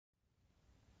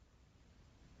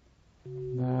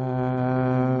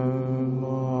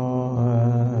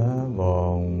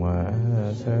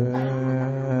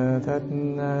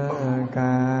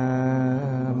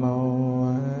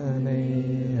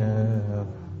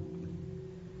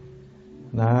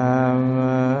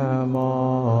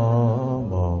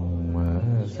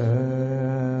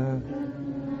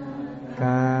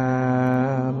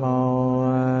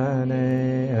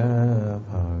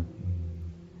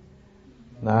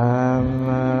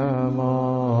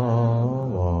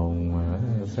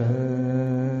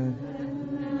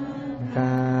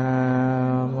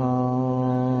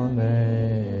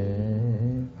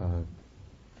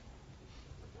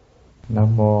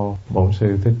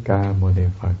Sư Thích Ca Mâu Ni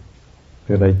Phật.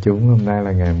 Thưa đại chúng, hôm nay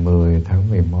là ngày 10 tháng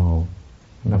 11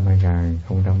 năm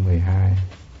 2012.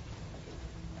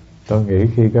 Tôi nghĩ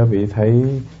khi các vị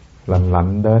thấy lạnh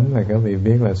lạnh đến là các vị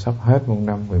biết là sắp hết một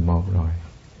năm 11 rồi.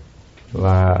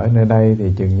 Và ở nơi đây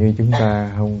thì chừng như chúng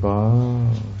ta không có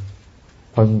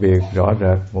phân biệt rõ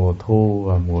rệt mùa thu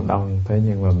và mùa đông. Thế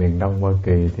nhưng mà miền Đông Hoa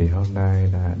Kỳ thì hôm nay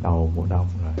là đầu mùa đông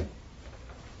rồi.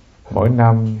 Mỗi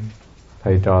năm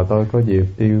thầy trò tôi có dịp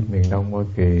đi miền Đông Hoa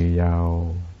Kỳ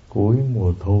vào cuối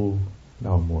mùa thu,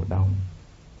 đầu mùa đông.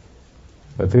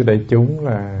 Và thưa đại chúng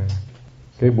là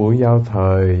cái buổi giao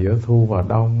thời giữa thu và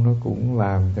đông nó cũng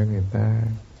làm cho người ta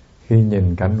khi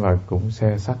nhìn cảnh vật cũng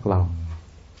se sắc lòng.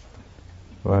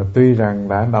 Và tuy rằng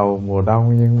đã đầu mùa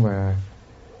đông nhưng mà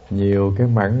nhiều cái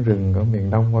mảng rừng ở miền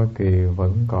Đông Hoa Kỳ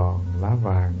vẫn còn lá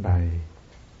vàng đầy.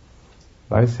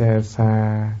 Lái xe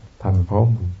xa thành phố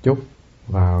một chút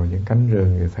vào những cánh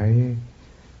rừng thì thấy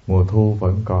mùa thu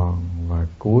vẫn còn, và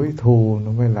cuối thu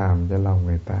nó mới làm cho lòng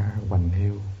người ta hoành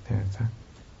hiu theo sắc.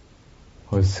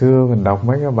 Hồi xưa mình đọc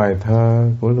mấy cái bài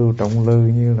thơ của Lưu Trọng Lư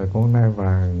như là con nai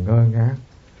vàng ngơ ngác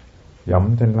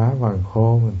dẫm trên lá vàng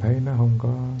khô, mình thấy nó không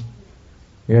có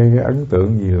gây cái ấn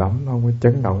tượng gì lắm, không có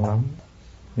chấn động lắm.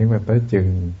 Nhưng mà tới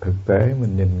chừng thực tế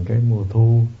mình nhìn cái mùa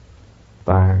thu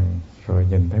tàn rồi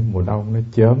nhìn thấy mùa đông nó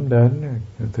chớm đến,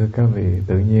 thưa các vị,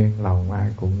 tự nhiên lòng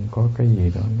ai cũng có cái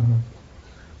gì đó nó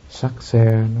sắc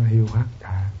xe, nó hiu hắt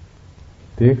cả.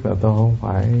 Tiếc là tôi không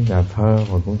phải nhà thơ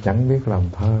và cũng chẳng biết làm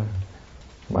thơ,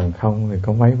 bằng không thì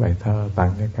có mấy bài thơ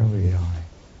tặng cho các vị rồi.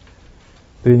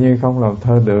 Tuy nhiên không làm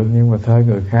thơ được, nhưng mà thơ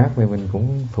người khác thì mình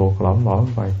cũng thuộc lõm lõm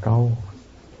vài câu.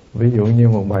 Ví dụ như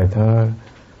một bài thơ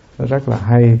nó rất là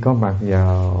hay, có mặt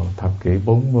vào thập kỷ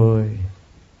 40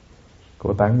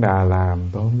 của Tản Đà làm,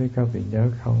 tôi không biết các vị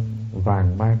nhớ không,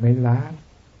 Vàng bay mấy lá.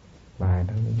 Bài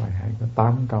đó cũng bài hay, có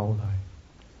 8 câu thôi.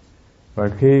 Và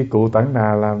khi cụ Tản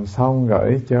Đà làm xong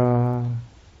gửi cho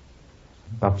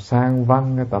tập san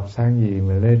văn, cái tập san gì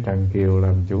mà Lê Trần Kiều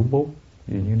làm chủ bút,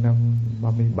 gì như năm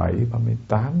 37,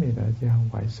 38 gì đó, chứ không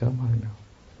phải sớm hơn đâu.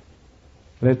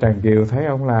 Lê Trần Kiều thấy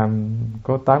ông làm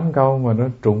có 8 câu mà nó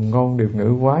trùng ngôn điệp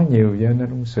ngữ quá nhiều, cho nên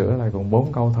ông sửa lại còn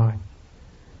 4 câu thôi.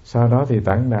 Sau đó thì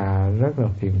Tản Đà rất là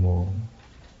phiền muộn.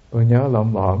 Tôi nhớ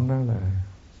lỏm bỏm đó là: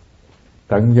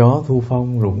 tận gió thu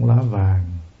phong rụng lá vàng,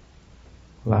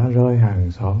 lá rơi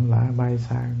hàng xóm lá bay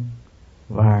sang,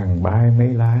 vàng bay mấy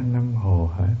lá năm hồ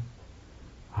hết,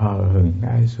 hờ hừng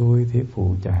ai xuôi thiếp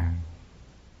phụ chàng.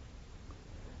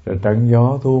 Rồi trận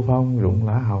gió thu phong rụng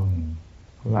lá hồng,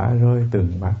 lá rơi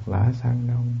từng bạc lá sang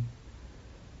đông,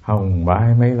 hồng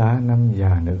bay mấy lá năm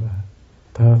già nữa,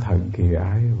 thơ thận kỳ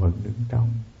ái vẫn đứng trong.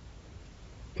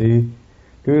 Thì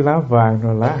cứ lá vàng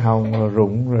rồi lá hồng rồi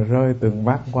rụng rồi rơi từng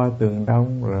bát qua tường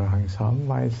đông, rồi hàng xóm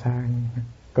bay sang,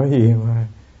 có gì mà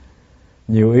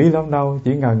nhiều ý lắm đâu,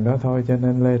 chỉ ngần đó thôi. Cho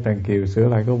nên Lê Trần Kiều sửa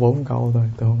lại có 4 câu thôi,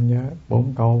 tôi không nhớ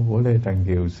 4 câu của Lê Trần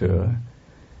Kiều sửa.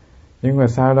 Nhưng mà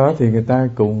sau đó thì người ta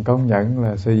cùng công nhận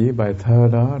là sở dĩ bài thơ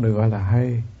đó được gọi là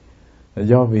hay là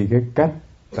do vì cái cách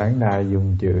Tản Đà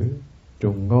dùng chữ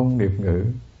trùng ngôn điệp ngữ.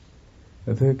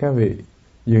 Thưa các vị,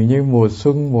 dường như mùa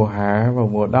xuân, mùa hạ và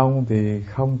mùa đông thì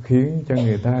không khiến cho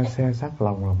người ta se sắc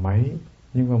lòng là mấy,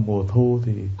 nhưng mà mùa thu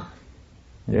thì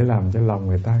dễ làm cho lòng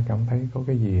người ta cảm thấy có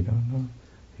cái gì đó nó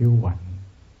hiu quạnh.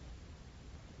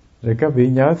 Rồi các vị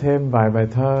nhớ thêm vài bài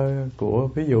thơ của,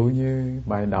 ví dụ như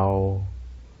bài đầu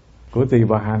của Tỳ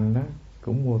Bà Hành đó,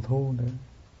 cũng mùa thu nữa.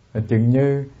 Là chừng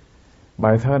như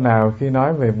bài thơ nào khi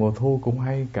nói về mùa thu cũng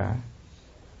hay cả.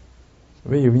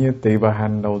 Ví dụ như Tỳ Bà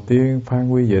Hành đầu tiên Phan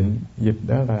Quy Dịnh dịch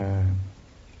đó là: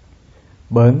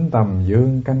 bến tầm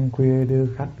dương canh khuya đưa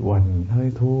khách hoành,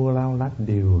 hơi thua lao lách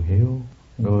điều hiu,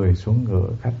 người xuống ngựa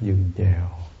khách dừng chèo,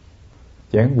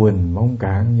 chén quỳnh mong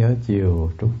cạn nhớ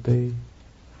chiều trúc ti,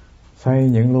 xây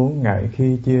những luống ngại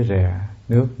khi chia rẽ,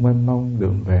 nước mênh mông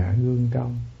đượm vẻ gương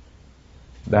trong,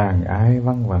 đàn ai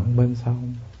văng vẳng bên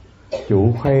sông,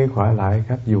 chủ khuây khỏa lại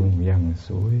khách dùng dần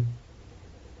suối,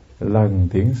 lần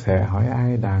tiếng xẻ hỏi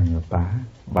ai đàn tả,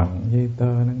 bằng dây tơ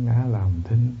nắng ná làm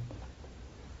thinh.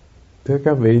 Thưa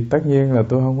các vị, tất nhiên là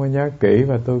tôi không có nhớ kỹ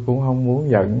và tôi cũng không muốn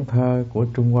dẫn thơ của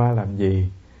Trung Hoa làm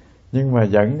gì, nhưng mà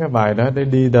dẫn cái bài đó để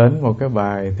đi đến một cái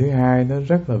bài thứ hai nó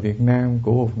rất là Việt Nam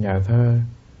của một nhà thơ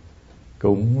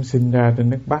cũng sinh ra trên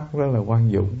nước Bắc, đó là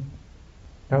Quang Dũng.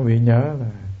 Các vị nhớ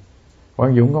là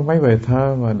Quang Dũng có mấy bài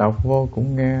thơ mà đọc vô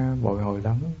cũng nghe bồi hồi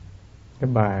lắm. Cái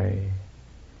bài,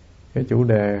 cái chủ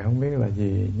đề không biết là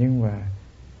gì, nhưng mà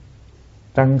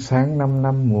trăng sáng 5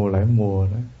 năm mùa lại mùa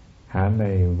đó, hạ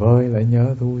này vơi lại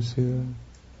nhớ thu xưa,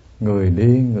 người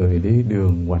đi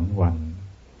đường quạnh quạnh,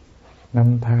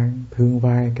 năm tháng thương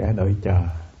vai kẻ đợi chờ.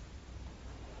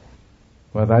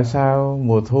 Và tại sao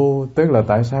mùa thu, tức là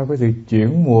tại sao cái sự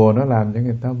chuyển mùa nó làm cho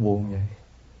người ta buồn vậy?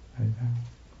 Tại sao?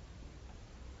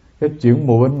 Cái chuyển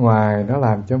mùa bên ngoài nó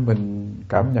làm cho mình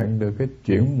cảm nhận được cái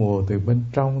chuyển mùa từ bên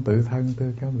trong tự thân,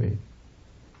 thưa các vị.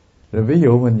 Rồi ví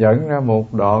dụ mình dẫn ra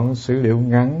một đoạn sử liệu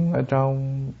ngắn ở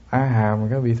trong A Hàm,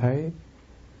 các vị thấy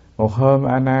một hôm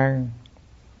A Nan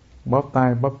bóp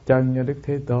tay bóp chân cho Đức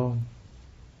Thế Tôn.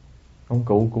 Ông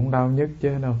cụ cũng đau nhức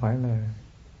chứ đâu phải là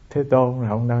Thế Tôn là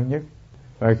không đau nhức.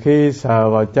 Và khi sờ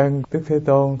vào chân Đức Thế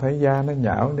Tôn thấy da nó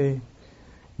nhão đi,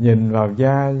 nhìn vào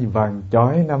da vàng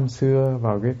chói năm xưa,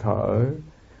 vào cái thở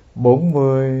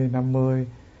 40, 50,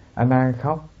 A Nan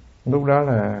khóc. Lúc đó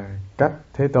là cách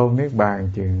Thế Tôn niết bàn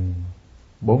chừng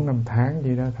 4-5 tháng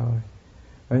gì đó thôi.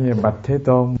 Nói như bạch Thế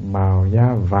Tôn, màu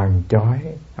da vàng chói,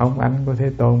 óng ánh của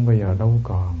Thế Tôn bây giờ đâu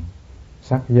còn,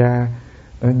 sắc da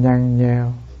nó nhăn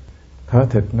nheo, thớ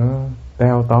thịt nó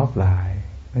teo tóp lại,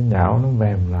 nó nhão, nó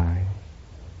mềm lại.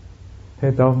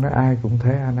 Thế Tôn nói ai cũng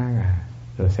thế A Nan à.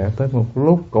 Rồi sẽ tới một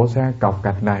lúc cổ xe cọc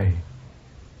gạch này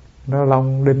nó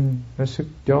long đinh, nó sức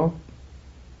chốt,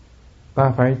 ta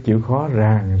phải chịu khó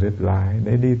ràng rịch lại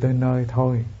để đi tới nơi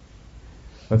thôi.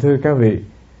 Và thưa các vị,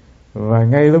 và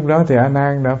ngay lúc đó thì A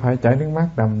Nan đã phải chảy nước mắt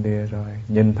đầm đìa rồi.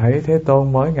 Nhìn thấy Thế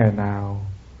Tôn mới ngày nào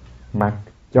mặt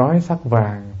chói sắc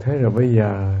vàng, thế rồi bây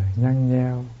giờ nhăn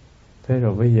nheo, thế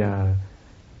rồi bây giờ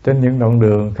trên những đoạn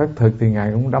đường khất thực thì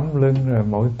Ngài cũng đấm lưng, rồi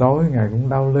mỗi tối Ngài cũng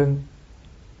đau lưng.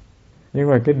 Nhưng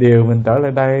mà cái điều mình trở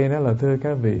lại đây đó là thưa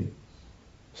các vị,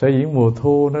 sở dĩ mùa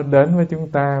thu nó đến với chúng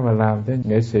ta và làm cho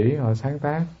nghệ sĩ họ sáng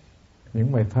tác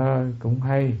những bài thơ cũng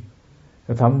hay,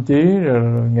 rồi thậm chí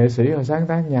rồi nghệ sĩ họ sáng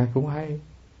tác nhạc cũng hay.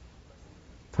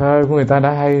 Thơ của người ta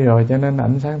đã hay rồi cho nên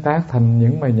ảnh sáng tác thành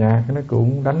những bài nhạc nó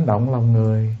cũng đánh động lòng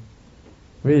người.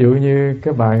 Ví dụ như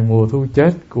cái bài Mùa Thu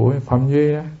Chết của Phạm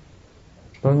Duy đó: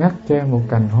 tôi ngắt cho em một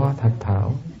cành hoa thạch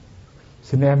thảo,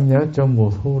 xin em nhớ cho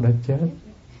mùa thu đã chết.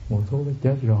 Mùa thu đã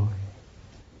chết rồi.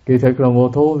 Kỳ thực là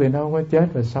mùa thu thì nó không có chết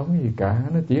và sống gì cả,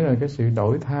 nó chỉ là cái sự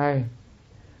đổi thay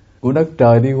của đất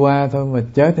trời đi qua thôi. Mà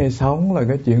chết hay sống là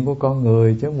cái chuyện của con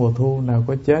người, chứ mùa thu nào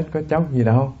có chết có chóc gì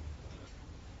đâu.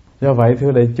 Do vậy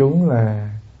thưa đại chúng, là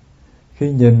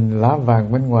khi nhìn lá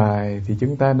vàng bên ngoài thì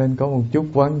chúng ta nên có một chút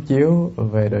quán chiếu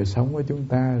về đời sống của chúng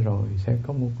ta, rồi sẽ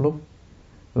có một lúc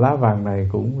lá vàng này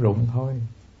cũng rụng thôi.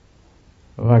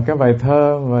 Và cái bài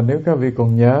thơ mà nếu các vị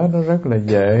còn nhớ, nó rất là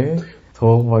dễ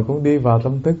thuộc và cũng đi vào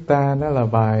tâm thức ta, đó là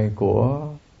bài của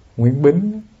Nguyễn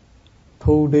Bính,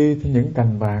 Thu đi theo những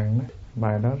cành vàng đó.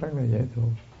 Bài đó rất là dễ thuộc.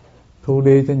 Thu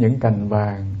đi theo những cành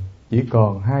vàng, chỉ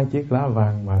còn 2 chiếc lá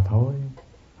vàng mà thôi.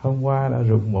 Hôm qua đã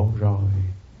rụng một rồi,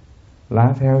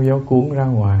 lá theo gió cuốn ra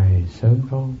ngoài sớm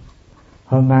thôi.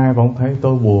 Hôm nay bỗng thấy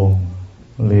tôi buồn,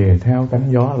 lìa theo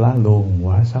cánh gió lá luồn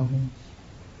quả sông.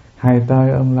 Hai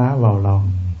tay ôm lá vào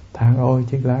lòng, than ôi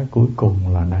chiếc lá cuối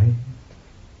cùng là đấy.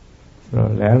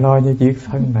 Rồi lẻ loi như chiếc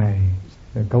thân này,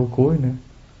 rồi câu cuối nữa.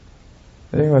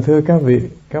 Nhưng mà thưa các vị,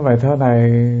 cái bài thơ này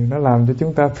nó làm cho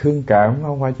chúng ta thương cảm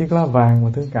không phải chiếc lá vàng,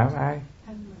 mà thương cảm ai?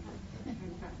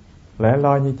 Lẻ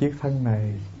loi như chiếc thân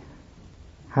này,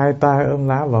 hai tay ôm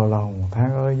lá vào lòng,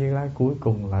 than ơi chiếc lá cuối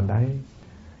cùng là đấy.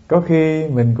 Có khi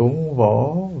mình cũng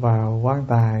vỗ vào quan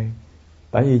tài,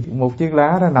 tại vì một chiếc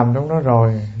lá đã nằm trong đó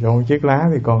rồi, rồi một chiếc lá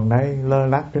thì còn đây lơ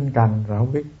lắc trên cành, rồi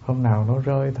không biết hôm nào nó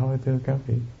rơi thôi thưa các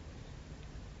vị.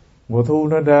 Mùa thu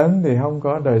nó đến thì không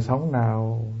có đời sống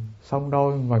nào song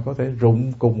đôi mà có thể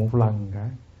rụng cùng một lần cả.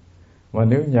 Mà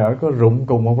nếu nhỡ có rụng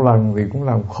cùng một lần thì cũng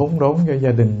làm khốn đốn cho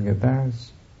gia đình người ta,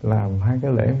 làm hai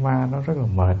cái lễ ma nó rất là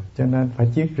mệt. Cho nên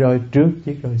phải chiếc rơi trước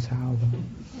chiếc rơi sau thôi.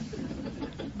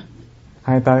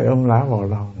 Hai tay ôm lá vào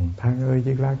lòng, than ơi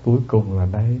chiếc lá cuối cùng là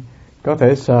đây. Có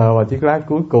thể sờ vào chiếc lá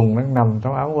cuối cùng đang nằm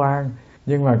trong áo quan,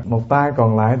 nhưng mà một tay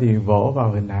còn lại thì vỗ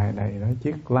vào hình hài này, nói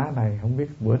chiếc lá này không biết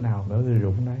bữa nào nữa thì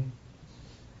rụng đấy.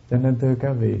 Cho nên thưa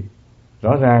các vị,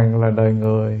 rõ ràng là đời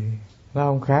người nó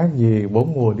không khác gì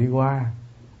 4 mùa đi qua.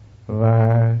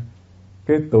 Và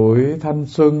cái tuổi thanh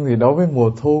xuân thì đối với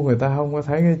mùa thu người ta không có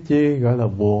thấy cái chi gọi là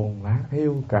buồn, ác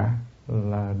hiu cả,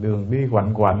 là đường đi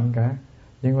quạnh quạnh cả.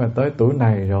 Nhưng mà tới tuổi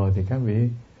này rồi thì các vị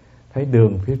thấy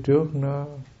đường phía trước nó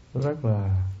rất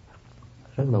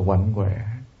là quạnh quẹ.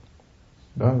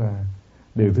 Đó là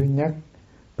điều thứ nhất.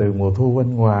 Từ mùa thu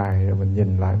bên ngoài rồi mình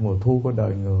nhìn lại mùa thu của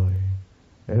đời người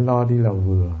để lo đi là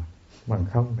vừa, bằng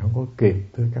không có kịp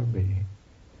thưa các vị.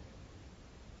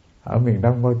 Ở miền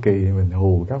Đông Hoa Kỳ mình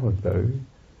hù các Phật tử,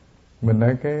 mình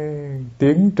ở cái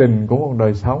tiến trình của một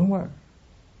đời sống á,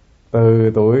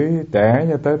 từ tuổi trẻ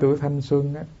cho tới tuổi thanh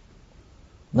xuân á,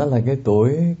 nó là cái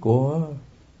tuổi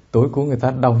của người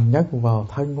ta đồng nhất vào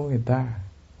thân của người ta.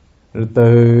 Rồi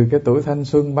từ cái tuổi thanh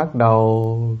xuân bắt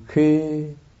đầu, khi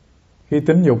Khi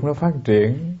tính dục nó phát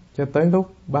triển cho tới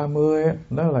lúc 30 á,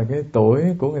 đó là cái tuổi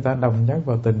của người ta đồng nhất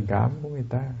vào tình cảm của người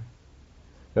ta.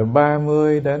 Rồi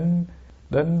 30 đến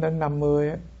 50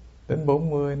 á, đến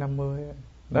 40, 50 á,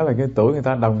 đó là cái tuổi người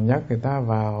ta đồng nhất người ta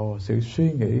vào sự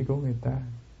suy nghĩ của người ta.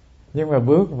 Nhưng mà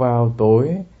bước vào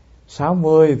tuổi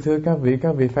 60, thưa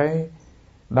các vị phải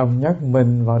đồng nhất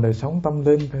mình vào đời sống tâm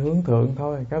linh, phải hướng thượng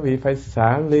thôi. Các vị phải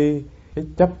xả ly cái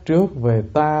chấp trước về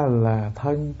ta là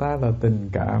thân, ta là tình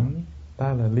cảm,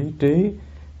 ta là lý trí,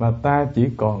 mà ta chỉ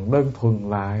còn đơn thuần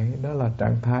lại, đó là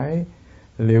trạng thái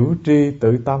liễu tri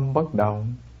tự tâm bất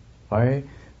động. Phải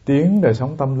tiến đời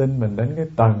sống tâm linh mình đến cái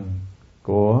tầng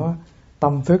của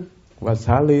tâm thức và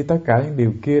xả ly tất cả những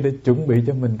điều kia để chuẩn bị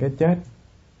cho mình cái chết.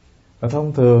 Và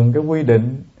thông thường cái quy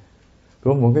định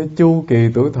của một cái chu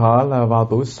kỳ tuổi thọ là vào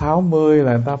tuổi 60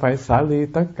 là người ta phải xả ly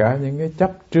tất cả những cái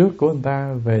chấp trước của người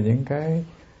ta về những cái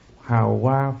hào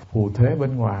hoa phù thế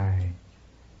bên ngoài,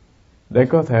 để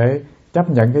có thể chấp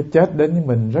nhận cái chết đến với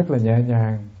mình rất là nhẹ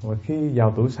nhàng. Và khi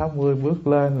vào tuổi 60 bước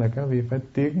lên là các vị phải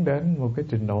tiến đến một cái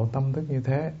trình độ tâm thức như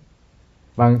thế.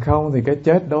 Bằng không thì cái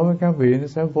chết đối với các vị nó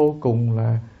sẽ vô cùng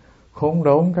là khốn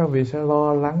đốn, các vị sẽ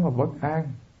lo lắng và bất an.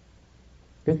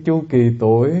 Cái chu kỳ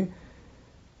tuổi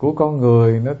của con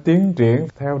người nó tiến triển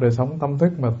theo đời sống tâm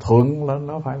thức mà thuận lên,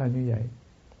 nó phải là như vậy.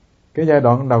 Cái giai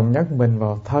đoạn đồng nhất mình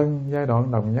vào thân, giai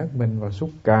đoạn đồng nhất mình vào xúc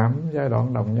cảm, giai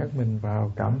đoạn đồng nhất mình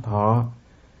vào cảm thọ,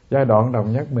 giai đoạn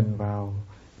đồng nhất mình vào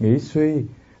nghĩ suy.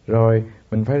 Rồi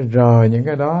mình phải rời những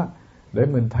cái đó để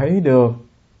mình thấy được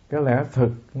cái lẽ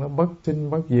thực nó bất sinh,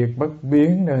 bất diệt, bất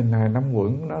biến, nên này năm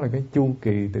quẩn. Đó là cái chu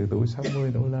kỳ từ tuổi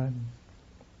 60 đổ lên.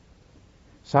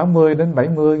 60 đến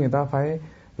 70 người ta phải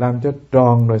làm cho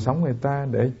tròn đời sống người ta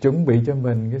để chuẩn bị cho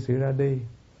mình cái sự ra đi.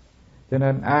 Cho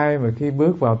nên ai mà khi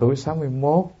bước vào tuổi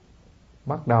 61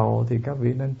 bắt đầu thì các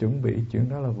vị nên chuẩn bị chuyện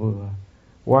đó là vừa.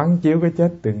 Quán chiếu cái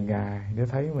chết từng ngày để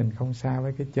thấy mình không xa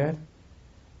với cái chết.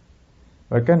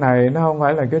 Và cái này nó không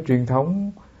phải là cái truyền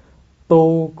thống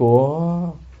tu của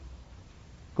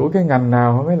cái ngành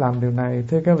nào mới làm điều này.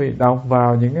 Thưa các vị, đọc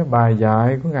vào những cái bài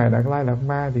dạy của Ngài Đạt Lai Lạt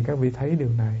Ma thì các vị thấy điều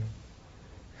này.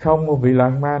 Không một vị Lạt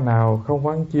Ma nào không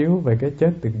quán chiếu về cái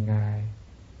chết từng ngày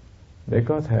để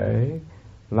có thể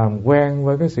làm quen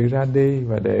với cái sự ra đi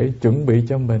và để chuẩn bị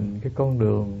cho mình cái con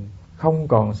đường không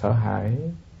còn sợ hãi,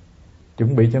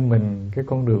 chuẩn bị cho mình cái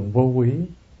con đường vô quý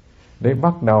để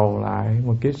bắt đầu lại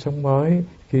một kiếp sống mới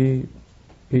khi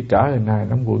trả lời này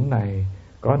năm quẩn này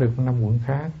có được năm quẩn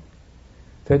khác.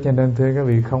 Thế cho nên thưa các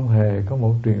vị, không hề có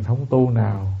một truyền thống tu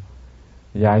nào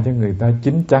dạy cho người ta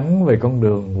chín chắn về con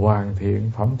đường hoàn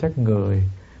thiện phẩm chất người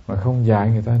mà không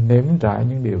dạy người ta nếm trải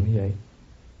những điều như vậy.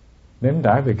 Nếm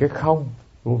trải về cái không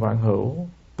của vạn hữu,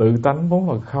 tự tánh vốn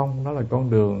là không, đó là con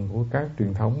đường của các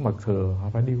truyền thống mật thừa họ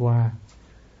phải đi qua.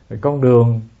 Rồi con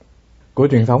đường của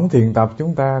truyền thống thiền tập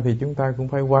chúng ta thì chúng ta cũng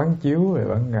phải quán chiếu về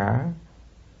bản ngã,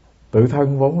 tự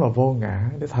thân vốn là vô ngã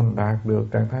để thành đạt được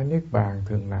trạng thái niết bàn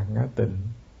thường lạc ngã tịnh.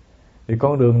 Thì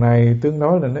con đường này tương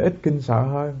đối là nó ít kinh sợ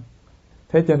hơn.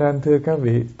 Thế cho nên thưa các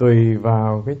vị, tùy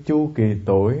vào cái chu kỳ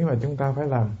tuổi mà chúng ta phải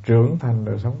làm trưởng thành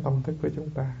đời sống tâm thức của chúng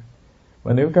ta.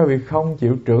 Và nếu các vị không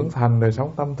chịu trưởng thành đời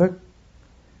sống tâm thức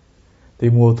thì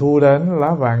mùa thu đến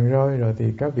lá vàng rơi rồi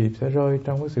thì các vị sẽ rơi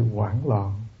trong cái sự hoảng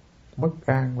loạn, bất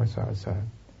an và sợ sệt.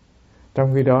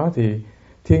 Trong khi đó thì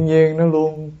thiên nhiên nó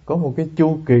luôn có một cái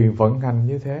chu kỳ vận hành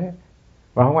như thế,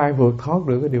 và không ai vượt thoát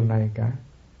được cái điều này cả.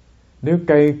 Nếu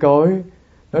cây cối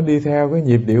nó đi theo cái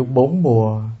nhịp điệu bốn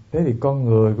mùa, thế thì con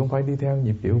người cũng phải đi theo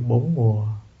nhịp điệu bốn mùa.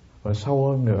 Và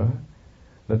sâu hơn nữa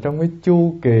là trong cái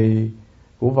chu kỳ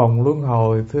của vòng luân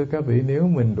hồi, thưa các vị, nếu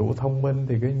mình đủ thông minh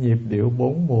thì cái nhịp điệu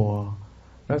bốn mùa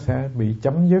nó sẽ bị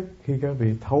chấm dứt khi các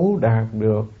vị thấu đạt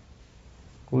được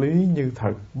lý như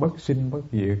thật bất sinh bất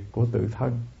diệt của tự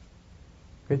thân.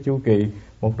 Cái chu kỳ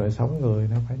một đời sống người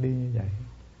nó phải đi như vậy.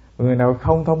 Người nào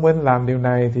không thông minh làm điều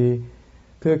này thì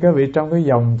thưa các vị, trong cái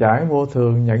dòng chảy vô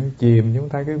thường nhận chìm, chúng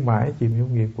ta cứ mãi chìm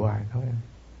trong nghiệp hoài thôi.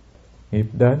 Nghiệp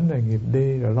đến rồi nghiệp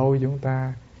đi, rồi lôi chúng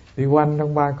ta đi quanh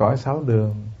trong ba cõi sáu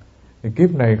đường. Thì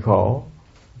kiếp này khổ,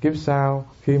 kiếp sau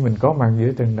khi mình có mặt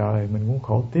giữa trần đời mình cũng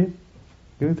khổ tiếp,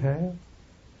 cứ thế.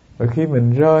 Và khi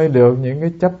mình rơi được những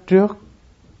cái chấp trước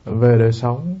về đời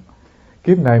sống,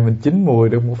 kiếp này mình chín mùi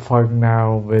được một phần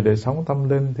nào về đời sống tâm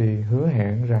linh thì hứa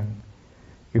hẹn rằng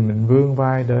khi mình vươn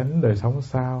vai đến đời sống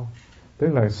sau,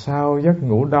 tức là sau giấc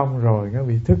ngủ đông rồi các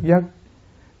vị thức giấc,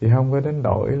 thì không có đến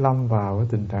đổi lâm vào cái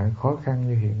tình trạng khó khăn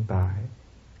như hiện tại.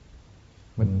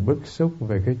 Mình bức xúc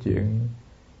về cái chuyện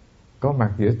có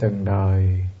mặt giữa trần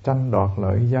đời, tranh đoạt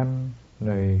lợi danh,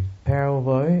 rồi theo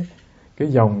với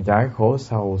cái dòng chảy khổ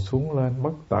sầu xuống lên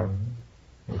bất tận,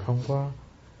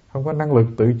 không có năng lực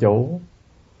tự chủ.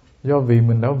 Do vì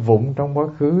mình đã vụng trong quá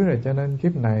khứ rồi, cho nên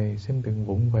kiếp này xin đừng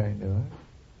vụng về nữa.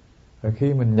 Và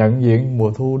khi mình nhận diện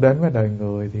mùa thu đến với đời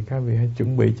người thì các vị hãy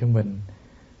chuẩn bị cho mình.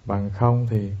 Bằng không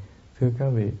thì thưa các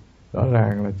vị, rõ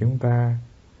ràng là chúng ta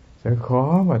sẽ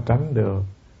khó mà tránh được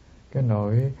cái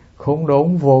nỗi khốn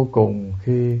đốn vô cùng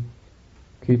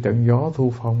khi trận gió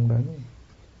thu phong đến.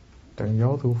 Trận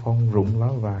gió thu phong rụng lá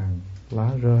vàng,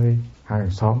 lá rơi hàng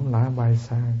xóm lá bay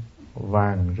sang,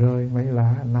 vàng rơi mấy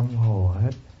lá năm hồ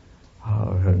hết, hờ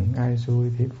hững ai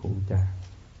xuôi thiếp phụ chàng.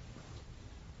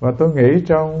 Và tôi nghĩ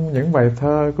trong những bài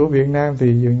thơ của Việt Nam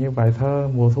thì dường như bài thơ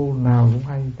mùa thu nào cũng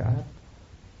hay cả.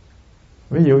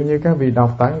 Ví dụ như các vị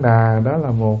đọc Tản Đà, đó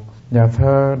là một nhà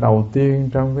thơ đầu tiên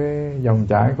trong cái dòng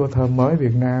chảy của thơ mới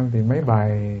Việt Nam, thì mấy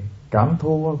bài cảm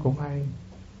thu cũng hay.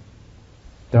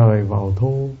 Trời vào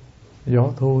thu, gió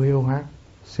thu hiu hắt,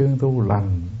 sương thu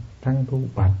lành, trăng thu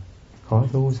bạch, khói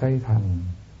thu xây thành,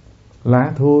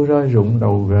 lá thu rơi rụng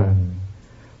đầu gần,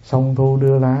 sông thu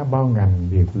đưa lá bao ngành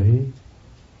biệt lý,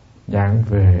 nhạn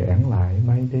về ẻn lại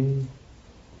máy đi,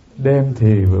 đêm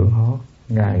thì vượng hót,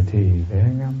 ngày thì vẽ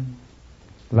ngâm,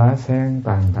 lá sen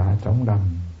tàn tạ trống đầm,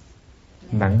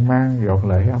 nặng mang giọt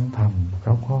lệ âm thầm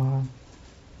khóc hoa,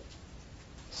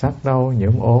 sắc đâu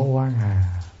nhuộm ố quan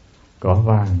hà, cỏ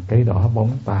vàng cây đỏ bóng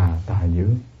tà tà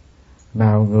dương,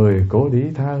 nào người cố đi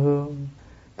tha hương,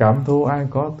 cảm thu ai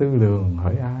có tư lường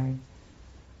hỏi ai.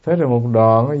 Thế rồi một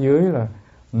đoạn ở dưới là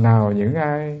nào những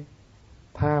ai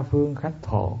tha phương khách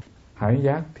thổ, hải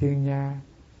giác thiên nha,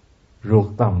 ruột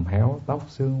tầm héo tóc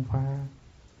xương pha,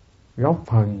 góc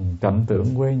phần chạnh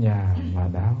tưởng quê nhà mà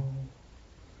đau.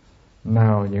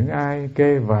 Nào những ai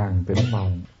kê vàng tỉnh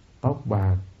mộng, tóc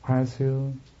bạc hoa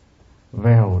xương,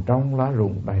 vèo trong lá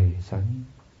rụng đầy sân,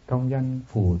 công danh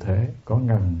phù thế có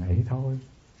ngần ấy thôi.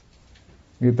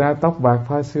 Người ta tóc bạc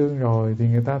pha xương rồi thì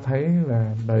người ta thấy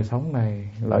là đời sống này,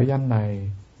 lợi danh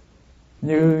này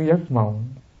như giấc mộng.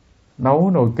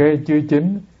 Nấu nồi kê chưa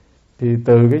chín thì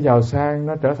từ cái giàu sang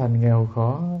nó trở thành nghèo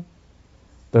khó.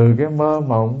 Từ cái mơ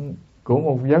mộng của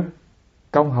một giấc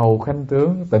công hầu khanh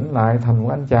tướng tỉnh lại thành một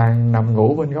anh chàng nằm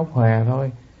ngủ bên góc hòe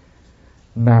thôi.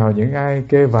 Nào những ai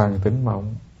kê vàng tỉnh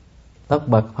mộng, tóc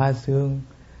bạc pha xương,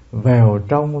 vèo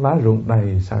trong lá ruộng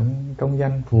đầy sẵn, công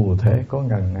danh phù thể có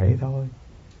ngần ấy thôi.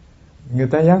 Người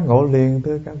ta giác ngộ liền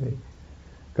thưa các vị.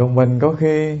 Còn mình có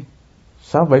khi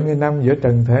 60-70 năm giữa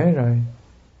trần thế rồi,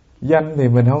 danh thì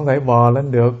mình không thể bò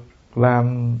lên được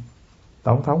làm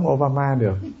tổng thống Obama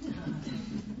được.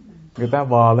 Người ta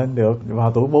bò lên được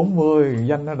vào tuổi 40,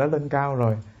 danh nó đã lên cao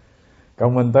rồi.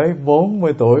 Còn mình tới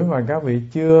 40 tuổi mà các vị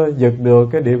chưa giật được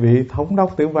cái địa vị thống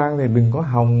đốc tiểu bang thì đừng có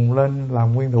hòng lên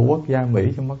làm nguyên thủ quốc gia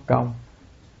Mỹ cho mất công.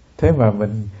 Thế mà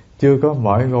mình chưa có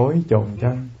mỏi gối chồn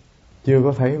chân, chưa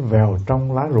có thấy vèo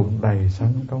trong lá rụng đầy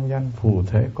sân, công danh phù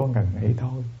thế có ngần ấy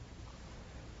thôi.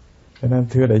 Cho nên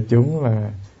thưa đại chúng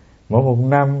là mỗi một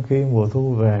năm khi mùa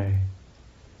thu về,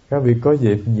 các vị có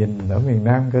dịp nhìn ở miền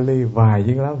Nam Cali vài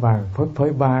chiếc lá vàng phất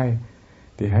phới bay,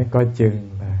 thì hãy coi chừng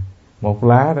là một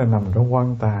lá đã nằm trong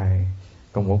quan tài,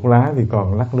 còn một lá thì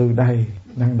còn lắc lư đây,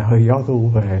 đang đợi gió thu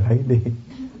về lấy đi.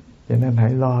 Cho nên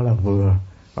hãy lo là vừa,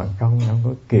 bằng không không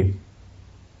có kịp.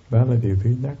 Đó là điều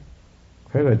thứ nhất.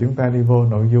 Thế là chúng ta đi vô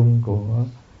nội dung của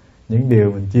những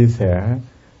điều mình chia sẻ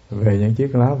về những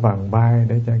chiếc lá vàng bay,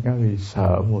 để cho các vị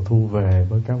sợ mùa thu về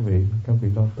với các vị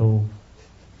lo tu.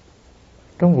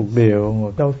 Có một điều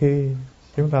mà đôi khi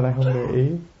chúng ta lại không để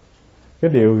ý.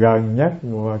 Cái điều gần nhất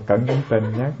và cận đến tình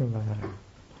nhất là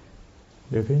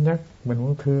điều thứ nhất mình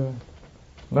muốn thưa,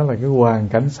 đó là cái hoàn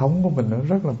cảnh sống của mình nó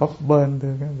rất là bấp bênh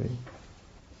thưa các vị.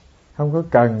 Không có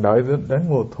cần đợi đến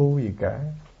mùa thu gì cả.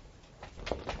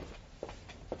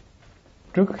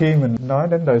 Trước khi mình nói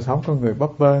đến đời sống con người bấp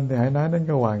bênh thì hãy nói đến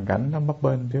cái hoàn cảnh nó bấp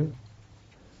bênh trước.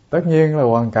 Tất nhiên là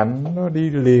hoàn cảnh nó đi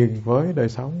liền với đời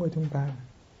sống của chúng ta.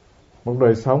 Một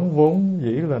đời sống vốn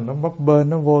dĩ là nó bấp bênh,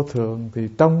 nó vô thường, thì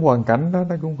trong hoàn cảnh đó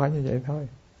nó cũng phải như vậy thôi.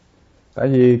 Tại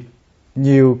vì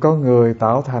nhiều con người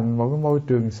tạo thành một cái môi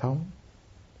trường sống.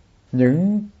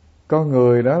 Những con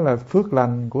người đó là phước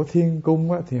lành của thiên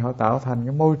cung á, thì họ tạo thành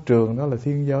cái môi trường đó là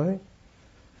thiên giới.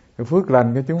 Cái phước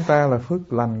lành của chúng ta là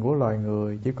phước lành của loài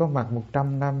người, chỉ có mặt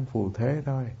 100 năm phù thế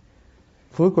thôi.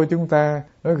 Phước của chúng ta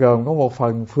nó gồm có một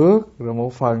phần phước, rồi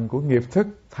một phần của nghiệp thức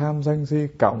tham sân si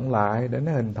cộng lại để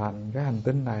nó hình thành cái hành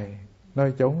tinh này,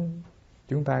 nơi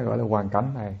chúng ta gọi là hoàn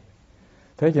cảnh này.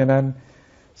 Thế cho nên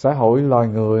xã hội loài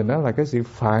người nó là cái sự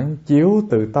phản chiếu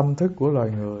từ tâm thức của loài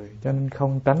người, cho nên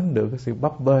không tránh được cái sự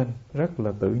bấp bênh, rất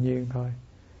là tự nhiên thôi.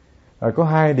 Rồi có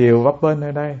hai điều bấp bênh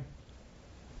ở đây.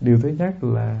 Điều thứ nhất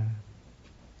là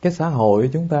cái xã hội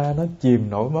của chúng ta nó chìm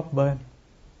nổi bấp bênh.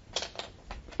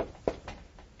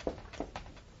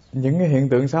 những cái hiện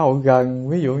tượng xã hội gần,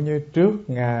 ví dụ như trước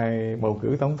ngày bầu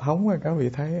cử tổng thống các vị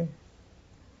thấy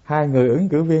hai người ứng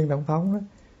cử viên tổng thống đó,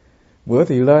 bữa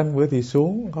thì lên bữa thì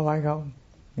xuống, có phải không?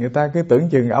 Người ta cứ tưởng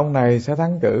chừng ông này sẽ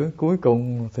thắng cử, cuối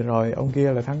cùng thì rồi ông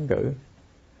kia là thắng cử.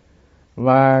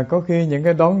 Và có khi những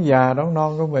cái đón già đón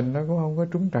non của mình nó cũng không có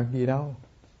trúng trật gì đâu.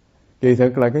 Kỳ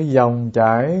thực là cái dòng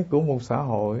chảy của một xã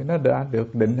hội nó đã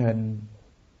được định hình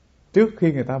trước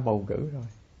khi người ta bầu cử rồi.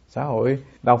 Xã hội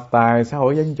độc tài, xã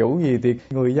hội dân chủ gì thì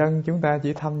người dân chúng ta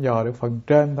chỉ thăm dò được phần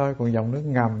trên thôi, còn dòng nước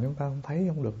ngầm chúng ta không thấy,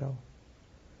 không được đâu.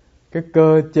 Cái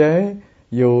cơ chế,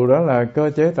 dù đó là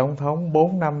cơ chế tổng thống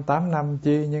 4 năm, 8 năm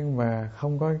chi, nhưng mà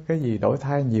không có cái gì đổi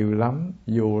thay nhiều lắm.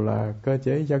 Dù là cơ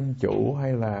chế dân chủ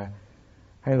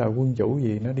hay là quân chủ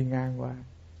gì nó đi ngang qua.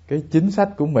 Cái chính sách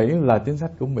của Mỹ là chính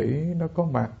sách của Mỹ, nó có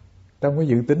mặt trong cái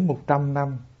dự tính 100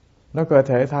 năm. Nó có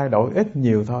thể thay đổi ít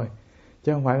nhiều thôi,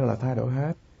 chứ không phải là thay đổi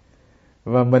hết.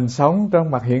 Và mình sống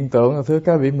trong mặt hiện tượng, thưa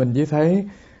các vị, mình chỉ thấy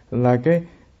là cái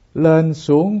lên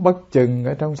xuống bất chừng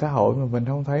ở trong xã hội, mà mình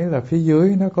không thấy là phía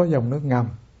dưới nó có dòng nước ngầm.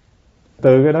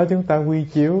 Từ cái đó chúng ta quy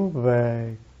chiếu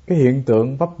về cái hiện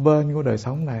tượng bấp bênh của đời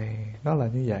sống này, nó là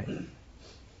như vậy.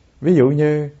 Ví dụ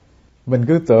như mình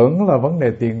cứ tưởng là vấn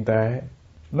đề tiền tệ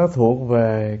nó thuộc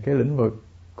về cái lĩnh vực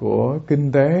của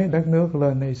kinh tế đất nước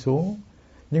lên hay xuống.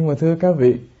 Nhưng mà thưa các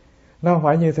vị, nó không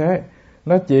phải như thế.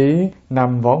 Nó chỉ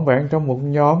nằm vỏn vẹn trong một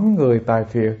nhóm người tài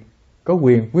phiệt có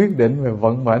quyền quyết định về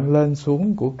vận mệnh lên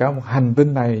xuống của cả một hành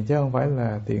tinh này, chứ không phải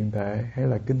là tiền tệ hay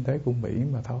là kinh tế của Mỹ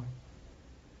mà thôi.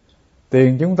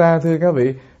 Tiền chúng ta, thưa các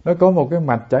vị, nó có một cái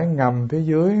mạch chảy ngầm phía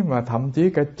dưới mà thậm chí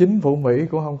cả chính phủ Mỹ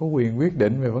cũng không có quyền quyết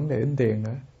định về vấn đề in tiền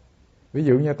nữa. Ví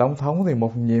dụ như tổng thống thì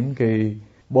một nhiệm kỳ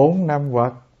 4 năm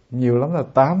hoặc nhiều lắm là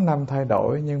 8 năm thay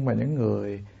đổi, nhưng mà những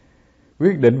người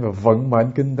quyết định về vận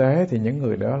mệnh kinh tế thì những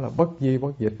người đó là bất di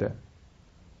bất dịch rồi.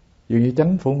 Dường như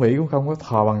chính phủ Mỹ cũng không có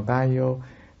thò bàn tay vô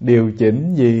điều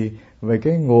chỉnh gì về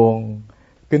cái nguồn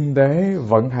kinh tế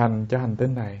vận hành cho hành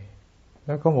tinh này.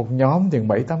 Nó có một nhóm chừng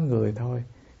 7-8 người thôi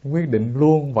quyết định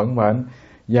luôn vận mệnh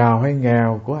giàu hay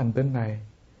nghèo của hành tinh này.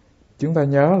 Chúng ta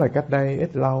nhớ là cách đây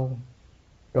ít lâu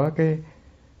có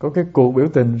cái cuộc biểu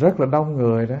tình rất là đông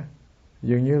người đó.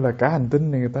 Dường như là cả hành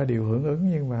tinh này người ta đều hưởng ứng,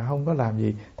 nhưng mà không có làm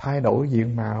gì thay đổi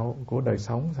diện mạo của đời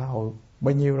sống xã hội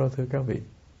bao nhiêu đâu, thưa các vị.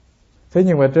 Thế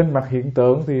nhưng mà trên mặt hiện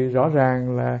tượng thì rõ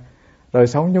ràng là đời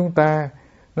sống chúng ta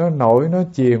nó nổi, nó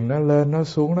chìm, nó lên, nó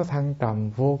xuống, nó thăng trầm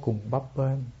vô cùng bấp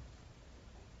bênh.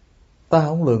 Ta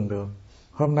không lường được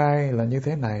hôm nay là như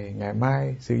thế này, ngày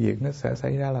mai sự việc nó sẽ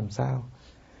xảy ra làm sao.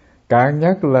 Cạn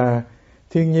nhất là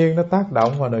thiên nhiên nó tác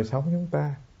động vào đời sống chúng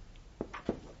ta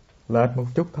lệch một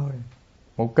chút thôi.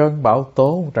 Một cơn bão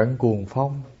tố, một trận cuồng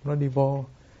phong nó đi vô.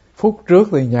 Phút trước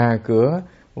thì nhà cửa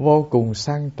vô cùng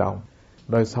sang trọng,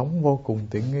 đời sống vô cùng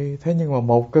tiện nghi. Thế nhưng mà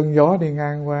một cơn gió đi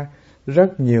ngang qua,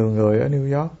 rất nhiều người ở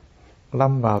New York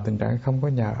lâm vào tình trạng không có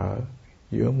nhà ở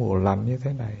giữa mùa lạnh như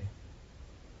thế này.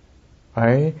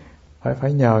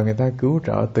 Phải nhờ người ta cứu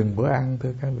trợ từng bữa ăn,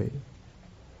 thưa các vị.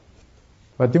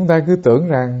 Và chúng ta cứ tưởng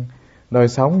rằng đời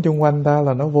sống chung quanh ta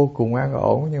là nó vô cùng an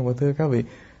ổn, nhưng mà thưa các vị,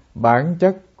 bản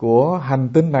chất của hành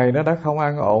tinh này nó đã không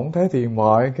an ổn. Thế thì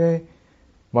mọi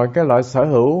cái loại sở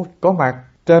hữu có mặt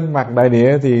trên mặt đại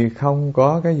địa thì không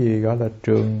có cái gì gọi là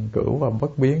trường cửu và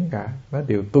bất biến cả. Nó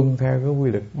đều tuân theo cái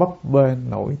quy luật bấp bênh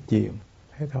nổi chìm,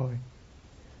 thế thôi.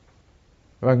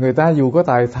 Và người ta dù có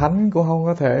tài thánh cũng không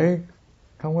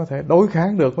có thể đối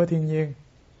kháng được với thiên nhiên.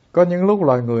 Có những lúc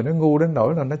loài người nó ngu đến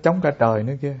nỗi là nó chống cả trời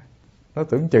nữa kia. Nó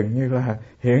tưởng chừng như là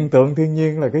hiện tượng thiên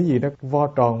nhiên là cái gì đó vo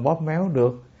tròn bóp méo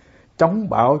được. Chống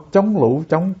bão, chống lũ,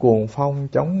 chống cuồng phong,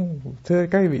 thưa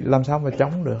cái vị, làm sao mà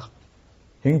chống được.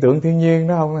 Hiện tượng thiên nhiên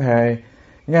nó không hề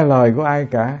nghe lời của ai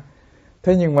cả.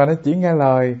 Thế nhưng mà nó chỉ nghe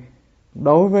lời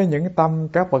đối với những tâm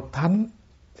các bậc thánh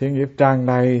thiện nghiệp tràn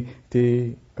đầy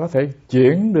thì có thể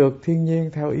chuyển được thiên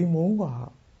nhiên theo ý muốn của họ.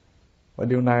 Và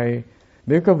điều này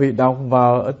nếu các vị đọc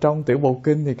vào ở trong Tiểu Bộ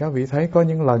Kinh thì các vị thấy có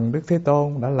những lần Đức Thế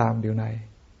Tôn đã làm điều này.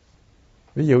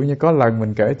 Ví dụ như có lần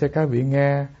mình kể cho các vị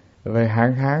nghe về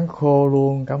hạn hán khô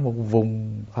luôn cả một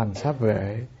vùng thành Sát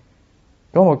Vệ.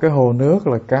 Có một cái hồ nước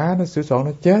là cá nó sủi sổ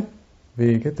nó chết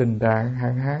vì cái tình trạng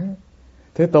hạn hán.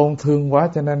 Thế Tôn thương quá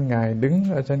cho nên Ngài đứng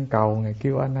ở trên cầu, Ngài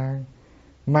kêu A Nan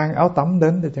mang áo tắm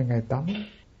đến để cho Ngài tắm.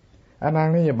 A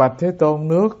Nan nói: bạch Thế Tôn,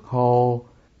 nước hồ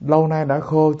lâu nay đã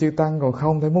khô, chư tăng còn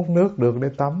không thể múc nước được để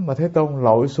tắm, mà Thế Tôn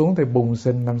lội xuống thì bùn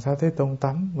xình, làm sao Thế Tôn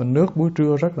tắm? Mà nước buổi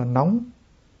trưa rất là nóng,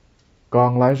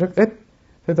 còn lại rất ít.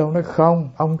 Thế Tôn nói: không,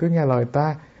 ông cứ nghe lời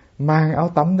ta, mang áo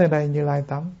tắm tới đây Như Lai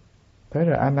tắm. Thế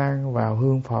rồi A Nan vào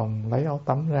hương phòng lấy áo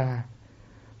tắm ra.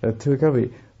 Rồi thưa các vị,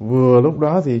 vừa lúc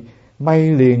đó thì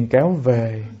mây liền kéo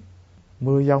về,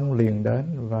 mưa giông liền đến,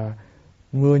 và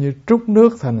mưa như trút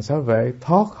nước thành xá vệ,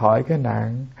 thoát khỏi cái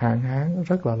nạn hạn hán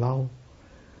rất là lâu.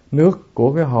 Nước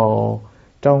của cái hồ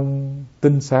trong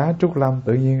tinh xá Trúc Lâm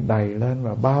tự nhiên đầy lên,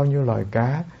 và bao nhiêu loài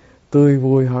cá tươi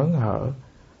vui hớn hở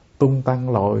tung tăng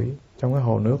lội trong cái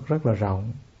hồ nước rất là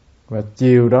rộng. Và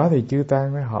chiều đó thì Chư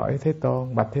Tăng mới hỏi Thế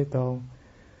Tôn: bạch Thế Tôn,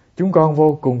 chúng con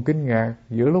vô cùng kinh ngạc,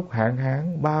 giữa lúc hạn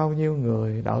hán bao nhiêu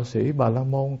người đạo sĩ Bà La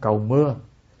Môn cầu mưa,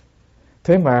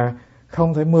 thế mà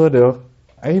không thể mưa được.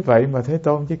 Ấy vậy mà Thế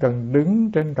Tôn chỉ cần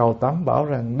đứng trên cầu tắm bảo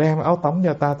rằng đem áo tắm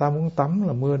cho ta, ta muốn tắm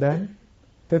là mưa đến.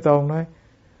 Thế Tôn nói: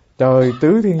 trời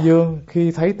tứ thiên dương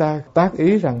khi thấy ta tác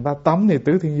ý rằng ta tắm thì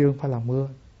tứ thiên dương phải làm mưa.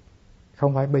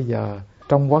 Không phải bây giờ,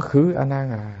 trong quá khứ A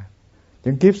Nan à.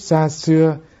 Những kiếp xa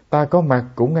xưa ta có mặt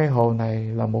cũng ngay hồ này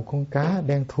là một con cá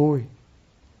đen thui.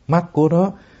 Mắt của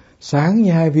nó sáng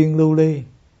như hai viên lưu ly.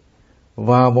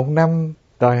 Vào một năm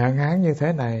trời hạn hán như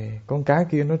thế này, con cá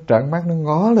kia nó trợn mắt, nó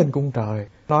ngó lên cung trời,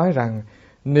 nói rằng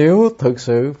nếu thực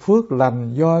sự phước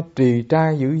lành do trì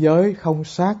trai giữ giới không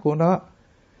sát của nó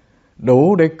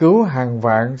đủ để cứu hàng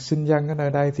vạn sinh dân ở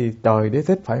nơi đây, thì trời Đế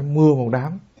Thích phải mưa một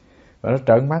đám. Và nó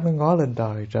trợn mắt, nó ngó lên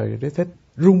trời, trời Đế Thích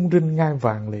rung rinh ngai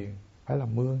vàng liền, phải là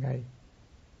mưa ngay.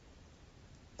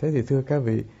 Thế thì thưa các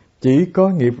vị, chỉ có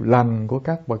nghiệp lành của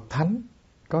các bậc thánh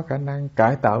có khả năng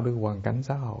cải tạo được hoàn cảnh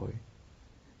xã hội.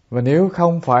 Và nếu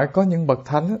không phải có những bậc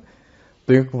thánh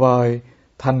tuyệt vời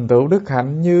thành tựu đức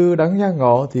hạnh như Đấng Giác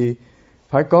Ngộ, thì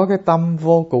phải có cái tâm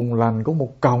vô cùng lành của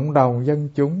một cộng đồng dân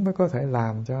chúng mới có thể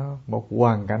làm cho một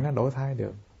hoàn cảnh nó đổi thay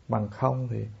được. Bằng không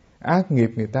thì ác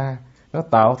nghiệp người ta nó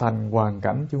tạo thành hoàn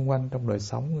cảnh chung quanh trong đời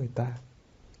sống người ta.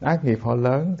 Ác nghiệp họ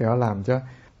lớn thì họ làm cho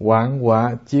hoạn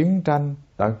họa, chiến tranh,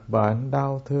 tật bệnh,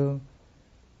 đau thương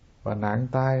và nạn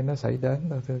tai nó xảy đến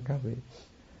đâu thưa các vị.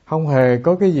 Không hề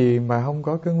có cái gì mà không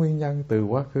có cái nguyên nhân từ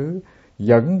quá khứ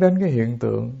dẫn đến cái hiện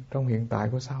tượng trong hiện tại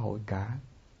của xã hội cả.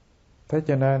 Thế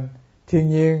cho nên thiên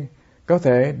nhiên có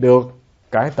thể được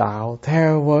cải tạo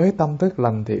theo với tâm thức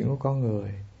lành thiện của con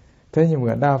người. Thế nhưng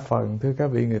mà đa phần thưa các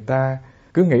vị, người ta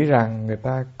cứ nghĩ rằng người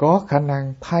ta có khả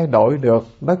năng thay đổi được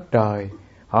đất trời,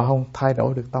 họ không thay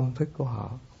đổi được tâm thức của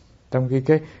họ. Trong khi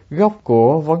cái gốc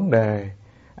của vấn đề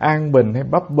an bình hay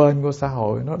bấp bênh của xã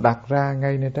hội nó đặt ra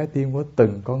ngay nơi trái tim của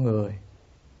từng con người.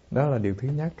 Đó là điều thứ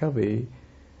nhất các vị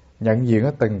nhận diện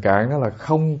ở tình trạng, đó là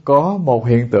không có một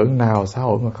hiện tượng nào xã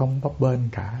hội mà không bấp bênh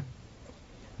cả.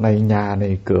 Này nhà,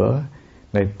 này cửa,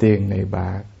 này tiền, này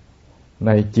bạc,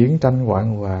 này chiến tranh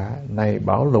hoạn họa, này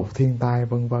bão lụt thiên tai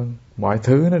vân vân. Mọi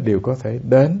thứ nó đều có thể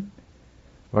đến.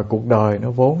 Và cuộc đời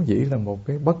nó vốn dĩ là một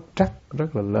cái bất trắc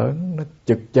rất là lớn, nó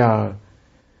chực chờ.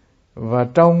 Và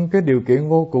trong cái điều kiện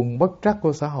vô cùng bất trắc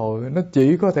của xã hội, nó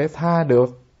chỉ có thể tha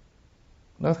được,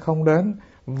 nó không đến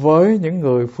với những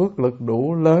người phước lực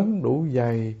đủ lớn, đủ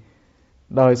dày.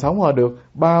 Đời sống họ được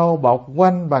bao bọc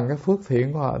quanh bằng cái phước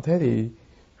thiện của họ. Thế thì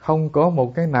không có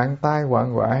một cái nạn tai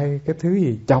hoạn họa hay cái thứ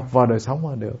gì chọc vào đời sống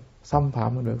họ được, xâm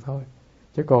phạm họ được thôi.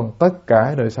 Chứ còn tất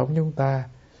cả đời sống chúng ta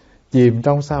chìm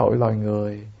trong xã hội loài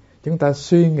người, chúng ta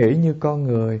suy nghĩ như con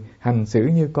người, hành xử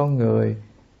như con người,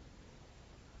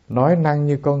 nói năng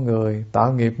như con người,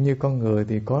 tạo nghiệp như con người,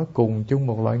 thì có cùng chung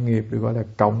một loại nghiệp được gọi là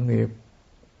cộng nghiệp.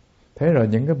 Thế rồi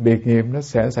những cái biệt nghiệp nó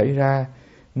sẽ xảy ra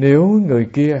nếu người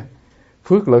kia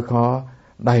phước lực họ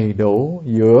đầy đủ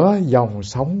giữa dòng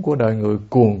sống của đời người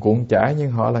cuồn cuộn chảy,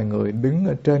 nhưng họ là người đứng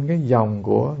ở trên cái dòng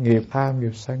của nghiệp tham,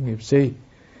 nghiệp sân, nghiệp si,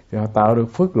 thì họ tạo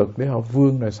được phước lực để họ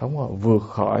vươn đời sống họ vượt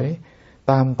khỏi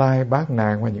tam tai bát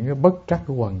nạn và những cái bất trắc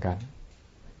của hoàn cảnh.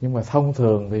 Nhưng mà thông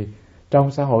thường thì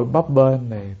trong xã hội bấp bênh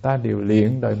này, ta đều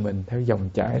luyện đời mình theo dòng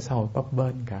chảy xã hội bấp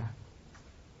bênh cả.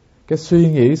 Cái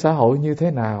suy nghĩ xã hội như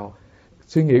thế nào,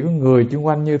 suy nghĩ của người xung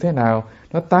quanh như thế nào,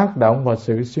 nó tác động vào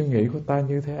sự suy nghĩ của ta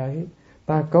như thế ấy.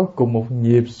 Ta có cùng một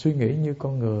nhịp suy nghĩ như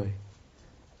con người.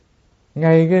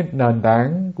 Ngay cái nền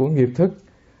tảng của nghiệp thức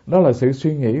đó là sự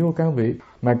suy nghĩ của các vị,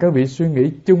 mà các vị suy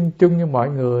nghĩ chung chung như mọi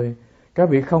người. Các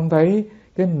vị không thấy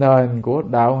cái nền của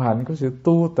đạo hạnh, của sự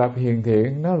tu tập hiền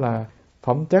thiện, nó là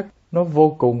phẩm chất, nó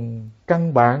vô cùng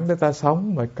căn bản để ta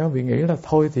sống. Mà các vị nghĩ là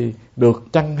thôi thì được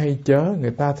chăng hay chớ,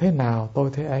 người ta thế nào tôi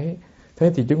thế ấy.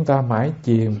 Thế thì chúng ta mãi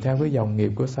chìm theo cái dòng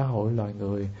nghiệp của xã hội loài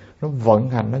người, nó vận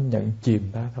hành, nó nhận chìm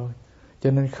ta thôi.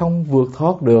 Cho nên không vượt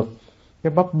thoát được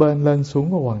cái bấp bênh lên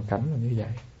xuống của hoàn cảnh là như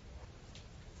vậy.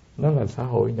 Đó là xã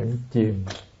hội nhận chìm.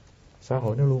 Xã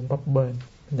hội nó luôn bấp bênh,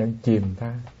 nó nhận chìm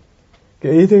ta.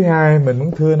 Cái ý thứ hai mình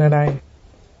muốn thưa nơi đây,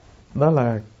 đó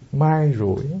là mai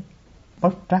rủi,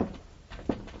 bất trắc.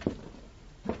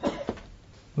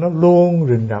 Nó luôn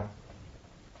rình rập.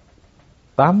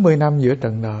 80 năm giữa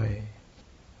trần đời,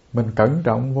 mình cẩn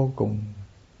trọng vô cùng,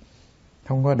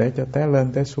 không có để cho té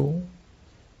lên té xuống.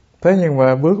 Thế nhưng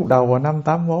mà bước đầu vào năm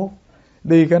 81,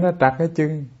 đi cái nó trật cái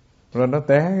chân, rồi nó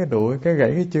té cái đùi, cái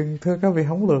gãy cái chân. Thưa các vị,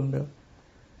 không lường được.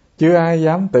 Chưa ai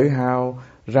dám tự hào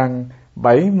rằng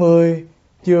 70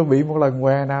 chưa bị một lần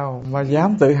què nào, mà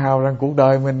dám tự hào rằng cuộc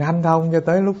đời mình hanh thông cho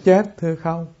tới lúc chết. Thưa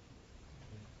không,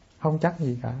 không chắc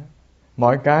gì cả.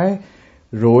 Mọi cái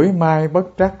rủi mai bất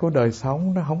trắc của đời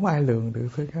sống nó không ai lường được,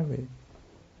 thưa các vị.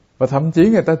 Và thậm chí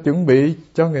người ta chuẩn bị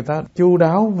cho người ta chu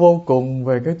đáo vô cùng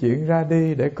về cái chuyện ra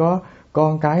đi để có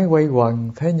con cái quây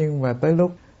quần. Thế nhưng mà tới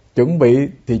lúc chuẩn bị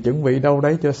thì chuẩn bị đâu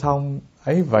đấy cho xong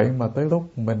ấy, vậy mà tới lúc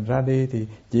mình ra đi thì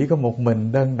chỉ có một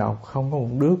mình đơn độc, không có một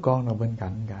đứa con nào bên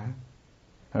cạnh cả.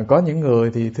 Có những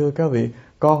người thì thưa các vị,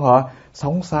 con họ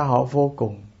sống xa họ vô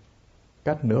cùng,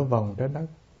 cách nửa vòng trái đất,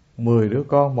 10 đứa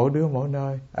con, mỗi đứa mỗi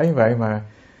nơi. Ấy vậy mà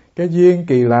cái duyên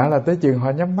kỳ lạ là tới chừng họ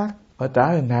nhắm mắt, họ trả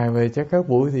hình hài về cho các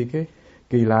buổi, thì cái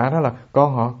kỳ lạ đó là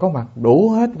con họ có mặt đủ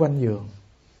hết quanh giường.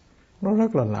 Nó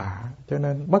rất là lạ. Cho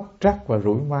nên bất trắc và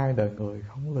rủi mai đời người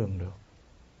không lường được.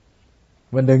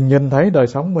 Mình đừng nhìn thấy đời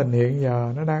sống mình hiện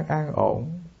giờ nó đang an ổn,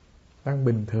 đang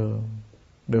bình thường,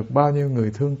 được bao nhiêu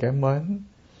người thương kẻ mến,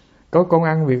 có công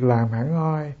ăn việc làm hẳn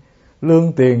hoi,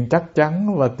 lương tiền chắc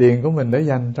chắn và tiền của mình để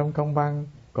dành trong công văn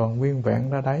còn nguyên vẹn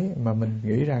ra đấy, mà mình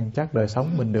nghĩ rằng chắc đời sống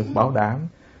mình được bảo đảm.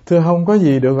 Thưa, không có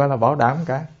gì được gọi là bảo đảm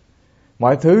cả.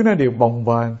 Mọi thứ nó đều bồng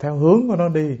bềnh theo hướng của nó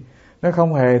đi, nó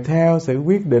không hề theo sự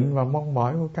quyết định và mong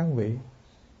mỏi của các vị.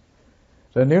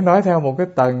 Rồi nếu nói theo một cái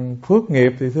tầng phước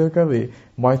nghiệp thì thưa các vị,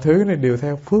 mọi thứ này đều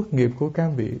theo phước nghiệp của các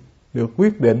vị được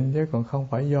quyết định, chứ còn không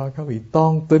phải do các vị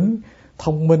toan tính,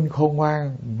 thông minh, khôn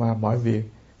ngoan mà mọi việc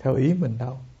theo ý mình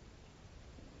đâu.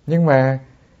 Nhưng mà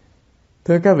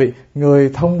thưa các vị,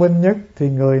 người thông minh nhất thì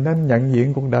người nên nhận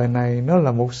diện cuộc đời này nó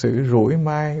là một sự rủi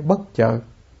mai bất chợt.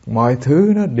 Mọi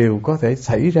thứ nó đều có thể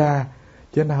xảy ra,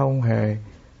 chứ nó không hề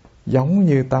giống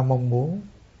như ta mong muốn.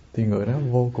 Thì người đó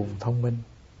vô cùng thông minh.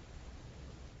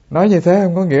 Nói như thế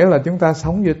không có nghĩa là chúng ta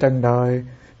sống giữa trần đời,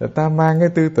 là ta mang cái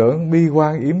tư tưởng bi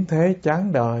quan yếm thế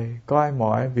chán đời, coi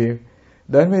mọi việc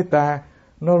đến với ta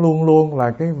nó luôn luôn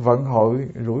là cái vận hội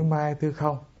rủi mai. Thưa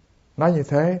không, nói như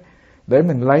thế để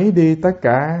mình lấy đi tất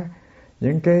cả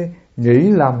những cái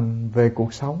nghĩ lầm về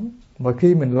cuộc sống. Mà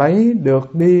khi mình lấy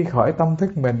được đi khỏi tâm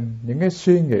thức mình những cái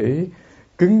suy nghĩ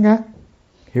cứng nhắc,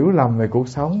 hiểu lầm về cuộc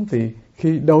sống, thì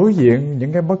khi đối diện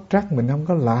những cái bất trắc mình không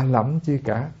có lạ lẫm chi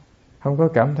cả, không có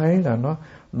cảm thấy là nó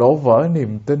đổ vỡ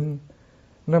niềm tin,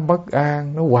 nó bất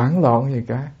an, nó hoảng loạn gì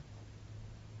cả.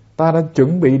 Ta đã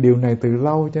chuẩn bị điều này từ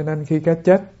lâu, cho nên khi cái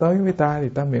chết tới với ta thì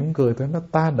ta mỉm cười thôi. Nó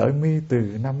ta đợi mi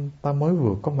từ năm ta mới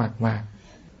vừa có mặt mà.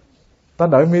 Ta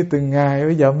đợi mi từ ngày,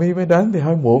 bây giờ mi mới đến thì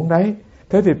hơi muộn đấy.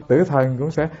 Thế thì tử thần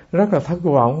cũng sẽ rất là thất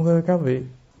vọng, thưa các vị.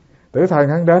 Tử thần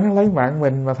hắn đến hắn lấy mạng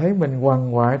mình mà thấy mình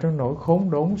quằn quại trong nỗi khốn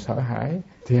đốn sợ hãi,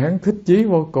 thì hắn thích chí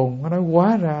vô cùng. Hắn nói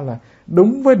hóa ra là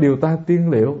đúng với điều ta tiên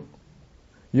liệu.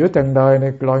 Giữa trần đời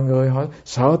này loài người họ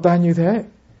sợ ta như thế.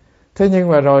 Thế nhưng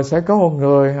mà rồi sẽ có một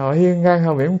người họ hiên ngang,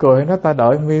 họ mỉm cười, nói ta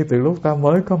đợi mi từ lúc ta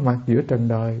mới có mặt giữa trần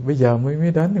đời, bây giờ mi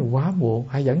mới đến thì quá muộn,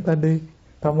 hãy dẫn ta đi.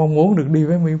 Ta mong muốn được đi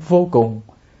với mi vô cùng.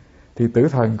 Thì tử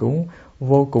thần cũng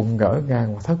vô cùng ngỡ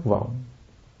ngàng và thất vọng.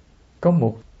 Có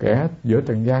một kẻ giữa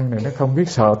trần gian này nó không biết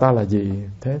sợ ta là gì,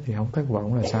 thế thì không thất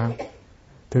vọng là sao?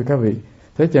 Thưa các vị,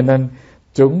 thế cho nên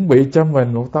chuẩn bị cho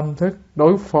mình một tâm thức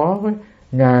đối phó với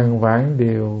ngàn vạn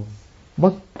điều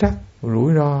bất trắc,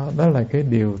 rủi ro, đó là cái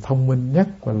điều thông minh nhất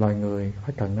mà loài người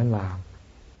phải cần nên làm.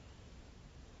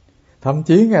 Thậm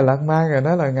chí Ngài Lạt Ma Ngài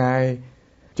nói là Ngài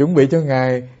chuẩn bị cho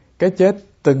Ngài cái chết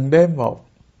từng đêm một.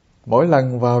 Mỗi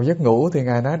lần vào giấc ngủ thì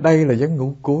Ngài nói đây là giấc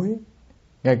ngủ cuối.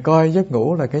 Ngài coi giấc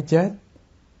ngủ là cái chết.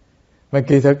 Mà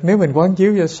kỳ thực nếu mình quán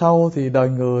chiếu cho sâu thì đời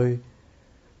người,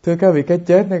 thưa các vị, cái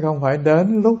chết này không phải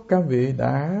đến lúc các vị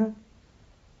đã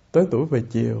tới tuổi về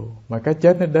chiều, mà cái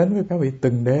chết nó đến với các vị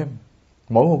từng đêm.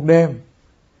 Mỗi một đêm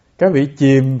các vị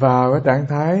chìm vào cái trạng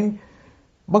thái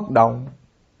bất động,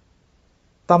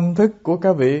 tâm thức của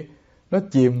các vị nó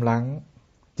chìm lặng,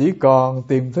 chỉ còn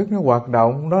tiềm thức nó hoạt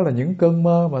động. Đó là những cơn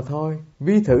mơ mà thôi.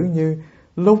 Ví thử như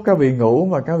lúc các vị ngủ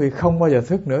mà các vị không bao giờ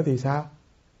thức nữa thì sao?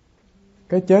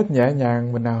 Cái chết nhẹ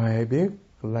nhàng mình nào hề biết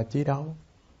là chi đâu.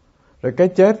 Rồi cái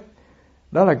chết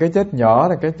đó là cái chết nhỏ,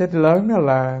 là cái chết lớn đó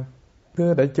là,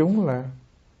 thưa đại chúng, là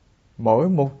mỗi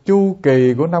một chu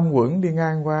kỳ của năm quẩn đi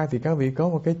ngang qua thì các vị có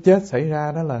một cái chết xảy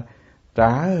ra, đó là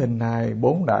trả hình hài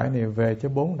 4 đại này về cho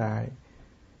 4 đại,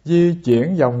 di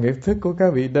chuyển dòng nghiệp thức của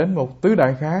các vị đến một tứ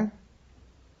đại khác.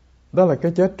 Đó là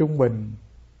cái chết trung bình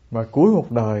mà cuối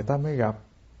một đời ta mới gặp.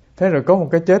 Thế rồi có một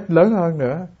cái chết lớn hơn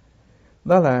nữa,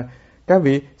 đó là các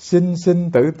vị sinh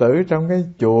sinh tử tử trong cái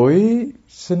chuỗi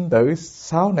sinh tử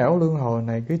 6 nẻo luân hồi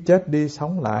này, cứ chết đi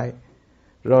sống lại.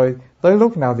 Rồi tới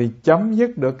lúc nào thì chấm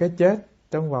dứt được cái chết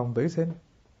trong vòng tử sinh.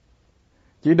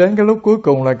 Chỉ đến cái lúc cuối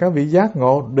cùng là các vị giác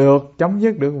ngộ được, chấm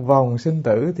dứt được vòng sinh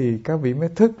tử, thì các vị mới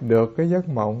thức được cái giấc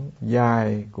mộng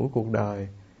dài của cuộc đời.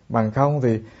 Bằng không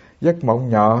thì giấc mộng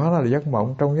nhỏ là giấc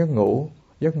mộng trong giấc ngủ,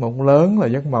 giấc mộng lớn là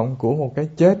giấc mộng của một cái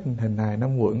chết hình hài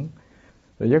năm quẩn,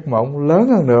 rồi giấc mộng lớn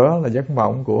hơn nữa là giấc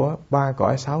mộng của 3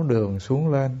 cõi 6 đường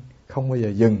xuống lên không bao giờ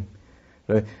dừng.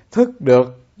 Rồi thức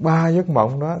được 3 giấc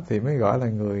mộng đó thì mới gọi là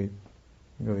người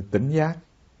tỉnh giác,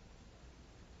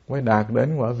 mới đạt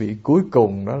đến quả vị cuối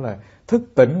cùng, đó là thức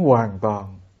tỉnh hoàn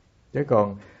toàn. Chứ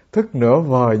còn thức nửa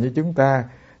vời như chúng ta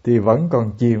thì vẫn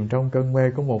còn chìm trong cơn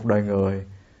mê của một đời người.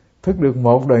 Thức được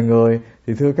một đời người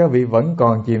thì thưa các vị vẫn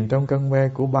còn chìm trong cơn mê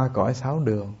của 3 cõi 6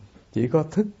 đường. Chỉ có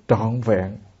thức trọn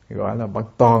vẹn, gọi là bậc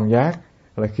toàn giác,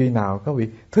 là khi nào các vị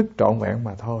thức trọn vẹn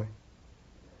mà thôi.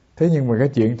 Thế nhưng mà cái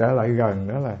chuyện trở lại gần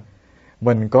đó là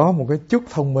mình có một cái chút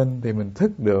thông minh thì mình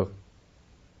thức được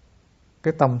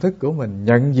cái tâm thức của mình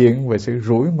nhận diện về sự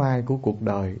rủi mai của cuộc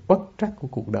đời, bất trắc của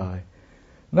cuộc đời.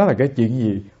 Nó là cái chuyện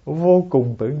gì vô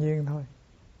cùng tự nhiên thôi.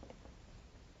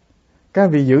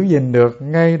 Các vị giữ gìn được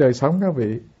ngay đời sống các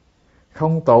vị,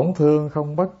 không tổn thương,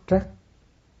 không bất trắc.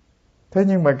 Thế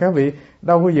nhưng mà các vị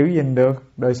đâu có giữ gìn được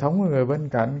đời sống của người bên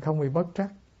cạnh không bị bất trắc.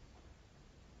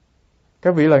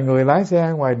 Các vị là người lái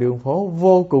xe ngoài đường phố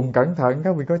vô cùng cẩn thận,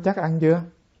 các vị có chắc ăn chưa?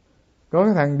 Có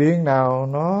cái thằng điên nào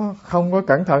nó không có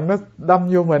cẩn thận, nó đâm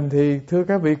vô mình thì thưa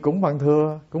các vị cũng bằng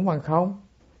thừa, cũng bằng không.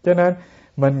 Cho nên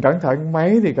mình cẩn thận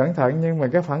mấy thì cẩn thận, nhưng mà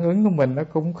cái phản ứng của mình nó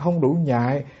cũng không đủ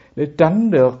nhạy để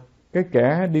tránh được cái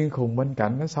kẻ điên khùng bên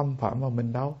cạnh nó xâm phạm vào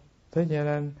mình đâu. Thế cho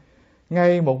nên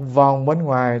ngay một vòng bên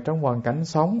ngoài trong hoàn cảnh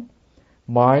sống,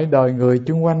 mọi đời người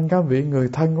chung quanh các vị, người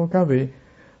thân của các vị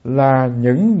là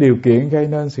những điều kiện gây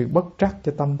nên sự bất trắc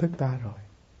cho tâm thức ta rồi.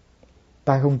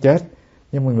 Ta không chết,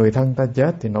 nhưng mà người thân ta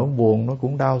chết thì nỗi buồn nó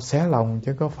cũng đau xé lòng,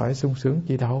 chứ có phải sung sướng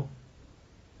chi đâu.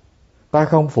 Ta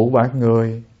không phụ bạc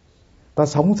người, ta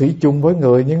sống thủy chung với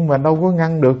người, nhưng mà đâu có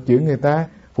ngăn được chuyện người ta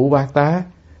phụ bạc ta.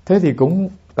 Thế thì cũng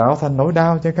tạo thành nỗi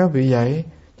đau cho các vị vậy.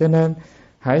 Cho nên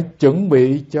hãy chuẩn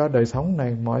bị cho đời sống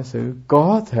này mọi sự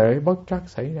có thể bất trắc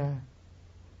xảy ra.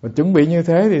 Và chuẩn bị như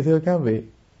thế thì thưa các vị,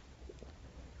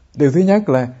 điều thứ nhất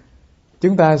là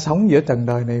chúng ta sống giữa trần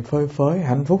đời này phơi phới,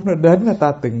 hạnh phúc nó đến là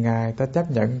ta từng ngày ta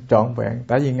chấp nhận trọn vẹn.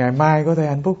 Tại vì ngày mai có thể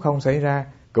hạnh phúc không xảy ra,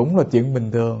 cũng là chuyện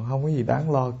bình thường, không có gì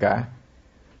đáng lo cả.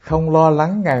 Không lo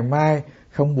lắng ngày mai,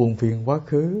 không buồn phiền quá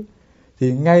khứ.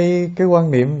 Thì ngay cái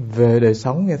quan niệm về đời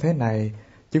sống như thế này,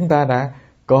 chúng ta đã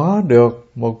có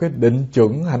được một cái định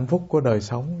chuẩn hạnh phúc của đời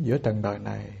sống giữa trần đời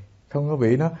này. Không có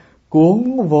bị nó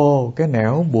cuốn vô cái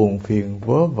nẻo buồn phiền,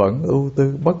 vớ vẩn, ưu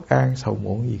tư, bất an, sầu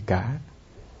muộn gì cả.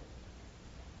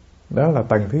 Đó là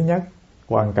tầng thứ nhất.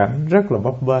 Hoàn cảnh rất là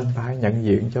bấp bênh, ta hãy nhận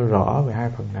diện cho rõ về hai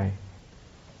phần này.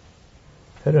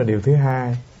 Thế rồi điều thứ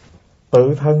hai,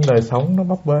 tự thân đời sống nó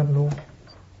bấp bênh luôn.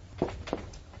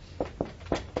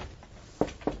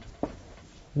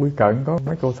 Quy Cận có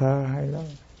mấy câu thơ hay lắm.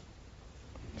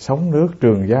 Sóng nước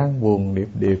Trường Giang buồn điệp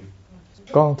điệp,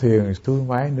 con thuyền xuôi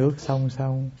mái nước song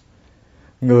song.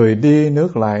 Người đi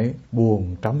nước lại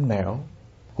buồn trắm nẻo,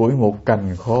 củi một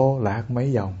cành khô lạc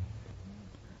mấy dòng.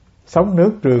 Sóng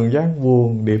nước Trường Giang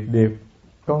buồn điệp điệp,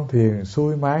 con thuyền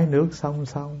xuôi mái nước song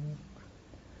song.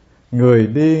 Người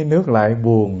đi nước lại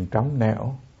buồn trắm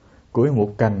nẻo, củi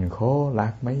một cành khô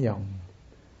lạc mấy dòng.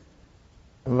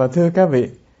 Và thưa các vị,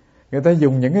 người ta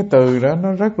dùng những cái từ đó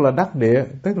nó rất là đắc địa,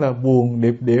 tức là buồn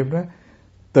điệp điệp đó.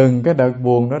 Từng cái đợt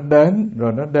buồn nó đến,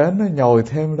 rồi nó đến nó nhồi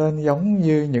thêm lên, giống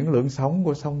như những lượng sóng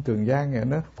của sông Trường Giang vậy,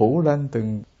 nó phủ lên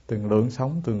từng lượng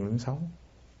sóng.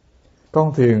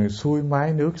 Con thuyền xuôi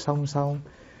mái nước song song.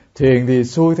 Thuyền thì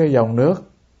xuôi theo dòng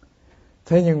nước,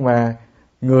 thế nhưng mà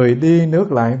người đi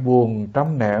nước lại buồn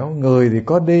trắm nẻo. Người thì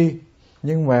có đi,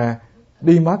 nhưng mà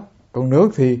đi mất. Còn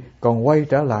nước thì còn quay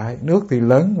trở lại. Nước thì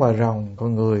lớn và ròng,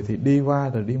 còn người thì đi qua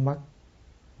rồi đi mất.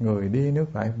 Người đi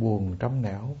nước lại buồn trắm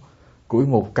nẻo, củi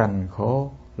một cành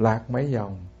khô lạc mấy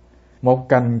dòng. Một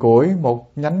cành củi,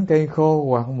 một nhánh cây khô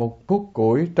hoặc một khúc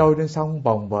củi trôi trên sông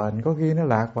bồng bềnh, có khi nó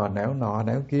lạc vào nẻo nọ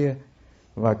nẻo kia,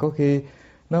 và có khi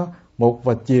nó một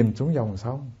và chìm xuống dòng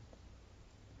sông.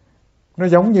 Nó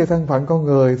giống như thân phận con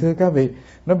người thưa các vị,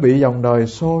 nó bị dòng đời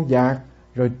xô dạt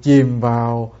rồi chìm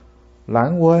vào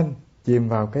lãng quên, chìm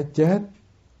vào cái chết,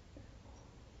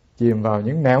 chìm vào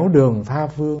những nẻo đường tha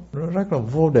phương, nó rất là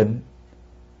vô định.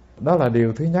 Đó là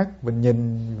điều thứ nhất, mình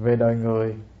nhìn về đời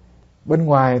người bên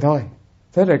ngoài thôi.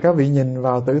 Thế rồi các vị nhìn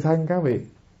vào tự thân các vị,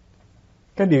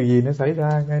 cái điều gì nó xảy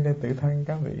ra ngayในtự thân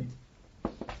các vị.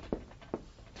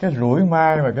 Cái rủi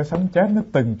mai và cái sống chết nó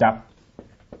từng chập.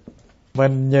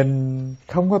 Mình nhìn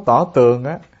không có tỏ tường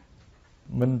á,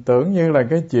 Mình tưởng như là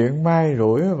cái chuyện may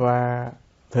rủi và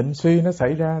thịnh suy nó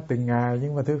xảy ra từng ngày,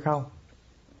 nhưng mà thưa không,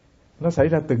 nó xảy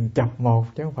ra từng chập một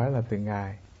chứ không phải là từng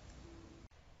ngày.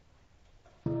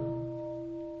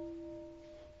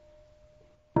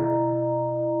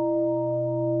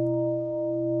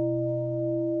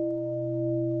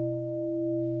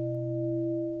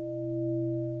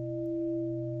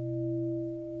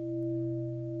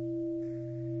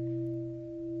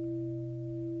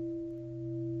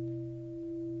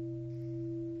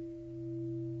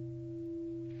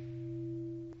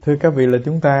 Thưa các vị, là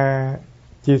chúng ta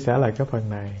chia sẻ lại cái phần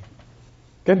này.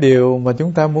 Cái điều mà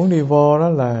chúng ta muốn đi vô đó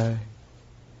là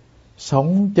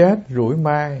sống chết rủi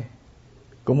mai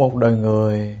của một đời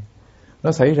người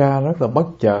nó xảy ra rất là bất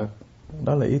chợt.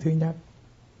 Đó là ý thứ nhất.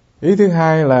 Ý thứ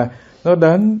hai là nó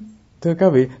đến, thưa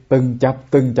các vị, từng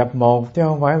chập một, chứ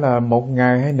không phải là một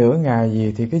ngày hay nửa ngày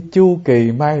gì. Thì cái chu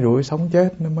kỳ mai rủi sống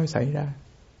chết nó mới xảy ra.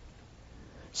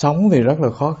 Sống thì rất là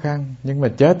khó khăn, nhưng mà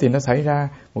chết thì nó xảy ra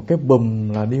một cái bùm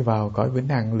là đi vào cõi vĩnh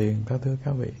hằng liền thôi, thưa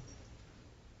các vị.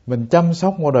 Mình chăm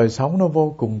sóc một đời sống nó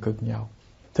vô cùng cực nhọc.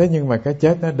 Thế nhưng mà cái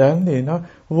chết nó đến thì nó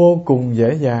vô cùng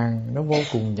dễ dàng, nó vô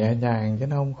cùng nhẹ nhàng, chứ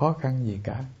nó không khó khăn gì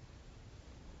cả.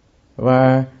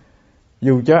 Và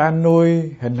dù cho anh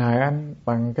nuôi hình hài anh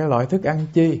bằng cái loại thức ăn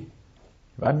chi,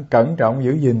 và anh cẩn trọng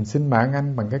giữ gìn sinh mạng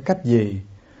anh bằng cái cách gì,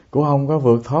 cũng không có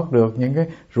vượt thoát được những cái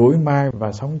rủi mai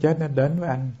và sống chết nó đến với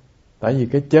anh. Tại vì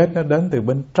cái chết nó đến từ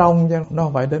bên trong chứ nó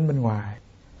không phải đến bên ngoài.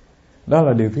 Đó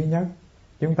là điều thứ nhất.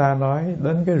 Chúng ta nói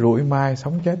đến cái rủi mai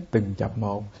sống chết từng chập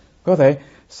một. Có thể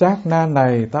sát na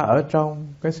này ta ở trong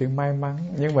cái sự may mắn,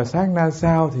 nhưng mà sát na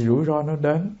sau thì rủi ro nó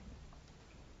đến.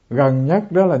 Gần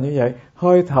nhất đó là như vậy.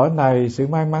 Hơi thở này sự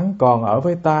may mắn còn ở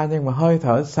với ta, nhưng mà hơi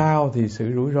thở sau thì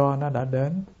sự rủi ro nó đã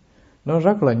đến. Nó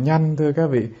rất là nhanh, thưa các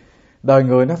vị. Đời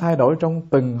người nó thay đổi trong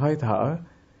từng hơi thở.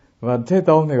 Và Thế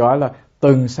Tôn thì gọi là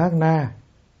từng sát na.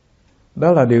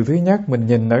 Đó là điều thứ nhất. Mình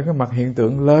nhìn ở cái mặt hiện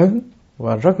tượng lớn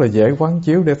và rất là dễ quán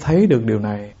chiếu để thấy được điều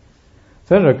này.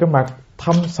 Thế rồi cái mặt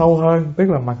thâm sâu hơn, tức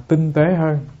là mặt tinh tế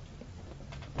hơn,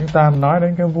 chúng ta nói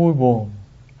đến cái vui buồn.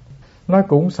 Nó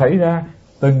cũng xảy ra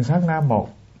từng sát na một.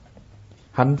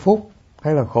 Hạnh phúc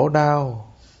hay là khổ đau,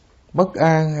 bất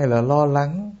an hay là lo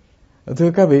lắng,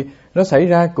 thưa các vị, nó xảy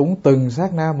ra cũng từng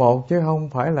sát na một, chứ không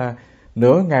phải là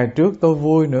nửa ngày trước tôi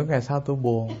vui, nửa ngày sau tôi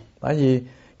buồn. Tại vì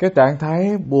cái trạng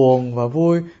thái buồn và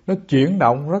vui nó chuyển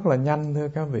động rất là nhanh, thưa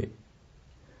các vị.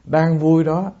 Đang vui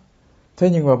đó, thế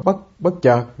nhưng mà bất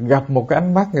chợt gặp một cái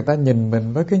ánh mắt người ta nhìn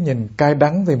mình với cái nhìn cay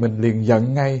đắng thì mình liền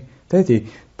giận ngay. Thế thì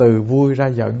từ vui ra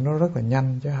giận nó rất là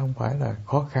nhanh, chứ không phải là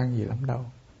khó khăn gì lắm đâu.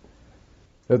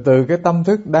 Rồi từ cái tâm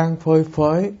thức đang phơi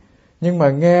phới, nhưng mà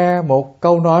nghe một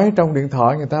câu nói trong điện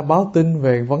thoại người ta báo tin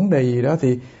về vấn đề gì đó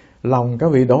thì lòng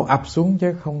các vị đổ ập xuống,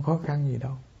 chứ không khó khăn gì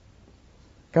đâu.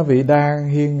 Các vị đang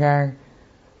hiên ngang,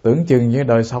 tưởng chừng như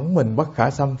đời sống mình bất khả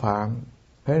xâm phạm.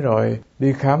 Thế rồi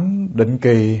đi khám định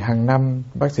kỳ hàng năm,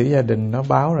 bác sĩ gia đình nó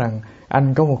báo rằng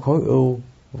anh có một khối u,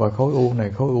 và khối u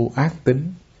này khối u ác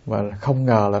tính, và không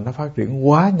ngờ là nó phát triển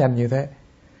quá nhanh như thế.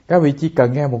 Các vị chỉ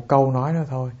cần nghe một câu nói đó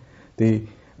thôi thì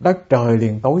đất trời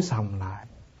liền tối sầm lại.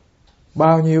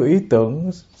 Bao nhiêu ý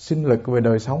tưởng sinh lực về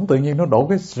đời sống tự nhiên nó đổ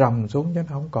cái rầm xuống, chứ nó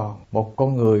không còn một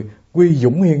con người quy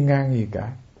dũng hiên ngang gì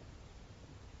cả.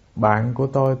 Bạn của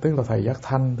tôi, tức là thầy Giác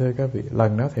Thanh, thưa các vị,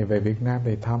 lần đó thầy về Việt Nam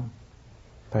thầy thăm.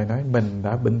 Thầy nói mình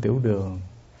đã bệnh tiểu đường.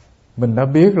 Mình đã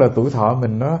biết là tuổi thọ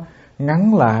mình nó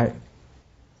ngắn lại,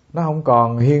 nó không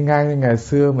còn hiên ngang như ngày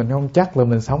xưa. Mình không chắc là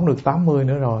mình sống được 80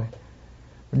 nữa rồi.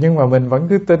 Nhưng mà mình vẫn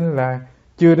cứ tin là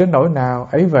chưa đến nỗi nào.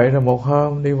 Ấy vậy rồi một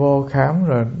hôm đi vô khám,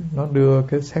 rồi nó đưa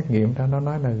cái xét nghiệm ra, nó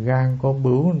nói là gan có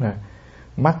bướu nè,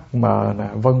 mắt mờ nè,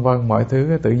 vân vân mọi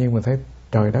thứ. Tự nhiên mình thấy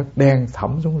trời đất đen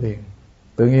thẳm xuống liền.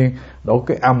 Tự nhiên đổ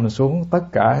cái ầm xuống, tất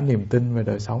cả niềm tin về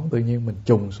đời sống tự nhiên mình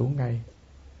trùng xuống ngay.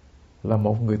 Là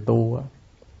một người tu á,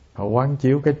 họ quán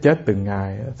chiếu cái chết từng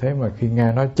ngày á, thế mà khi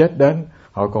nghe nói chết đến,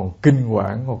 họ còn kinh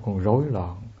quản, họ còn rối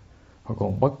loạn, họ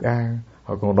còn bất an,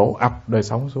 họ còn đổ ập đời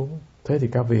sống xuống. Thế thì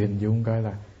các vị hình dung coi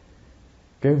là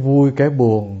cái vui, cái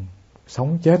buồn,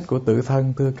 sống chết của tự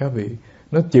thân, thưa các vị,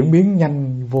 nó chuyển biến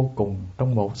nhanh vô cùng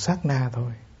trong một sát na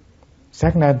thôi.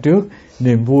 Sát na trước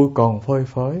niềm vui còn phơi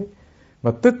phới,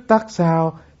 mà tích tắc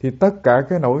sau thì tất cả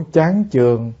cái nỗi chán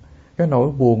chường, cái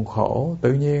nỗi buồn khổ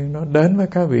tự nhiên nó đến với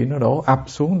các vị, nó đổ ập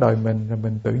xuống đời mình, rồi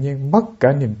mình tự nhiên mất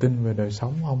cả niềm tin về đời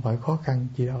sống. Không phải khó khăn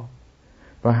chi đâu.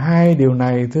 Và hai điều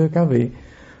này, thưa các vị,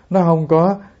 nó không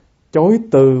có chối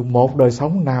từ một đời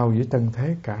sống nào giữa trần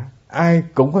thế cả. Ai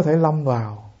cũng có thể lâm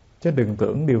vào, chứ đừng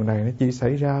tưởng điều này nó chỉ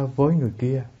xảy ra với người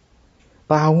kia.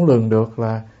 Ta không lường được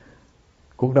là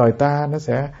cuộc đời ta nó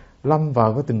sẽ lâm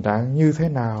vào cái tình trạng như thế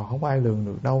nào không ai lường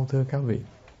được đâu thưa các vị.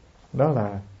 Đó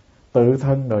là tự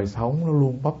thân đời sống nó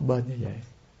luôn bấp bênh như vậy.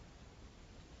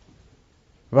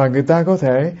 Và người ta có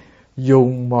thể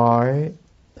dùng mọi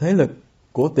thế lực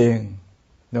của tiền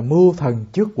là mưu thần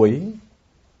trước quỷ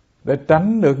để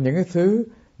tránh được những cái thứ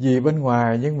gì bên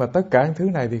ngoài, nhưng mà tất cả những thứ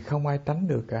này thì không ai tránh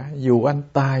được cả. Dù anh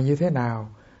tài như thế nào,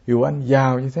 dù anh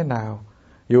giàu như thế nào,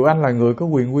 dù anh là người có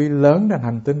quyền uy lớn trên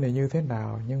hành tinh này như thế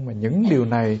nào, nhưng mà những điều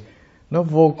này nó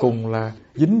vô cùng là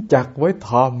dính chặt với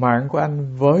thọ mạng của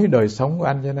anh, với đời sống của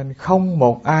anh, cho nên không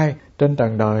một ai trên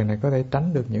trần đời này có thể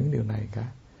tránh được những điều này cả.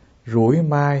 Rủi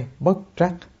mai, bất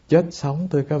trắc, chết sống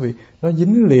thưa các vị, nó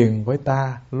dính liền với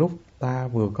ta lúc ta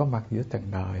vừa có mặt giữa trần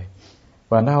đời.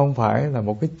 Và nó không phải là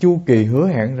một cái chu kỳ hứa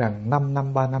hẹn rằng 5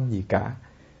 năm, 3 năm gì cả,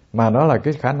 mà nó là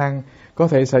cái khả năng có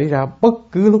thể xảy ra bất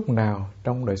cứ lúc nào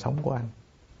trong đời sống của anh.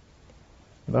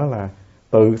 Đó là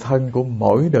tự thân của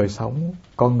mỗi đời sống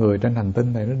con người trên hành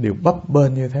tinh này nó đều bấp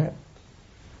bênh như thế.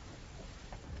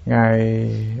 Ngài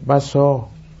Baso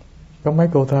có mấy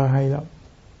câu thơ hay lắm.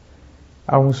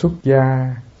 Ông xuất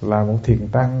gia là một thiền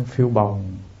tăng phiêu bồng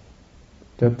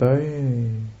cho tới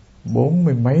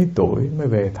 40 mấy tuổi mới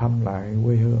về thăm lại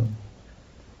quê hương.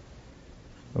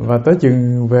 Và tới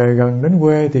chừng về gần đến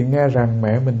quê thì nghe rằng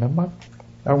mẹ mình đã mất.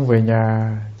 Ông về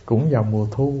nhà cũng vào mùa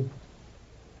thu.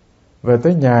 Về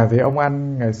tới nhà thì ông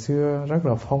anh ngày xưa rất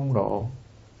là phong độ,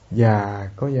 già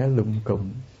có vẻ lụm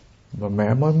cụm. Và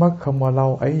mẹ mới mất không bao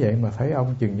lâu ấy vậy mà thấy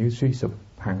ông chừng như suy sụp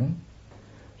hẳn.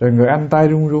 Rồi người anh tay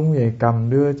run run vậy cầm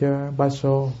đưa cho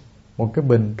Baso một cái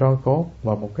bình tro cốt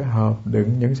và một cái hộp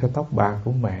đựng những sợi tóc bạc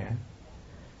của mẹ.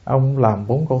 Ông làm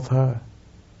 4 câu thơ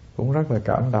cũng rất là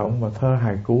cảm động, và thơ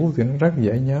hài cú thì nó rất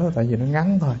dễ nhớ tại vì nó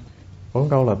ngắn thôi. 4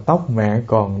 câu là: tóc mẹ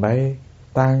còn đây,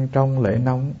 tan trong lễ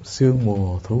nóng, sương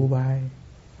mùa thu bay.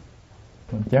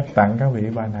 Mình chép tặng các vị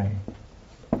bài này.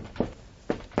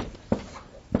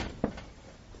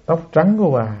 Tóc trắng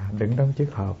của bà đựng trong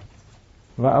chiếc hộp,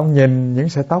 và ông nhìn những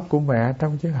sợi tóc của mẹ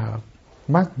trong chiếc hộp,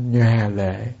 mắt nhòe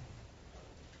lệ,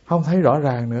 không thấy rõ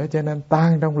ràng nữa, cho nên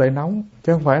tan trong lễ nóng,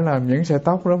 chứ không phải là những sợi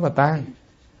tóc đó mà tan.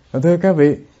 Thưa các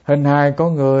vị, hình hài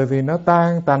con người thì nó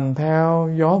tan tành theo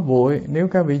gió bụi nếu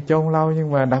các vị chôn lâu,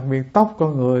 nhưng mà đặc biệt tóc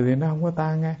con người thì nó không có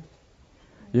tan nghe.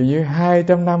 Dù như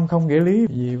 200 năm không nghĩa lý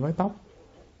gì với tóc,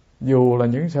 dù là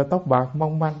những sợi tóc bạc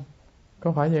mong manh,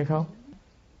 có phải vậy không?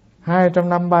 200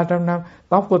 năm, 300 năm,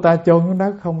 tóc của ta chôn xuống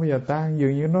đất không bao giờ tan,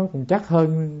 dường như nó còn chắc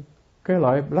hơn cái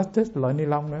loại plastic, loại ni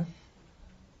lông nữa.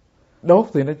 Đốt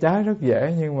thì nó cháy rất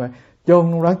dễ, nhưng mà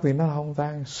chôn trong đất thì nó không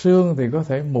tan. Xương thì có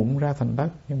thể mụn ra thành đất,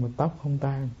 nhưng mà tóc không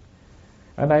tan.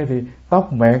 Ở đây thì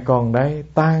tóc mẹ còn đây,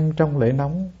 tan trong lễ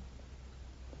nóng.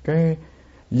 Cái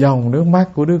dòng nước mắt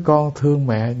của đứa con thương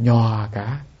mẹ nhòa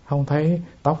cả, không thấy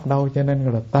tóc đâu, cho nên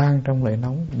gọi là tan trong lễ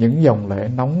nóng. Những dòng lệ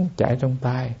nóng chảy trong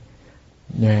tai,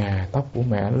 nhòe tóc của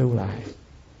mẹ lưu lại.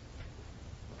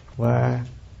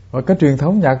 Và cái truyền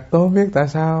thống Nhật, tôi không biết tại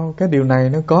sao cái điều này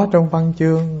nó có trong văn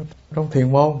chương, trong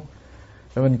thiền môn.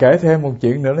 Rồi mình kể thêm một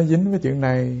chuyện nữa nó dính với chuyện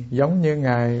này, giống như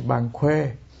Ngài Bàn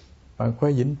Khuê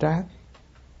Vĩnh Trác.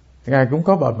 Ngài cũng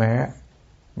có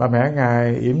bà mẹ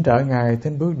Ngài yểm trợ Ngài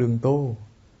trên bước đường tu.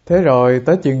 Thế rồi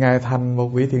tới chừng Ngài thành một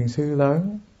vị thiền sư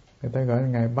lớn, người ta gọi là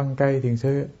Ngài Băng Cây Thiền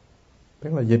Sư,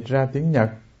 tức là dịch ra tiếng Nhật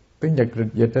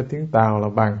dịch ra tiếng Tàu là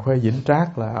Bàn Khuê Vĩnh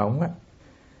Trác là ổng á.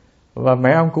 Và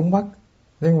mẹ ông cũng mất,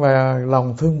 nhưng mà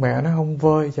lòng thương mẹ nó không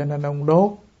vơi, cho nên ông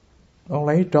đốt. Ông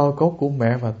lấy tro cốt của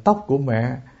mẹ và tóc của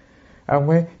mẹ, ông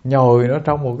ấy nhồi nó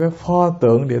trong một cái pho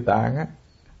tượng Địa Tạng á.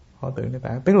 Pho tượng Địa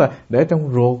Tạng tức là để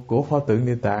trong ruột của pho tượng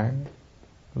Địa Tạng,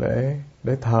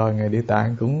 để thờ Ngài Địa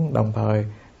Tạng, cũng đồng thời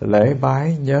lễ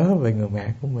bái nhớ về người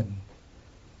mẹ của mình.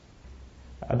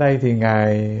 Ở đây thì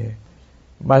Ngài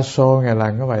Baso Ngài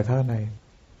làm cái bài thơ này: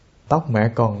 tóc mẹ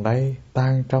còn đây,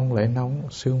 tan trong lễ nóng,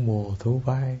 sương mùa thu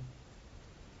bay.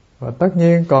 Và tất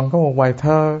nhiên còn có một bài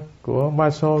thơ của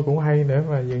Baso cũng hay nữa,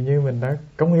 mà dường như mình đã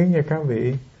cống hiến cho các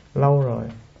vị lâu rồi.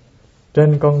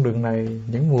 Trên con đường này,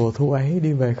 những mùa thu ấy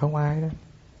đi về không ai đó.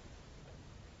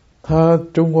 Thơ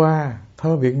Trung Hoa,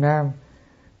 thơ Việt Nam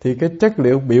thì cái chất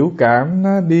liệu biểu cảm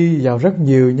nó đi vào rất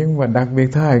nhiều, nhưng mà đặc biệt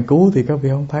thơ hài cú thì các vị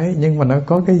không thấy, nhưng mà nó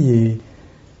có cái gì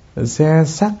xe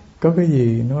sắt, có cái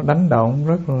gì nó đánh động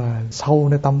rất là sâu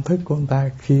ในtâm thức của người ta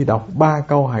khi đọc 3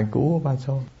 câu hài cú của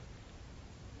Baso.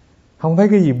 Không thấy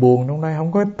cái gì buồn trong đây,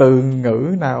 không có từ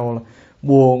ngữ nào là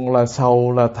buồn, là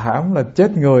sầu, là thảm, là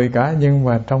chết người cả, nhưng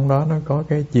mà trong đó nó có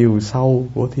cái chiều sâu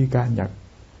của thi ca Nhật.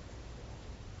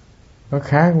 Nó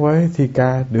khác với thi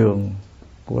ca Đường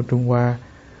của Trung Hoa,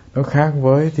 nó khác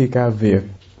với thi ca Việt.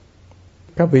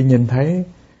 Các vị nhìn thấy,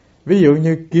 ví dụ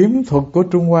như kiếm thuật của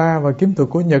Trung Hoa và kiếm thuật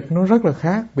của Nhật nó rất là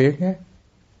khác biệt nhé.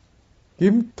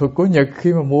 Kiếm thuật của Nhật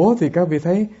khi mà múa thì các vị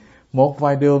thấy một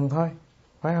vài đường thôi,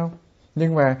 phải không?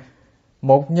 Nhưng mà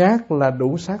một nhát là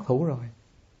đủ sát thủ rồi,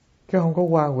 chứ không có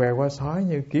qua què qua sói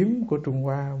như kiếm của Trung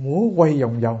Hoa múa quay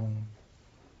vòng vòng,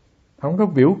 không có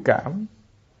biểu cảm,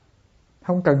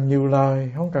 không cần nhiều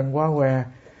lời, không cần qua què,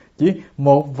 chỉ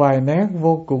một vài nét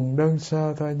vô cùng đơn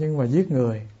sơ thôi nhưng mà giết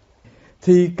người.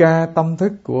 Thi ca tâm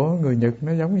thức của người Nhật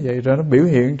nó giống như vậy, rồi nó biểu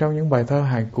hiện trong những bài thơ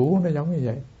hài cú nó giống như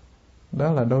vậy.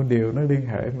 Đó là đôi điều nó liên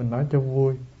hệ, mình nói cho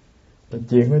vui.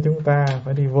 Chuyện của chúng ta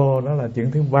phải đi vô, đó là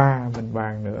chuyện thứ ba mình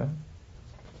bàn nữa.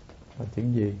 Là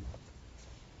chuyện gì?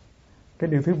 Cái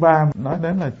điều thứ ba nói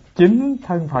đến là chính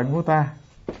thân phận của ta.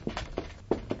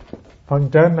 Phần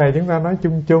trên này chúng ta nói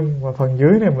chung chung, và phần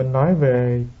dưới này mình nói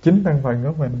về chính thân phận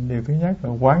của mình. Điều thứ nhất là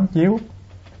quán chiếu.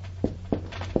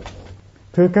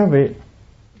 Thưa các vị,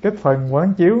 cái phần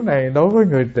quán chiếu này đối với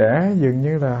người trẻ dường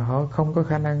như là họ không có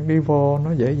khả năng đi vô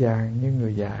nó dễ dàng như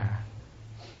người già.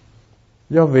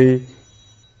 Do vì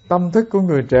tâm thức của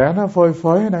người trẻ nó phơi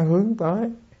phới, đang hướng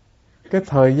tới cái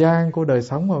thời gian của đời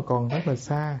sống mà còn rất là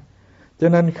xa, cho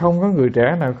nên không có người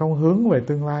trẻ nào không hướng về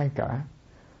tương lai cả.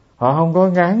 Họ không có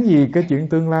ngán gì cái chuyện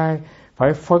tương lai,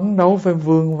 phải phấn đấu, phải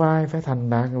vươn vai, phải thành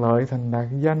đạt lợi, thành đạt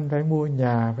danh, phải mua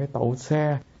nhà, phải tậu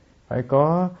xe, phải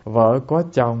có vợ, có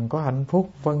chồng, có hạnh phúc,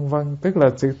 vân vân. Tức là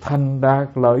sự thành đạt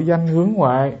lợi danh hướng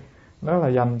ngoại, đó là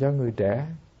dành cho người trẻ.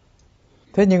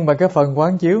 Thế nhưng mà cái phần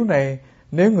quán chiếu này,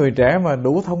 nếu người trẻ mà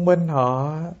đủ thông minh,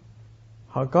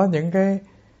 họ có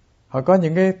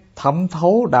những cái thẩm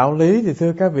thấu đạo lý, thì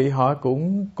thưa các vị, họ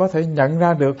cũng có thể nhận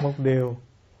ra được một điều,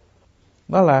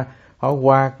 đó là họ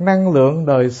hoạt năng lượng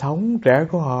đời sống trẻ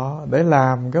của họ để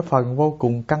làm cái phần vô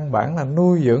cùng căn bản là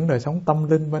nuôi dưỡng đời sống tâm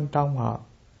linh bên trong họ,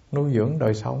 nuôi dưỡng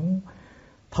đời sống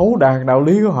thấu đạt đạo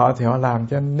lý của họ. Thì họ làm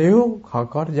cho, nếu họ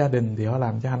có gia đình thì họ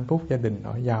làm cho hạnh phúc gia đình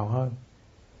họ giàu hơn.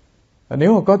 Và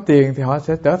nếu họ có tiền thì họ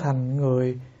sẽ trở thành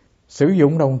người sử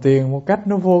dụng đồng tiền một cách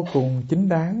nó vô cùng chính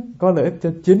đáng, có lợi ích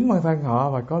cho chính bản thân họ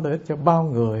và có lợi ích cho bao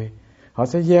người. Họ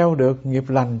sẽ gieo được nghiệp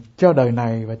lành cho đời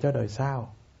này và cho đời sau.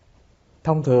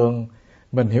 Thông thường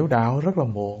mình hiểu đạo rất là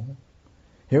muộn,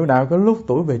 hiểu đạo có lúc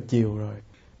tuổi về chiều rồi,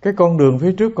 cái con đường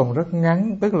phía trước còn rất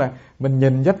ngắn. Tức là mình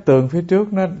nhìn vách tường phía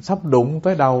trước nó sắp đụng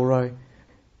tới đầu rồi,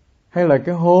 hay là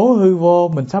cái hố hư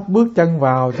vô mình sắp bước chân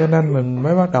vào, cho nên mình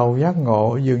mới bắt đầu giác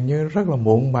ngộ, dường như rất là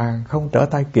muộn màng, không trở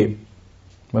tay kịp.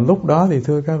 Mà lúc đó thì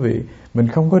thưa các vị, mình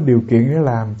không có điều kiện để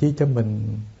làm chi cho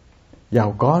mình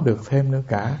giàu có được thêm nữa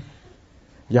cả.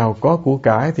 Giàu có của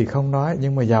cải thì không nói,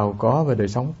 nhưng mà giàu có về đời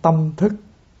sống tâm thức,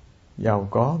 giàu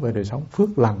có về đời sống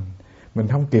phước lành, mình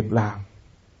không kịp làm.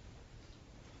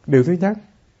 Điều thứ nhất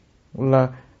là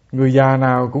người già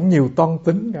nào cũng nhiều toan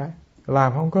tính cả,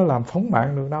 làm không có làm phóng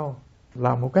mạng được đâu,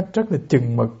 làm một cách rất là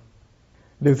chừng mực.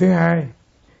 Điều thứ hai,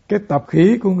 cái tập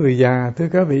khí của người già, thưa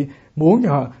các vị, muốn cho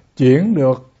họ chuyển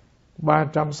được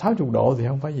 360 độ thì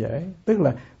không phải dễ. Tức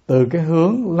là từ cái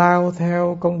hướng lao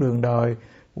theo con đường đời,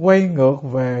 quay ngược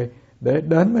về để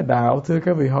đến với đạo, thưa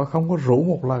các vị, họ không có rủ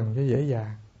một lần cho dễ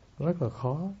dàng, rất là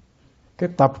khó. Cái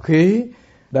tập khí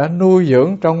đã nuôi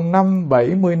dưỡng trong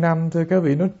 50-70 năm, thưa các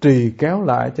vị, nó trì kéo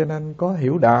lại, cho nên có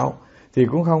hiểu đạo thì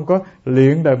cũng không có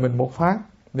luyện đời mình một phát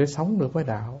để sống được với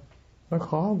đạo. Nó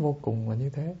khó vô cùng là như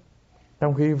thế.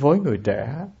 Trong khi với người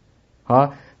trẻ,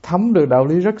 họ thấm được đạo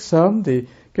lý rất sớm, thì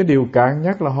cái điều cạn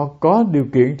nhất là họ có điều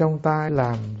kiện trong tay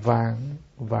làm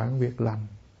vạn việc lành.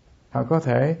 Họ có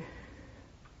thể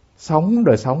sống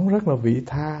đời sống rất là vị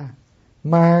tha,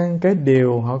 mang cái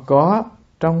điều họ có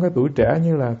trong cái tuổi trẻ,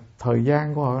 như là thời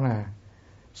gian của họ nè,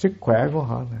 sức khỏe của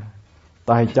họ nè,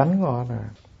 tài chánh của họ nè,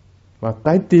 và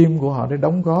trái tim của họ để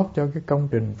đóng góp cho cái công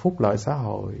trình phúc lợi xã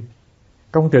hội,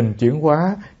 công trình chuyển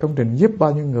hóa, công trình giúp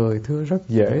bao nhiêu người, thưa rất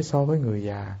dễ so với người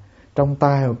già. Trong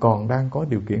tay họ còn đang có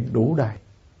điều kiện đủ đầy.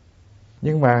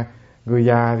 Nhưng mà người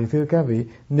già thì thưa các vị,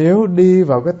 nếu đi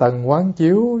vào cái tầng quán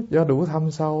chiếu do đủ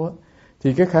thâm sâu á,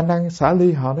 thì cái khả năng xả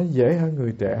ly họ nó dễ hơn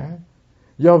người trẻ.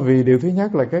 Do vì điều thứ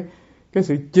nhất là cái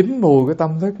sự chín mùi của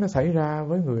tâm thức nó xảy ra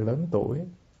với người lớn tuổi.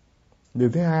 Điều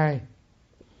thứ hai,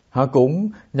 họ cũng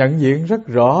nhận diện rất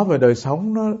rõ về đời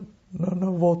sống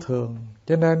nó vô thường,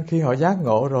 cho nên khi họ giác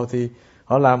ngộ rồi thì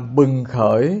họ làm bừng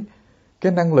khởi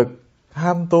cái năng lực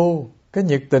ham tu, cái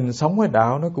nhiệt tình sống với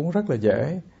đạo nó cũng rất là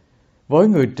dễ. Với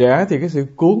người trẻ thì cái sự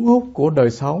cuốn hút của đời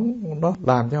sống nó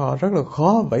làm cho họ rất là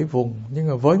khó vẫy vùng. Nhưng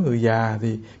mà với người già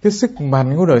thì cái sức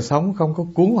mạnh của đời sống không có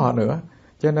cuốn họ nữa,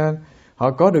 cho nên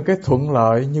họ có được cái thuận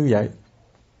lợi như vậy.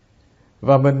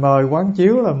 Và mình mời quán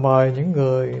chiếu là mời những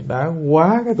người đã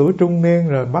quá cái tuổi trung niên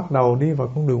rồi, bắt đầu đi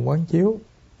vào con đường quán chiếu.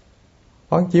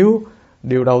 Quán chiếu,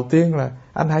 điều đầu tiên là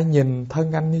anh hãy nhìn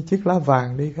thân anh như chiếc lá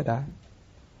vàng đi cái đã.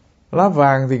 Lá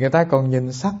vàng thì người ta còn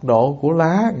nhìn sắc độ của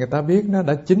lá, người ta biết nó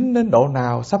đã chín đến độ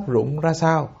nào, sắp rụng ra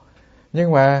sao.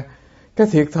 Nhưng mà cái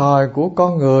thiệt thòi của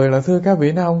con người là thưa các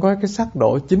vị, nó không có cái sắc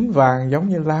độ chín vàng giống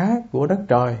như lá của đất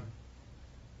trời.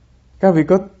 Các vị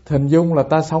có hình dung là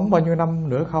ta sống bao nhiêu năm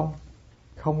nữa không?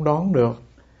 Không đoán được.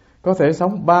 Có thể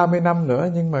sống 30 năm nữa,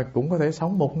 nhưng mà cũng có thể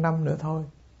sống 1 năm nữa thôi.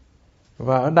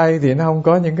 Và ở đây thì nó không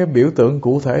có những cái biểu tượng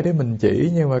cụ thể để mình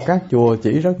chỉ, nhưng mà các chùa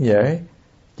chỉ rất dễ.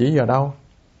 Chỉ vào đâu?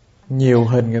 Nhiều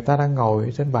hình người ta đang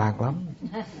ngồi trên bàn lắm.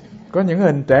 Có những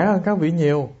hình trẻ hơn các vị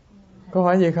nhiều, có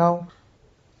phải vậy không?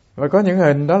 Và có những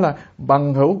hình đó là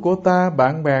bằng hữu của ta,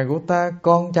 bạn bè của ta,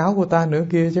 con cháu của ta nữa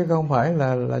kia, chứ không phải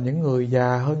là những người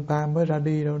già hơn ta mới ra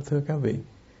đi đâu thưa các vị.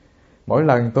 Mỗi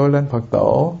lần tôi lên Phật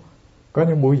tổ, có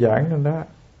những buổi giảng lên đó,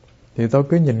 thì tôi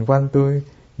cứ nhìn quanh tôi,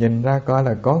 nhìn ra coi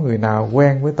là có người nào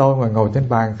quen với tôi mà ngồi trên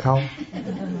bàn không.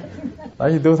 Tại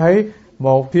vì tôi thấy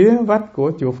một phía vách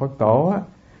của chùa Phật tổ á,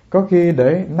 có khi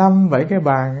để 5-7 cái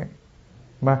bàn ấy,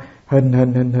 mà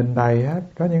hình đầy hết.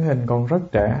 Có những hình còn rất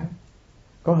trẻ,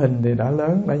 có hình thì đã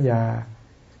lớn, đã già.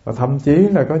 Và thậm chí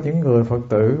là có những người Phật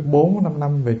tử 4-5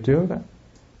 năm về trước đó,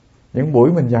 những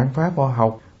buổi mình giảng pháp họ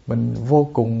học, mình vô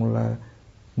cùng là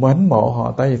mến mộ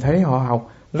họ. Tại vì thấy họ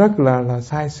học rất là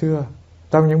sai xưa.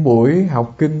 Trong những buổi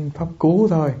học kinh pháp cú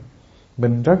thôi,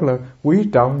 mình rất là quý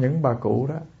trọng những bà cụ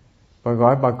đó, và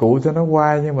gọi bà cụ cho nó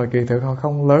quay, nhưng mà kỳ thực họ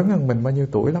không lớn hơn mình bao nhiêu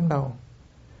tuổi lắm đâu.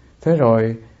 Thế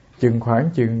rồi khoảng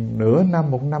nửa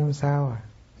năm, 1 năm sau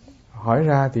hỏi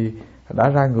ra thì đã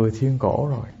ra người thiên cổ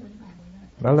rồi,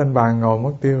 đã lên bàn ngồi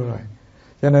mất tiêu rồi.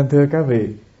 Cho nên thưa các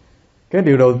vị, cái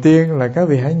điều đầu tiên là các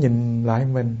vị hãy nhìn lại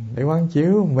mình để quán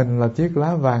chiếu mình là chiếc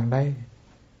lá vàng đây.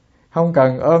 Không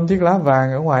cần ôm chiếc lá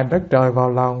vàng ở ngoài đất trời vào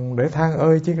lòng để than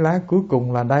ơi chiếc lá cuối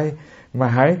cùng là đây, mà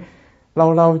hãy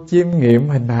lâu lâu chiêm nghiệm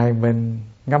hình hài mình,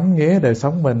 ngắm nghía đời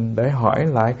sống mình để hỏi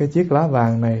lại cái chiếc lá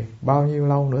vàng này bao nhiêu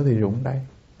lâu nữa thì rụng đây.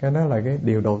 Cái đó là cái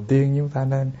điều đầu tiên chúng ta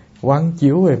nên quán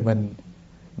chiếu về mình,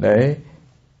 để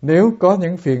nếu có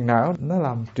những phiền não nó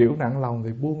làm trĩu nặng lòng thì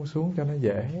buông xuống cho nó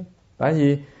dễ. Tại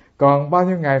vì còn bao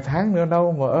nhiêu ngày tháng nữa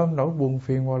đâu mà ôm nỗi buồn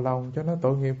phiền vào lòng cho nó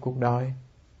tội nghiệp cuộc đời.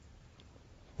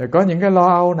 Rồi có những cái lo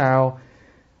âu nào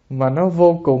mà nó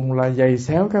vô cùng là dày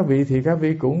xéo các vị, thì các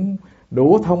vị cũng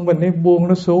đủ thông minh để buông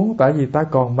nó xuống. Tại vì ta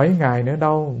còn mấy ngày nữa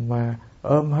đâu mà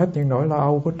ôm hết những nỗi lo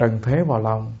âu của trần thế vào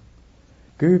lòng,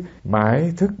 cứ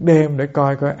mãi thức đêm để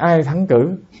coi ai thắng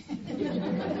cử.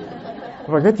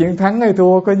 Và cái chuyện thắng hay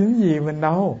thua có dính gì mình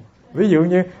đâu. Ví dụ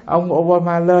như ông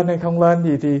Obama lên hay không lên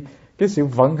gì, thì cái sự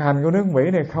vận hành của nước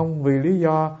Mỹ này không vì lý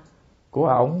do của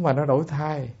ổng mà nó đổi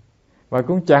thay, và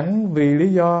cũng chẳng vì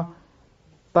lý do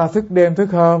ta thức đêm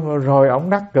thức hôm rồi ổng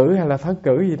đắc cử hay là thất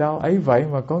cử gì đâu. Ấy vậy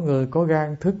mà có người có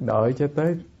gan thức đợi cho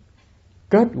tới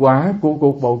kết quả của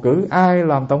cuộc bầu cử, ai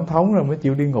làm tổng thống rồi mới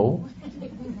chịu đi ngủ.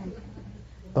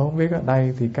 Tôi không biết ở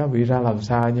đây thì các vị ra làm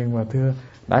sao, nhưng mà thưa,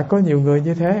 đã có nhiều người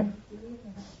như thế.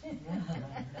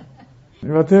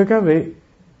 Và thưa các vị,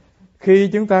 khi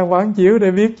chúng ta quán chiếu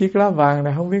để biết chiếc lá vàng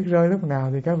này không biết rơi lúc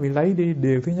nào, thì các vị lấy đi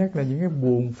điều thứ nhất là những cái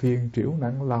buồn phiền trĩu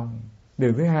nặng lòng.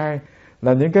 Điều thứ hai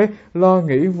là những cái lo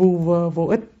nghĩ vu vơ vô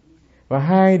ích. Và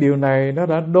hai điều này nó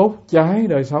đã đốt cháy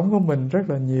đời sống của mình rất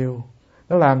là nhiều.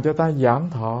 Nó làm cho ta giảm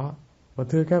thọ. Và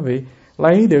thưa các vị,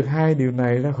 lấy được hai điều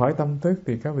này ra khỏi tâm thức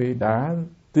thì các vị đã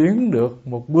tiến được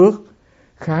một bước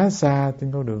khá xa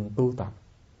trên con đường tu tập.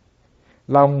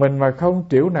 Lòng mình mà không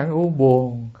trĩu nặng u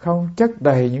buồn, không chất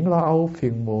đầy những lo âu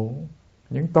phiền muộn,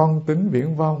 những toan tính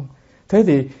viển vông, thế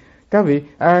thì các vị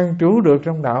an trú được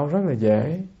trong đạo rất là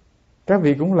dễ. Các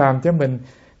vị cũng làm cho mình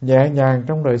nhẹ nhàng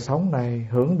trong đời sống này,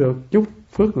 hưởng được chút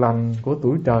phước lành của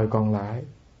tuổi trời còn lại.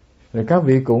 Rồi các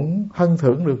vị cũng hân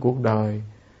thưởng được cuộc đời.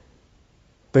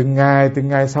 Từng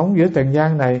ngày sống giữa trần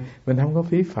gian này mình không có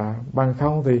phí phạm. Bằng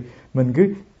không thì mình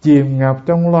cứ chìm ngập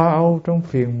trong lo âu, trong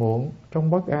phiền muộn,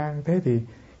 trong bất an. Thế thì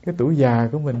cái tuổi già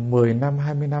của mình 10 năm,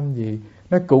 20 năm gì,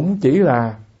 nó cũng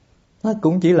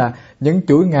chỉ là những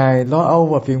chuỗi ngày lo âu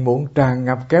và phiền muộn tràn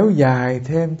ngập kéo dài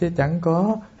thêm, chứ chẳng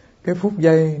có cái phút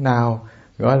giây nào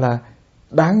gọi là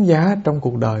đáng giá trong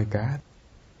cuộc đời cả.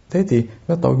 Thế thì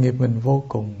nó tội nghiệp mình vô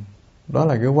cùng. Đó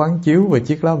là cái quán chiếu về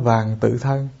chiếc lá vàng tự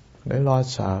thân, để lo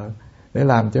sợ, để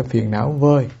làm cho phiền não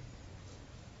vơi.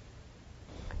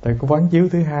 Tại cái quán chiếu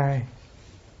thứ hai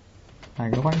là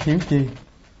cái quán chiếu chi?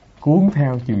 Cuốn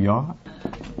theo chiều gió.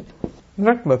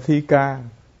 Rất là thi ca.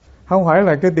 Không phải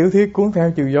là cái tiểu thuyết cuốn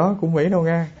theo chiều gió của Mỹ đâu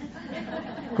nghe.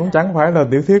 Cũng chẳng phải là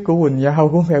tiểu thuyết của Quỳnh Giao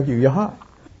cuốn theo chiều gió.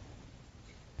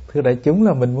 Thưa đại chúng,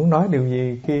 là mình muốn nói điều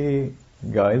gì khi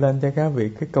gợi lên cho các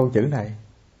vị cái câu chữ này?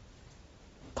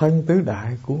 Thân tứ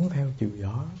đại cuốn theo chiều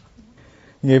gió.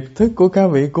 Nghiệp thức của các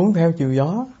vị cuốn theo chiều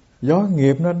gió. Gió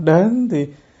nghiệp nó đến thì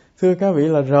Thưa các vị,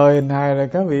 là rời hình hài là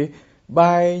các vị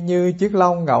bay như chiếc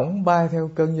lông ngỗng, bay theo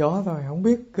cơn gió thôi, không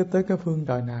biết tới cái phương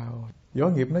trời nào. Gió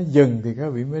nghiệp nó dừng thì các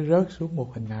vị mới rớt xuống một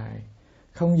hình hài,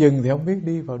 không dừng thì không biết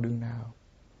đi vào đường nào.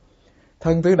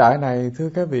 Thân tứ đại này thưa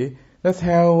các vị, nó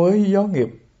theo với gió nghiệp.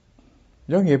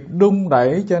 Gió nghiệp đung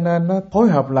đẩy cho nên nó phối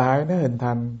hợp lại, nó hình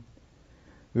thành,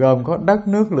 gồm có đất,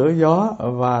 nước, lửa, gió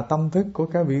và tâm thức của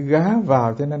các vị gá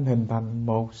vào, cho nên hình thành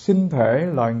một sinh thể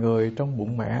loài người trong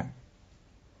bụng mẹ.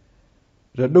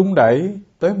 Rồi đung đẩy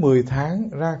tới 10 tháng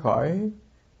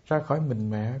ra khỏi mình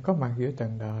mẹ, có mặt giữa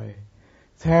trần đời.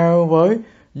 Theo với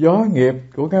gió nghiệp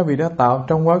của các vị đã tạo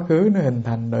trong quá khứ, nó hình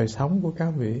thành đời sống của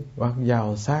các vị, hoặc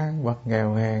giàu sang, hoặc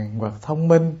nghèo hèn, hoặc thông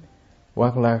minh,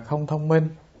 hoặc là không thông minh,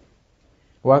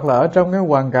 hoặc là ở trong cái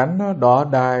hoàn cảnh nó đọa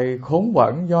đài khốn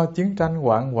quẫn do chiến tranh,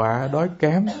 hoạn họa, đói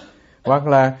kém, hoặc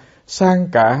là sang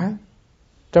cả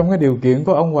trong cái điều kiện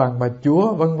của ông hoàng bà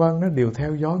chúa, vân vân, nó đều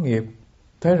theo gió nghiệp.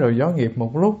 Thế rồi gió nghiệp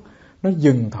một lúc nó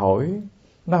dừng thổi,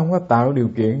 nó không có tạo điều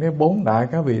kiện để bốn đại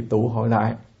các vị tụ hội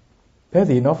lại. Thế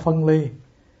thì nó phân ly.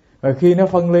 Và khi nó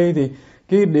phân ly thì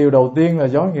cái điều đầu tiên là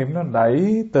gió nghiệp nó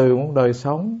đẩy từ một đời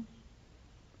sống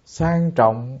sang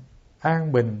trọng,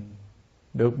 an bình,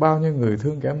 được bao nhiêu người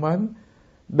thương kẻ mến,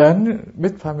 đến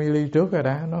Big Family trước rồi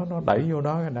đã, nó đẩy vô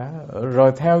đó rồi đã,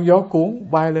 rồi theo gió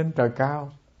cuốn bay lên trời cao,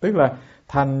 tức là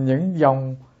thành những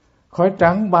dòng khói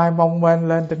trắng bay mong manh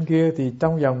lên trên kia. Thì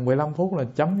trong vòng 15 phút là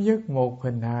chấm dứt một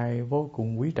hình hài vô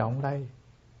cùng quý trọng đây.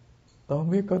 Tôi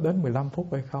không biết có đến 15 phút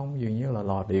hay không, dường như là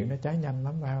lò điện nó cháy nhanh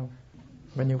lắm phải không?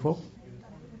 Bao nhiêu phút?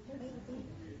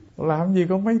 Làm gì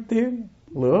có mấy tiếng,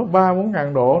 lửa 3-4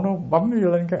 ngàn độ nó bấm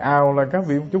lên cái ào là các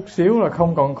vị một chút xíu là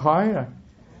không còn khói rồi.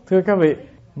 Thưa các vị,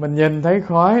 mình nhìn thấy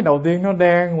khói đầu tiên nó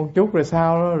đen một chút rồi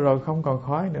sau đó rồi không còn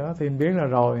khói nữa thì mình biết là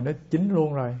rồi nó chín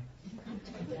luôn rồi.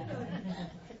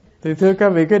 Thì thưa các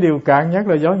vị, cái điều cạn nhất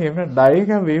là gió nghiệp nó đẩy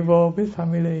các vị vô Big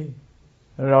Family.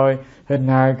 Rồi hình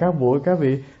hài các buổi các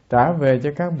vị trả về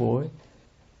cho các buổi.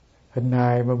 Hình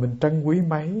hài mà mình trân quý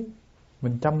mấy,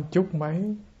 mình chăm chút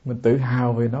mấy, mình tự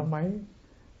hào về nó mấy.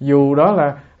 Dù đó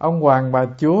là ông hoàng bà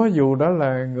chúa, dù đó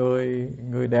là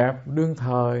người đẹp đương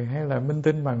thời hay là minh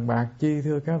tinh bằng bạc chi,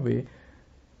 thưa các vị,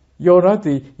 vô đó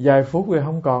thì vài phút thì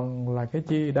không còn là cái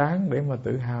chi đáng để mà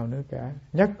tự hào nữa cả.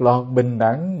 Nhất lọt bình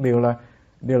đẳng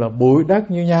đều là bụi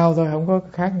đất như nhau thôi, không có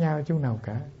khác nhau chút nào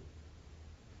cả.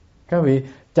 Các vị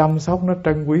chăm sóc nó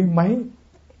trân quý mấy,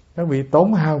 các vị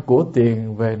tốn hao của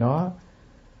tiền về nó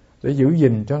để giữ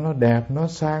gìn cho nó đẹp, nó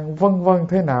sang, vân vân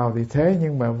thế nào thì thế,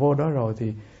 nhưng mà vô đó rồi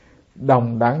thì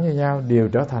đồng đẳng như nhau, đều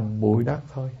trở thành bụi đất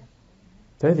thôi.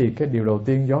 Thế thì cái điều đầu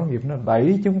tiên gió nghiệp nó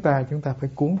đẩy chúng ta phải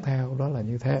cuốn theo, đó là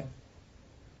như thế.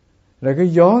 Rồi cái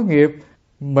gió nghiệp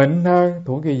mịn hơn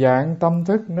thuộc cái dạng tâm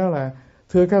thức, nó là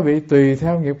thưa các vị, tùy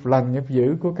theo nghiệp lành nghiệp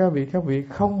dữ của các vị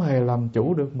không hề làm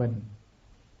chủ được mình.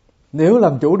 Nếu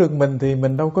làm chủ được mình thì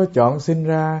mình đâu có chọn sinh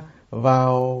ra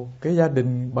vào cái gia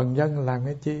đình bần dân làm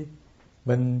cái chi.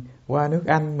 Mình qua nước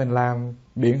Anh mình làm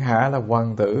điện hạ là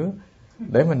hoàng tử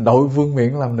để mình đội vương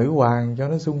miện làm nữ hoàng cho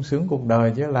nó sung sướng cuộc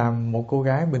đời, chứ làm một cô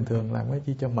gái bình thường làm cái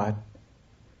chi cho mệt.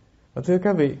 Và thưa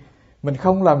các vị, mình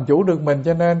không làm chủ được mình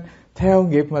cho nên theo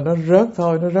nghiệp mà nó rớt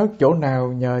thôi, nó rớt chỗ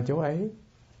nào nhờ chỗ ấy.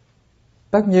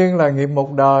 Tất nhiên là nghiệp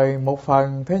một đời một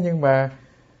phần, thế nhưng mà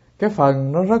cái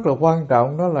phần nó rất là quan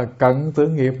trọng, đó là cận tử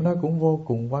nghiệp, nó cũng vô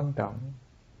cùng quan trọng.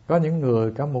 Có những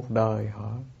người cả một đời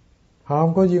họ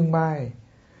không có duyên mai,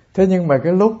 thế nhưng mà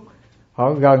cái lúc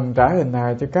họ gần trả hình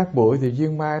hài cho các buổi thì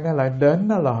duyên mai nó lại đến,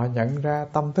 đó là họ nhận ra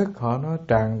tâm thức họ nó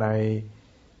tràn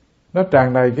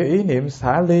đầy cái ý niệm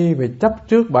xả ly về chấp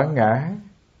trước bản ngã,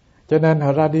 cho nên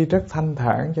họ ra đi rất thanh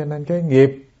thản. Cho nên cái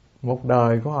nghiệp một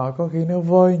đời của họ có khi nó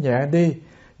vơi nhẹ đi,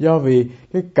 do vì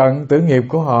cái cận tử nghiệp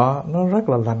của họ nó rất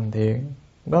là lành thiện.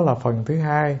 Đó là phần thứ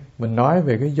hai. Mình nói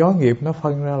về cái gió nghiệp nó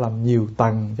phân ra làm nhiều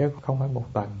tầng chứ không phải một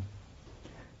tầng.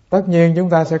 Tất nhiên chúng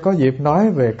ta sẽ có dịp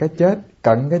nói về cái chết,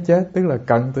 cận cái chết, tức là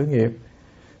cận tử nghiệp.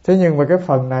 Thế nhưng mà cái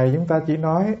phần này chúng ta chỉ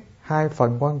nói hai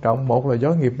phần quan trọng. Một là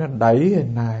gió nghiệp nó đẩy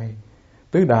hình hài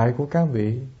tứ đại của các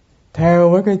vị theo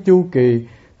với cái chu kỳ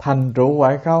thành trụ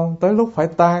hoại không, tới lúc phải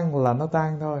tan là nó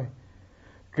tan thôi.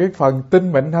 Cái phần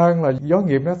tinh mịn hơn là gió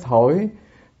nghiệp nó thổi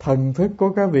thần thức của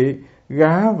các vị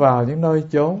gá vào những nơi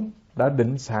chốn đã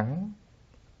định sẵn.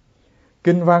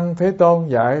 Kinh văn Thế Tôn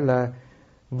dạy là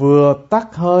vừa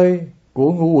tắt hơi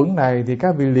của ngũ uẩn này thì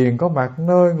các vị liền có mặt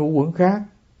nơi ngũ uẩn khác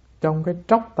trong cái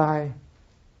tróc tay.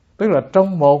 Tức là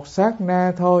trong một sát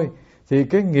na thôi thì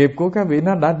cái nghiệp của các vị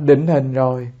nó đã định hình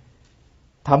rồi.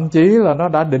 Thậm chí là nó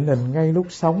đã định hình ngay lúc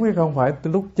sống, chứ không phải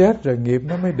tới lúc chết rồi nghiệp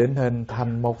nó mới định hình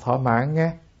thành một thọ mạng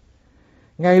nghe.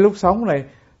 Ngay lúc sống này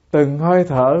từng hơi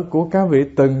thở của các vị,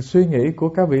 từng suy nghĩ của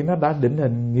các vị nó đã định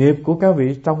hình nghiệp của các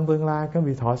vị trong tương lai các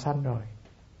vị thọ sanh rồi.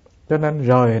 Cho nên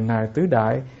rời hình hài tứ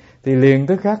đại thì liền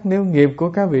tức khắc, nếu nghiệp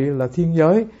của các vị là thiên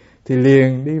giới thì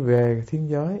liền đi về thiên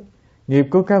giới. Nghiệp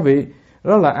của các vị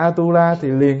đó là Atula thì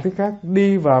liền tức khắc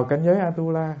đi vào cảnh giới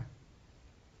Atula.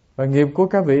 Và nghiệp của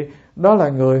các vị đó là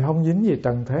người không dính gì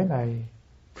trần thế này,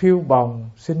 phiêu bồng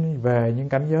sinh về những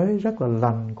cảnh giới rất là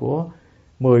lành của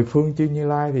 10 phương chư Như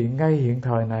Lai, thì ngay hiện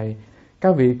thời này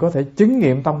các vị có thể chứng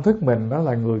nghiệm tâm thức mình đó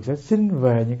là người sẽ sinh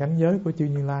về những cảnh giới của chư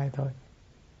Như Lai thôi.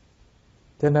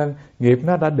 Cho nên nghiệp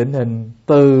nó đã định hình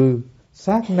từ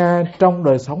sát na trong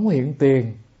đời sống hiện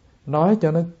tiền. Nói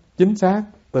cho nó chính xác,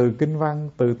 từ kinh văn,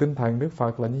 từ tinh thần Đức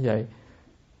Phật là như vậy.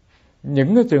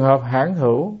 Những cái trường hợp hãn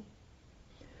hữu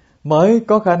mới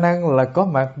có khả năng là có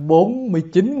mặt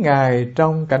 49 ngày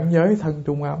trong cảnh giới thân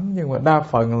trung ấm, nhưng mà đa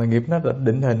phần là nghiệp nó đã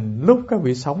định hình lúc các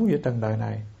vị sống giữa trần đời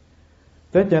này.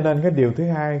 Thế cho nên cái điều thứ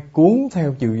hai, cuốn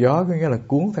theo chiều gió, có nghĩa là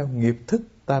cuốn theo nghiệp thức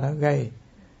ta đã gây.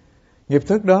 Nghiệp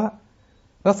thức đó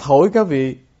nó thổi các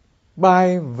vị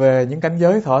bay về những cảnh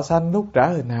giới thọ sanh lúc trả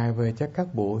hình hài về cho các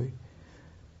bụi.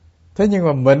 Thế nhưng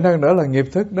mà mệnh hơn nữa là nghiệp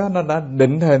thức đó nó đã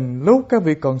định hình lúc các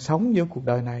vị còn sống giữa cuộc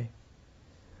đời này.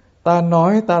 Ta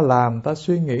nói, ta làm, ta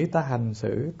suy nghĩ, ta hành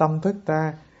xử, tâm thức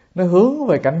ta nó hướng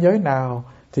về cảnh giới nào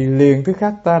thì liền tức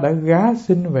khắc ta đã gá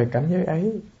sinh về cảnh giới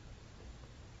ấy.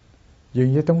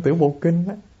 Dường như trong Tiểu Bộ Kinh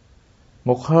đó,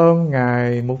 một hôm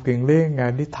Ngài Mục Kiền Liên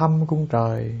Ngài đi thăm cung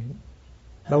trời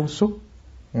Đâu Xuất,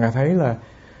 Ngài thấy là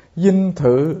dinh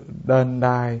thự đền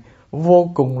đài vô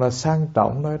cùng là sang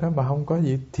trọng nơi đó mà không có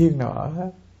gì thiên nào ở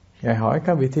hết. Ngài hỏi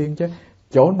các vị thiên chứ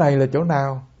chỗ này là chỗ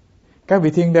nào? Các vị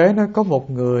thiên đế nó có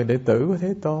một người đệ tử của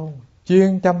Thế Tôn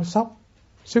chuyên chăm sóc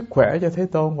sức khỏe cho Thế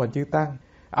Tôn và chư tăng.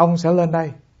 Ông sẽ lên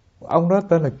đây. Ông đó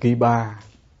tên là Kỳ Bà.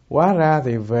 Hóa ra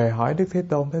thì về hỏi Đức Thế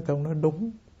Tôn, Thế Tôn nói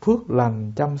đúng, phước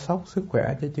lành chăm sóc sức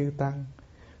khỏe cho chư tăng,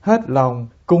 hết lòng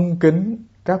cung kính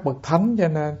các bậc thánh, cho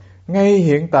nên ngay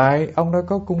hiện tại ông đã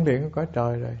có cung điện ở cõi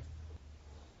trời rồi.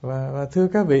 Và thưa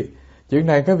các vị, chuyện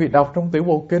này các vị đọc trong Tiểu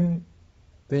Bộ Kinh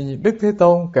thì Đức Thế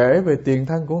Tôn kể về tiền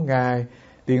thân của Ngài,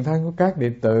 tiền thân của các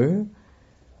đệ tử,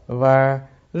 và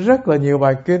rất là nhiều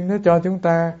bài kinh nó cho chúng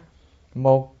ta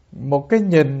một cái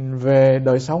nhìn về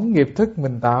đời sống nghiệp thức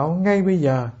mình tạo ngay bây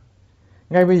giờ.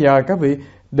 Ngay bây giờ các vị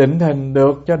định hình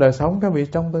được cho đời sống các vị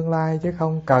trong tương lai, chứ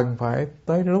không cần phải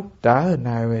tới lúc trả hình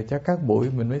hài về cho các bụi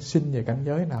mình mới sinh về cảnh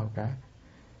giới nào cả.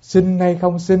 Sinh hay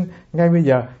không sinh, ngay bây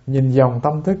giờ nhìn dòng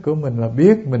tâm thức của mình là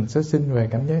biết mình sẽ sinh về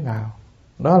cảnh giới nào.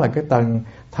 Đó là cái tầng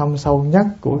thâm sâu nhất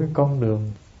của cái con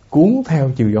đường cuốn theo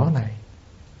chiều gió này.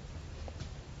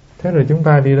 Thế rồi chúng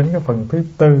ta đi đến cái phần thứ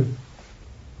tư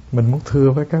mình muốn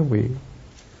thưa với các vị.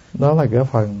 Đó là cái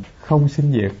phần không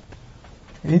sinh diệt.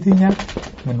 Ý thứ nhất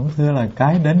mình muốn thưa là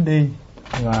cái đến đi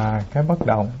và cái bất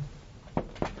động.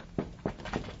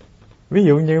 Ví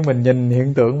dụ như mình nhìn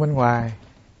hiện tượng bên ngoài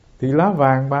thì lá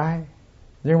vàng bay,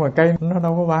 nhưng mà cây nó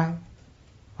đâu có bay,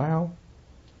 phải không?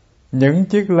 Những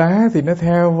chiếc lá thì nó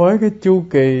theo với cái chu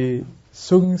kỳ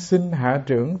xuân sinh hạ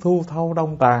trưởng thu thâu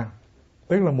đông tàn.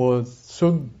 Tức là mùa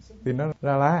xuân thì nó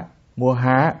ra lá, mùa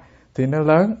hạ thì nó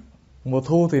lớn, mùa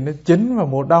thu thì nó chín, và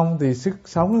mùa đông thì sức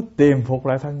sống nó tìm phục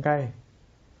lại thân cây.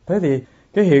 Thế thì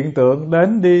cái hiện tượng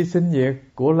đến đi sinh diệt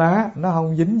của lá nó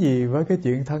không dính gì với cái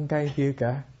chuyện thân cây kia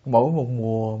cả. Mỗi một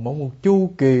mùa, mỗi một chu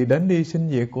kỳ đến đi sinh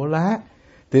diệt của lá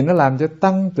thì nó làm cho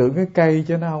tăng trưởng cái cây,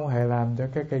 chứ nó không hề làm cho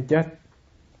cái cây chết.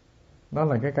 Đó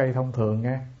là cái cây thông thường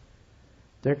nha.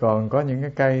 Chứ còn có những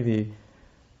cái cây thì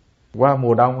qua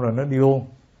mùa đông rồi nó đi luôn,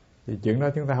 thì chuyện đó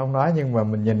chúng ta không nói. Nhưng mà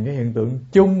mình nhìn cái hiện tượng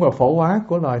chung và phổ quát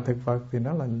của loài thực vật thì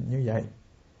nó là như vậy.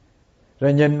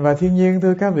 Rồi nhìn vào thiên nhiên,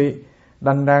 thưa các vị,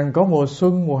 đành đàn có mùa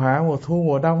xuân, mùa hạ, mùa thu,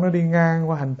 mùa đông, nó đi ngang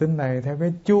qua hành tinh này theo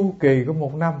cái chu kỳ của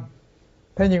một năm.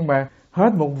 Thế nhưng mà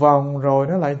hết một vòng rồi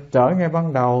nó lại trở ngay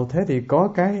ban đầu. Thế thì có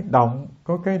cái động,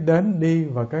 có cái đến đi,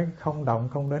 và cái không động,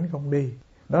 không đến, không đi.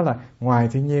 Đó là ngoài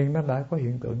thiên nhiên nó đã có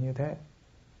hiện tượng như thế.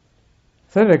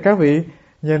 Thế rồi các vị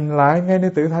nhìn lại ngay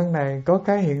nơi tự thân này có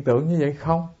cái hiện tượng như vậy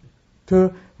không? Thưa,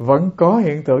 vẫn có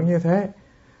hiện tượng như thế.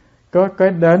 Có cái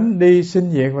đến đi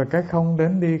sinh diệt và cái không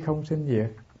đến đi không sinh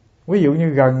diệt. Ví dụ như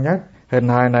gần nhất hình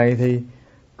hài này thì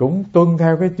cũng tuân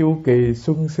theo cái chu kỳ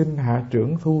xuân sinh hạ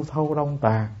trưởng thu thâu đông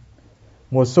tàn.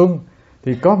 Mùa xuân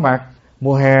thì có mặt,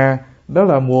 mùa hè đó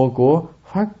là mùa của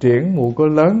phát triển, mùa của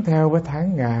lớn theo với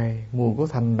tháng ngày, mùa của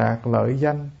thành đạt lợi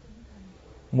danh,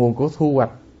 mùa của thu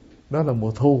hoạch, đó là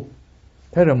mùa thu.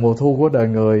 Thế rồi mùa thu của đời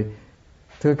người,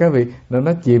 thưa các vị,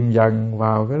 nó chìm dần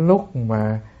vào cái lúc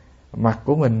mà mặt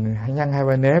của mình nhăn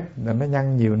 2-3 nếp, là nó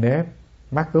nhăn nhiều nếp,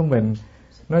 mắt của mình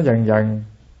nó dần dần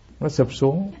nó sụp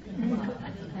xuống,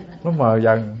 nó mờ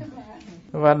dần.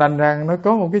 Và đành rằng nó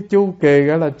có một cái chu kỳ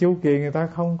gọi là chu kỳ người ta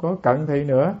không có cận thị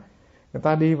nữa, người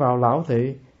ta đi vào lão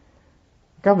thị.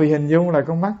 Các vị hình dung là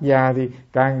con mắt già thì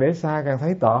càng để xa càng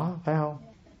thấy tỏ, phải không?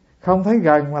 Không thấy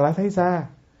gần mà lại thấy xa.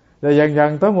 Rồi dần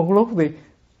dần tới một lúc thì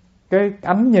cái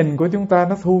ánh nhìn của chúng ta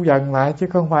nó thu dần lại, chứ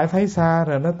không phải thấy xa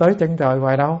rồi nó tới chân trời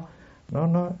hoài đâu. Nó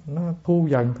thu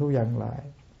dần lại.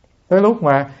 Tới lúc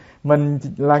mà mình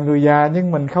là người già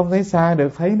nhưng mình không thấy xa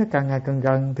được, thấy nó càng ngày càng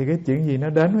gần, thì cái chuyện gì nó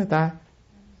đến với ta?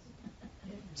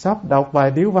 Sắp đọc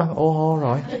bài điếu văn ô hô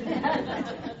rồi.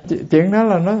 Chuyện đó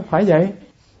là nó phải vậy.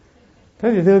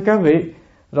 Thế thì thưa các vị,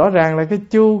 rõ ràng là cái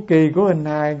chu kỳ của hình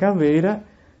hài các vị đó,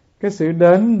 cái sự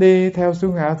đến đi theo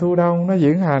xuân hạ thu đông nó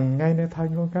diễn hành ngay nơi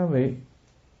thân của các vị.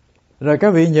 Rồi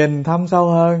các vị nhìn thâm sâu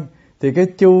hơn thì cái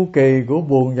chu kỳ của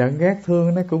buồn giận ghét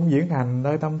thương nó cũng diễn hành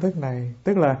nơi tâm thức này.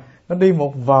 Tức là nó đi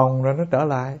một vòng rồi nó trở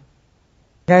lại.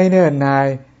 Ngay nơi hình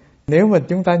hài, nếu mà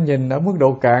chúng ta nhìn ở mức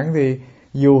độ cạn thì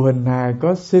dù hình hài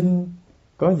có sinh,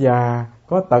 có già,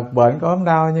 có tật bệnh, có ốm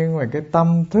đau, nhưng mà cái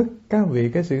tâm thức các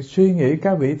vị, cái sự suy nghĩ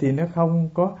các vị thì nó không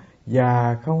có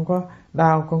già, không có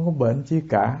đau, không có bệnh chi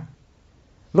cả.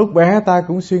 Lúc bé ta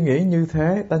cũng suy nghĩ như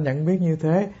thế, ta nhận biết như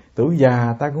thế. Tuổi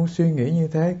già ta cũng suy nghĩ như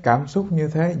thế, cảm xúc như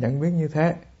thế, nhận biết như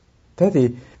thế. Thế thì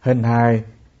hình hài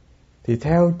thì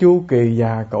theo chu kỳ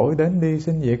già cõi đến đi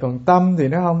sinh diệt, còn tâm thì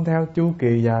nó không theo chu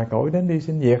kỳ già cõi đến đi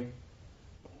sinh diệt.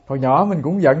 Hồi nhỏ mình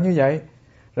cũng giận như vậy,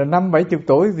 rồi 50-70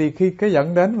 tuổi thì khi cái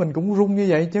giận đến mình cũng run như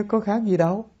vậy chứ có khác gì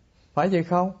đâu, phải vậy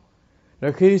không?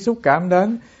 Rồi khi xúc cảm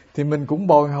đến thì mình cũng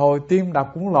bồi hồi, tim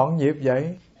đập cũng loạn nhịp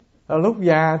vậy. Ở lúc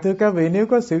già thưa các vị, nếu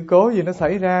có sự cố gì nó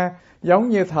xảy ra giống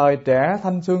như thời trẻ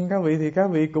thanh xuân các vị thì các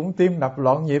vị cũng tim đập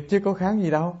loạn nhịp chứ có khác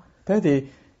gì đâu. Thế thì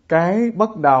cái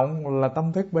bất động là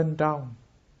tâm thức bên trong.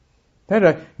 Thế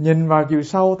rồi nhìn vào chiều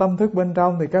sâu tâm thức bên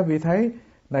trong thì các vị thấy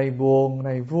này buồn,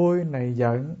 này vui, này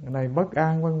giận, này bất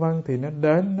an vân vân, thì nó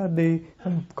đến, nó đi,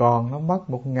 nó còn, nó mất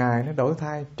một ngày, nó đổi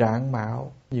thay trạng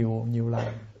mạo nhiều lần.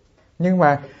 Nhưng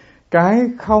mà cái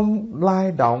không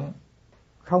lay động,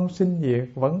 không sinh diệt,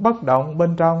 vẫn bất động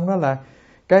bên trong, đó là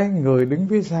cái người đứng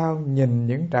phía sau nhìn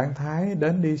những trạng thái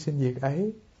đến đi sinh diệt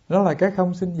ấy, đó là cái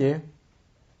không sinh diệt.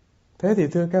 Thế thì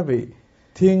thưa các vị,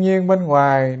 thiên nhiên bên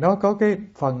ngoài nó có cái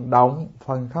phần động,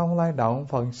 phần không lay động,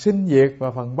 phần sinh diệt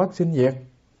và phần bất sinh diệt.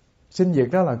 Sinh diệt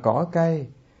đó là cỏ cây,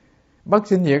 bất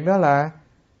sinh diệt đó là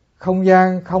không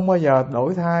gian không bao giờ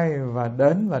đổi thay và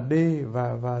đến và đi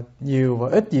và nhiều và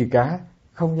ít gì cả.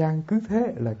 Không gian cứ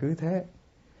thế là cứ thế.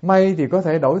 Mây thì có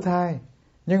thể đổi thay,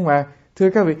 nhưng mà thưa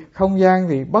các vị, không gian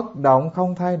thì bất động,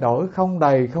 không thay đổi, không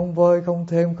đầy, không vơi, không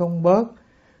thêm, không bớt,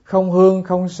 không hương,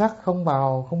 không sắc, không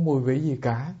màu, không mùi vị gì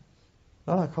cả.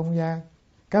 Đó là không gian.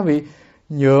 Các vị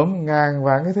nhuộm ngàn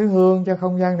vạn cái thứ hương cho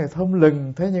không gian này thơm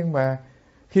lừng, thế nhưng mà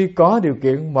khi có điều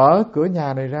kiện mở cửa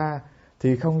nhà này ra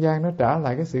thì không gian nó trở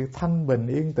lại cái sự thanh bình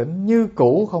yên tĩnh như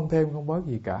cũ, không thêm không bớt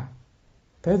gì cả.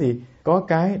 Thế thì có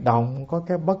cái động, có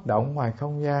cái bất động ngoài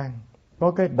không gian,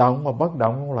 có cái động và bất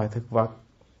động trong loài thực vật,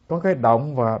 có cái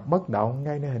động và bất động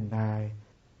ngay nơi hình hài.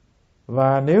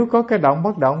 Và nếu có cái động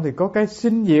bất động thì có cái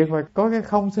sinh diệt và có cái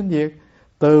không sinh diệt.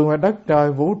 Từ ngoài đất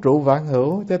trời vũ trụ vạn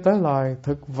hữu cho tới loài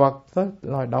thực vật, tới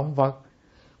loài động vật,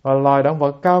 và loài động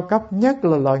vật cao cấp nhất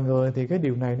là loài người, thì cái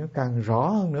điều này nó càng rõ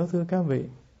hơn nữa thưa các vị.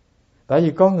 Tại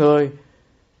vì con người,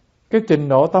 cái trình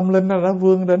độ tâm linh nó đã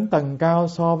vươn đến tầng cao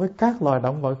so với các loài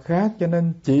động vật khác, cho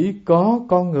nên chỉ có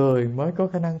con người mới có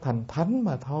khả năng thành thánh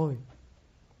mà thôi.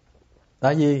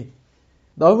 Tại vì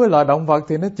đối với loài động vật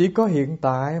thì nó chỉ có hiện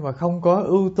tại mà không có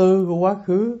ưu tư của quá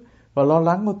khứ và lo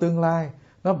lắng của tương lai.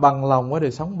 Nó bằng lòng với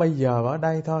đời sống bây giờ và ở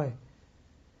đây thôi.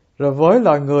 Rồi với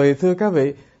loài người thưa các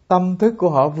vị, tâm thức của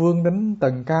họ vươn đến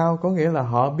tầng cao, có nghĩa là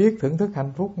họ biết thưởng thức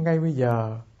hạnh phúc ngay bây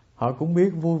giờ. Họ cũng biết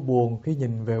vui buồn khi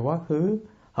nhìn về quá khứ.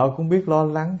 Họ cũng biết lo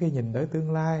lắng khi nhìn tới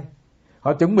tương lai.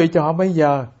 Họ chuẩn bị cho họ bây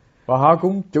giờ, và họ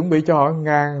cũng chuẩn bị cho họ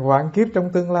ngàn vạn kiếp trong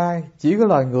tương lai. Chỉ có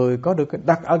loài người có được cái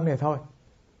đặc ân này thôi.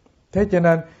 Thế cho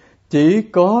nên chỉ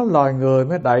có loài người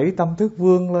mới đẩy tâm thức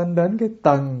vươn lên đến cái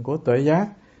tầng của tuệ giác,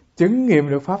 chứng nghiệm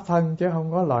được pháp thân, chứ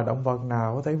không có loài động vật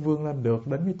nào có thể vươn lên được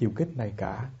đến cái chiều kích này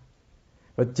cả.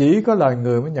 Và chỉ có loài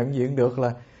người mới nhận diện được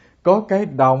là có cái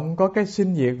động, có cái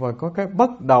sinh diệt và có cái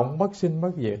bất động, bất sinh,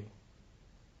 bất diệt.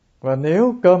 Và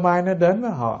nếu cơ may nó đến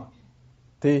với họ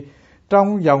thì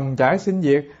trong dòng chảy sinh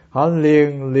diệt, họ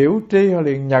liền liễu tri, họ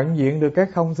liền nhận diện được cái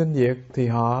không sinh diệt, thì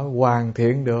họ hoàn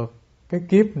thiện được cái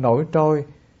kiếp nổi trôi.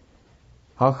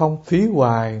 Họ không phí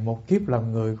hoài một kiếp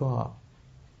làm người của họ.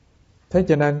 Thế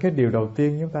cho nên cái điều đầu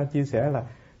tiên chúng ta chia sẻ là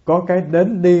có cái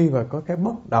đến đi và có cái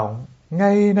bất động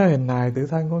ngay nơi hình hài tự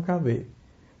thân của các vị.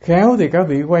 Khéo thì các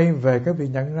vị quay về, các vị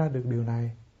nhận ra được điều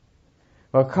này.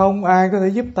 Và không ai có thể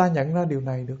giúp ta nhận ra điều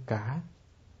này được cả.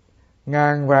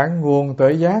 ngàn vạn nguồn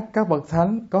tuệ giác các bậc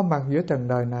thánh có mặt giữa trần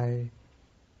đời này,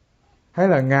 hay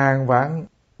là ngàn vạn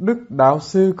đức đạo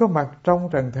sư có mặt trong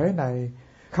trần thế này,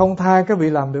 không tha các vị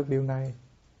làm được điều này.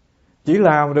 Chỉ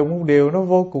làm được một điều nó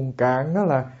vô cùng cạn, đó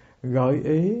là gợi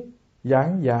ý,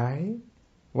 giảng giải,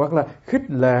 hoặc là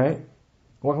khích lệ,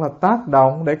 hoặc là tác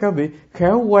động để các vị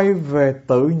khéo quay về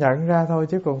tự nhận ra thôi.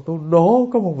 Chứ còn tôi đố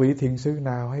có một vị thiền sư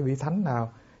nào hay vị thánh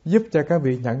nào giúp cho các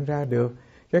vị nhận ra được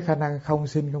cái khả năng không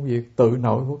sinh không diệt tự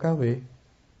nội của các vị.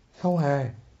 Không hề.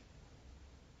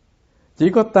 Chỉ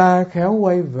có ta khéo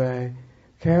quay về,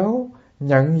 khéo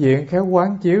nhận diện, khéo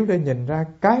quán chiếu để nhìn ra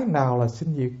cái nào là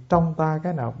sinh diệt trong ta,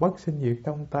 cái nào bất sinh diệt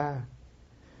trong ta.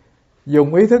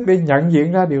 Dùng ý thức để nhận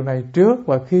diện ra điều này trước,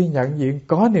 và khi nhận diện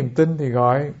có niềm tin thì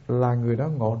gọi là người đó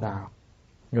ngộ đạo.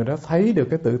 Người đó thấy được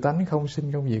cái tự tánh không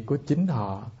sinh không diệt của chính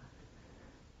họ.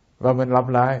 Và mình lặp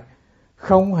lại,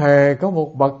 không hề có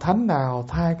một bậc thánh nào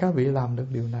thay các vị làm được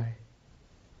điều này.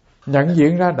 Nhận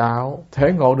diện ra đạo,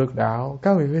 thể ngộ được đạo,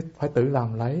 các vị phải tự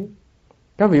làm lấy.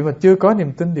 Các vị mà chưa có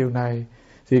niềm tin điều này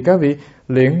thì các vị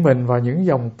luyện mình vào những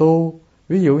dòng tu.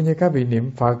 Ví dụ như các vị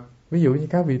niệm Phật, ví dụ như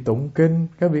các vị tụng kinh,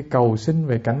 các vị cầu xin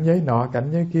về cảnh giới nọ, cảnh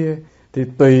giới kia, thì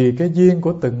tùy cái duyên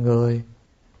của từng người.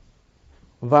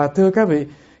 Và thưa các vị,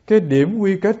 cái điểm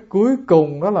quy kết cuối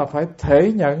cùng đó là phải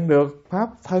thể nhận được pháp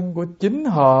thân của chính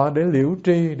họ để liễu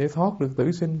tri, để thoát được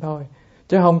tử sinh thôi.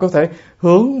 Chứ không có thể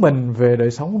hướng mình về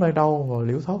đời sống nơi đâu mà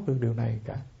liễu thoát được điều này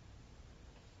cả.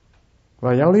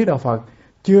 Và giáo lý Đạo Phật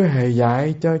chưa hề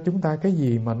dạy cho chúng ta cái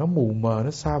gì mà nó mù mờ,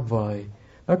 nó xa vời,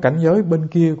 nó cảnh giới bên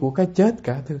kia của cái chết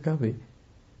cả, thưa các vị.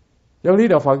 Giáo lý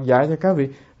Đạo Phật dạy cho các vị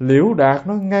liễu đạt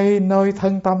nó ngay nơi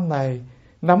thân tâm này,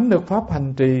 nắm được pháp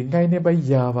hành trì ngay nơi bây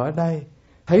giờ và ở đây,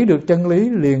 thấy được chân lý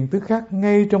liền tức khắc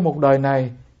ngay trong một đời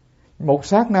này, một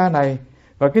sát na này.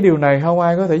 Và cái điều này không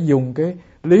ai có thể dùng cái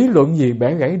lý luận gì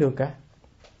bẻ gãy được cả.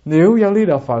 Nếu giáo lý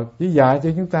Đạo Phật chỉ dạy cho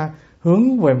chúng ta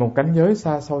hướng về một cảnh giới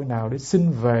xa xôi nào để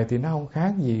sinh về thì nó không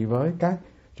khác gì với các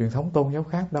truyền thống tôn giáo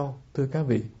khác đâu, thưa các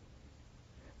vị.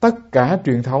 Tất cả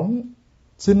truyền thống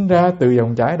sinh ra từ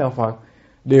dòng chảy Đạo Phật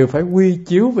đều phải quy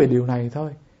chiếu về điều này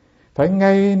thôi. Phải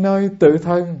ngay nơi tự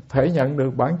thân thể nhận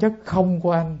được bản chất không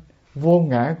của anh, vô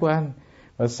ngã của anh.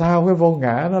 Và sau cái vô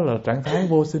ngã đó là trạng thái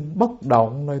vô sinh bất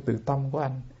động nơi tự tâm của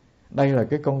anh. Đây là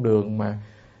cái con đường mà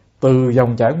từ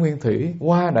dòng chảy Nguyên Thủy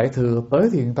qua Đại Thừa tới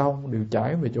Thiền Tông đều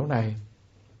trải về chỗ này.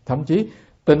 Thậm chí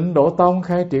Tịnh Độ Tông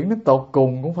khai triển đến tột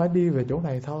cùng cũng phải đi về chỗ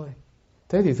này thôi.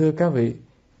 Thế thì thưa các vị,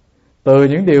 từ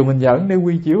những điều mình dẫn để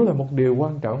quy chiếu là một điều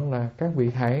quan trọng là các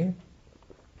vị hãy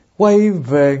quay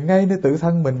về ngay nơi tự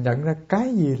thân mình, nhận ra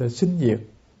cái gì là sinh diệt,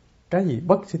 cái gì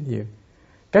bất sinh diệt,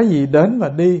 cái gì đến và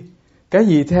đi, cái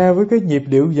gì theo với cái nhịp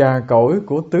điệu già cỗi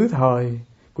của tứ thời,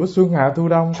 của xuân hạ thu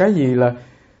đông, cái gì là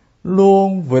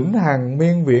luôn vĩnh hằng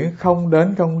miên viễn, không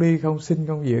đến không đi, không sinh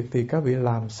không diệt. Thì các vị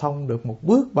làm xong được một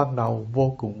bước ban đầu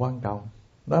vô cùng quan trọng,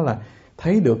 đó là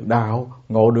thấy được đạo,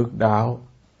 ngộ được đạo.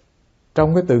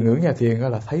 Trong cái từ ngữ nhà thiền gọi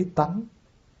là thấy tánh,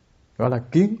 gọi là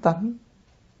kiến tánh.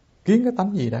 Kiến cái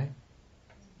tánh gì đây?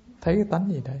 Thấy cái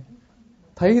tánh gì đây?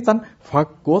 Thấy cái tánh Phật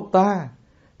của ta,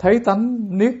 thấy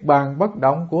tánh niết bàn bất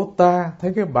động của ta,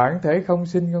 thấy cái bản thể không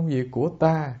sinh không diệt của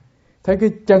ta, thấy cái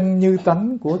chân như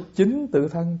tánh của chính tự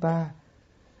thân ta.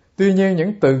 Tuy nhiên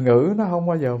những từ ngữ nó không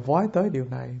bao giờ vói tới điều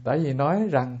này. Tại vì nói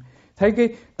rằng thấy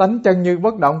cái tánh chân như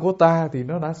bất động của ta thì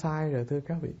nó đã sai rồi, thưa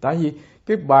các vị. Tại vì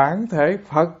cái bản thể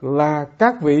Phật là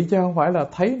các vị, chứ không phải là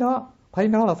thấy nó. Thấy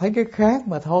nó là thấy cái khác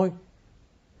mà thôi.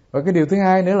 Và cái điều thứ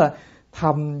hai nữa là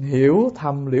thầm hiểu,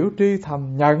 thầm liễu tri,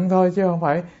 thầm nhận thôi, chứ không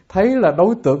phải thấy là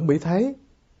đối tượng bị thấy.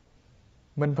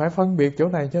 Mình phải phân biệt chỗ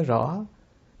này cho rõ.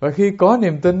 Và khi có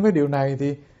niềm tin với điều này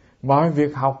thì mọi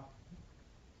việc học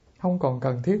không còn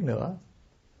cần thiết nữa.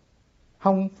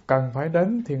 Không cần phải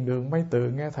đến thiền đường Mây Từ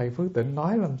nghe thầy Phước Tịnh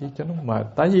nói làm chi cho nó mệt.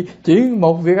 Tại vì chỉ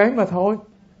một việc ấy mà thôi.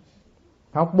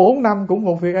 Học 4 năm cũng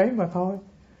một việc ấy mà thôi.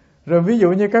 Rồi ví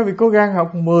dụ như các vị cố gắng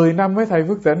học 10 năm với thầy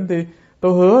Phước Tịnh thì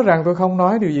tôi hứa rằng tôi không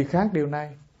nói điều gì khác điều này.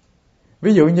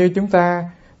 Ví dụ như chúng ta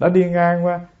đã đi ngang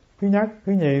qua thứ nhất,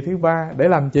 thứ nhì, thứ ba để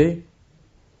làm chi?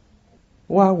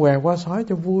 Qua què qua sói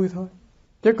cho vui thôi.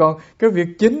 Chứ còn cái việc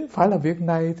chính phải là việc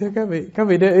này, thưa các vị. Các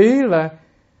vị để ý là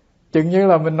chừng như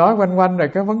là mình nói quanh quanh rồi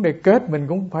cái vấn đề kết mình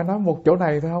cũng phải nói một chỗ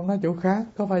này thôi, không nói chỗ khác.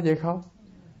 Có phải vậy không?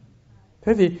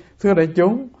 Thế thì thưa đại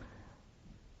chúng,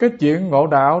 cái chuyện ngộ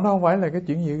đạo nó không phải là cái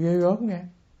chuyện gì ghê gớm nghe.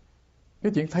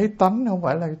 Cái chuyện thấy tánh không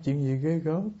phải là cái chuyện gì ghê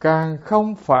gớm. Càng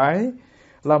không phải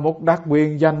là một đặc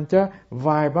quyền dành cho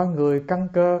vài ba người căn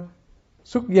cơ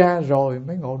xuất gia rồi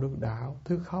mới ngộ được đạo.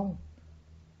 Thưa không.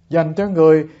 Dành cho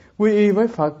người quy y với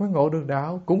Phật mới ngộ được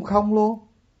đạo cũng không luôn.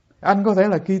 Anh có thể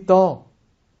là Kitô,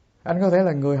 anh có thể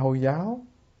là người Hồi giáo,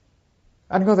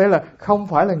 Anh có thể là không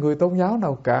phải là người tôn giáo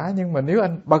nào cả, nhưng mà nếu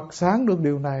anh bật sáng được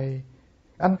điều này,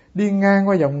 anh đi ngang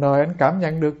qua dòng đời, anh cảm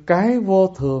nhận được cái vô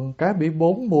thường, cái bị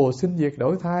 4 mùa sinh diệt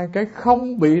đổi thai, cái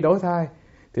không bị đổi thai,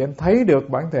 thì anh thấy được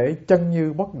bản thể chân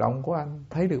như bất động của anh,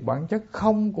 thấy được bản chất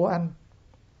không của anh,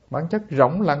 bản chất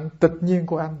rỗng lặng tịch nhiên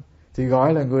của anh, thì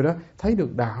gọi là người đó thấy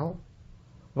được đạo.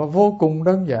 Và vô cùng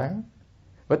đơn giản.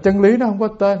 Và chân lý nó không có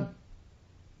tên,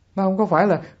 nó không có phải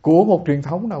là của một truyền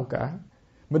thống nào cả.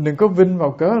 Mình đừng có vinh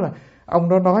vào cớ là ông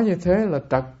đó nói như thế là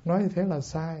trật, nói như thế là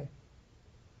sai.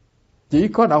 Chỉ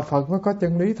có đạo Phật mới có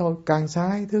chân lý thôi, càng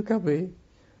sai thưa các vị.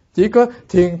 Chỉ có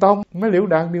Thiền Tông mới liễu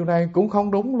đạt điều này cũng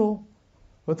không đúng luôn.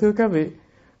 Và thưa các vị,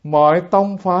 mọi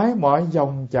tông phái, mọi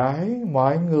dòng chảy,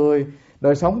 mọi người,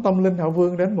 đời sống tâm linh họ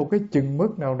vươn đến một cái chừng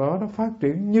mức nào đó, nó phát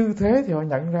triển như thế thì họ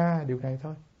nhận ra điều này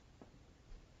thôi.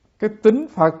 Cái tính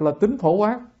Phật là tính phổ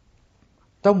quát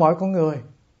trong mọi con người.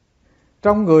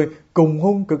 Trong người cùng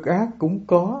hung cực ác cũng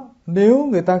có. Nếu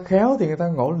người ta khéo thì người ta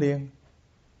ngộ liền.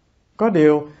 Có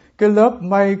điều cái lớp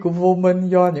mây của vô minh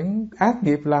do những ác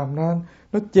nghiệp làm nên,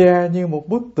 nó che như một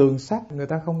bức tường sắt, người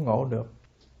ta không ngộ được.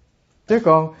 Chứ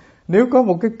còn nếu có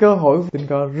một cái cơ hội tình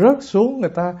cờ rớt xuống, người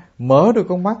ta mở được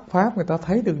con mắt Pháp, người ta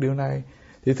thấy được điều này,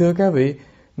 thì thưa các vị,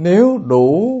 nếu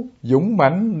đủ dũng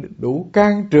mãnh, đủ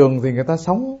can trường thì người ta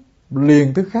sống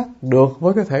liền tức khắc được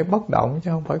với cái thể bất động,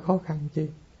 chứ không phải khó khăn chi.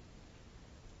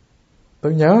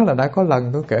 Tôi nhớ là đã có lần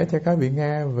tôi kể cho các vị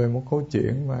nghe về một câu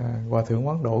chuyện mà Hòa Thượng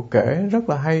Quán Độ kể rất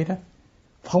là hay đó.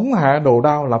 Phóng hạ đồ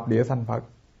đao lập địa thành Phật.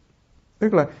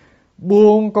 Tức là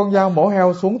buông con dao mổ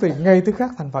heo xuống thì ngay tức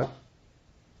khắc thành Phật.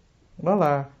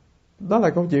 Đó là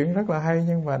câu chuyện rất là hay,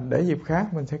 nhưng mà để dịp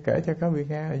khác mình sẽ kể cho các vị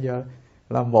nghe. Bây giờ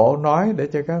làm bộ nói để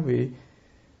cho các vị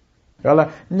gọi là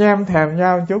nhem thèm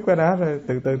nhau một chút cái đã, rồi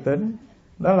từ từ tính.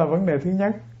 Đó là vấn đề thứ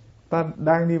nhất. Ta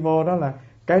đang đi vô đó là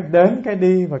cái đến, cái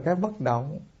đi và cái bất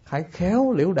động. Hãy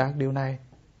khéo liễu đạt điều này.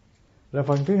 Rồi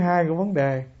phần thứ hai của vấn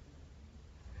đề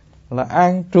là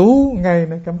an trú ngay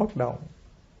nơi cái bất động.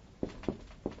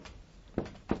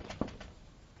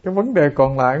 Cái vấn đề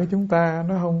còn lại của chúng ta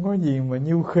nó không có gì mà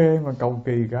nhiêu khê mà cầu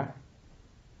kỳ cả.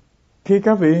 Khi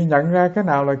các vị nhận ra cái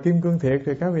nào là kim cương thiệt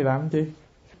thì các vị làm chi?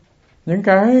 Những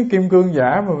cái kim cương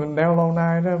giả mà mình đeo lâu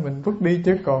nay đó mình vứt đi,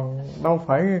 chứ còn đâu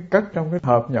phải cất trong cái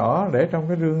hộp nhỏ, để trong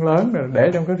cái rương lớn, rồi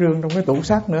để trong cái rương trong cái tủ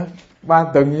sắt nữa.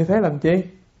 3 tuần như thế làm chi?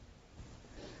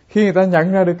 Khi người ta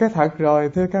nhận ra được cái thật rồi,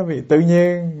 thưa các vị, tự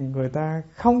nhiên người ta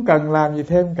không cần làm gì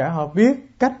thêm cả. Họ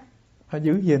biết cách họ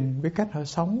giữ gìn, biết cách họ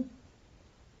sống.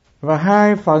 Và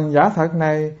hai phần giả thật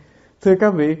này, thưa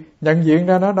các vị, nhận diện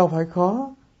ra nó đâu phải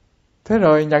khó. Thế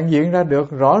rồi nhận diện ra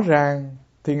được rõ ràng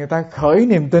thì người ta khởi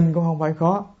niềm tin cũng không phải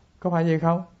khó. Có phải vậy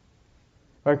không?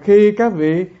 Và khi các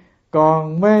vị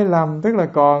còn mê lầm, tức là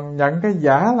còn nhận cái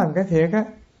giả làm cái thiệt á,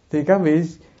 thì các vị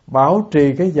bảo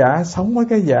trì cái giả, sống với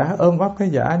cái giả, ôm ấp cái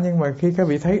giả. Nhưng mà khi các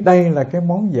vị thấy đây là cái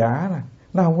món giả nè,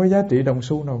 nó không có giá trị đồng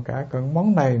xu nào cả, còn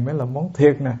món này mới là món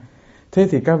thiệt nè, thế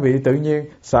thì các vị tự nhiên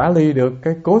xả ly được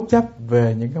cái cố chấp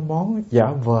về những cái món giả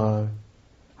vờ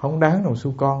không đáng đồng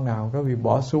xu con nào. Các vị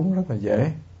bỏ xuống rất là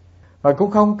dễ. Và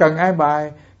cũng không cần ai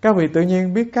bài. Các vị tự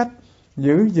nhiên biết cách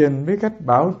giữ gìn, biết cách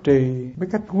bảo trì, biết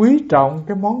cách quý trọng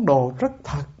cái món đồ rất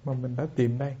thật mà mình đã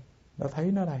tìm đây, đã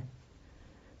thấy nó đây.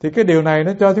 Thì cái điều này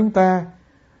nó cho chúng ta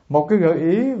một cái gợi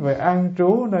ý về an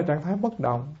trú nơi trạng thái bất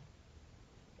động.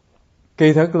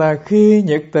 Kỳ thực là khi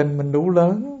nhiệt tình mình đủ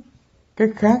lớn, cái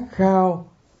khát khao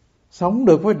sống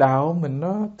được với đạo mình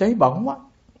nó cháy bỏng quá,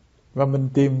 và mình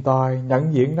tìm tòi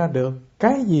nhận diện ra được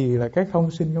cái gì là cái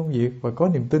không sinh không diệt, và có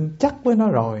niềm tin chắc với nó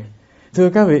rồi, thưa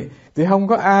các vị, thì không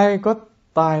có ai có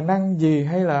tài năng gì,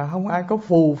 hay là không ai có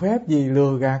phù phép gì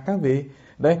lừa gạt các vị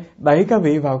để đẩy các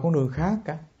vị vào con đường khác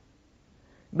cả.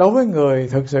 Đối với người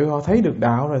thực sự họ thấy được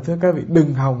đạo rồi, thưa các vị,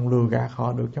 đừng hòng lừa gạt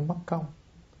họ được cho mất công.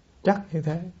 Chắc như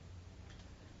thế.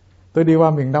 Tôi đi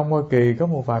qua miền Đông Hoa Kỳ, có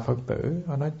một vài Phật tử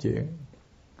họ nói chuyện.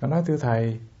 Họ nói: thưa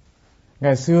thầy,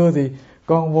 ngày xưa thì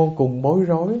con vô cùng bối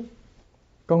rối.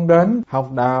 Con đến học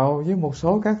đạo với một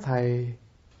số các thầy.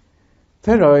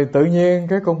 Thế rồi tự nhiên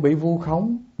cái con bị vu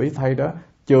khống, bị thầy đó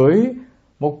chửi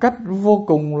một cách vô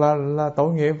cùng là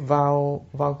tội nghiệp vào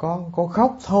con. Con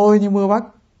khóc thôi như mưa bắt.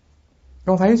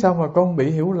 Con thấy sao mà con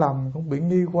bị hiểu lầm, con bị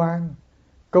nghi quan,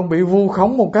 con bị vu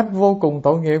khống một cách vô cùng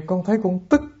tội nghiệp. Con thấy con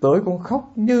tức tưởi, con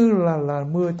khóc như là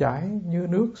mưa chảy, như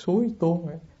nước suối tuôn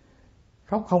vậy.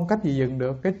 Khóc không cách gì dừng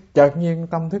được. Cái chợt nhiên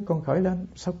tâm thức con khởi lên,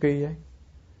 sao kỳ vậy?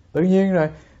 Tự nhiên rồi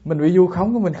mình bị vu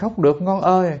khống của mình khóc được ngon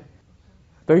ơi.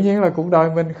 Tự nhiên là cuộc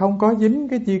đời mình không có dính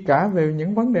cái chi cả về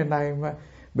những vấn đề này, mà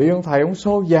bị ông thầy ông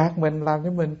xô dạt mình, làm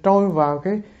cho mình trôi vào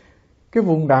cái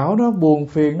vùng đảo nó buồn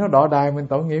phiền, nó đọ đài mình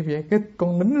tội nghiệp vậy, cái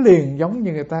con nín liền giống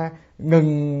như người ta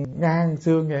ngừng ngang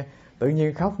xương vậy, tự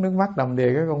nhiên khóc nước mắt đầm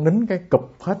đìa, cái con nín cái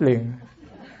cụp hết liền,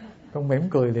 con mỉm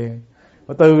cười liền.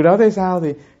 Và từ đó tới sau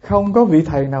thì không có vị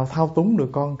thầy nào thao túng được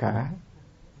con cả.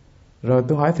 Rồi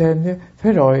tôi hỏi thêm chứ,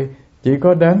 thế rồi chị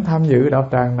có đến tham dự đạo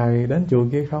tràng này, đến chùa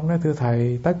kia không? Nói thưa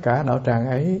thầy, tất cả đạo tràng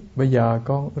ấy bây giờ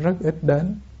con rất ít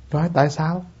đến. Tôi hỏi tại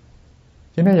sao?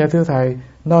 Chị nói dạ thưa thầy,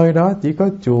 nơi đó chỉ có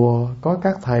chùa, có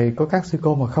các thầy, có các sư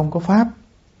cô mà không có pháp.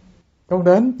 Con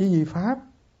đến chỉ vì pháp.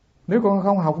 Nếu con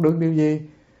không học được điều gì,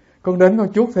 con đến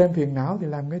con chuốc thêm phiền não thì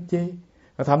làm cái chi?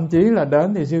 Và thậm chí là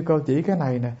đến thì sư cô chỉ cái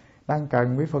này nè, đang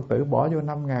cần quý Phật tử bỏ vô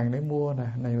 5.000 để mua nè,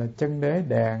 này là chân đế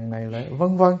đàn, này là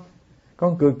vân vân.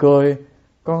 Con cười cười,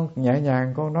 con nhẹ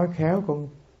nhàng, con nói khéo,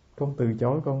 con từ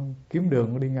chối, con kiếm đường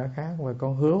con đi ngã khác. Và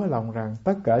con hứa với lòng rằng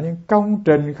tất cả những công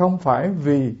trình không phải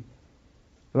vì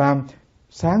làm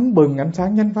sáng bừng ánh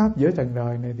sáng chánh pháp giữa trần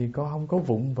đời này thì con không có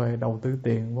vụng về đầu tư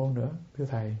tiền vô nữa, thưa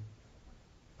thầy.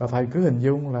 Và thầy cứ hình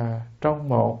dung là trong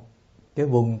một cái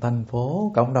vùng thành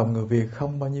phố cộng đồng người Việt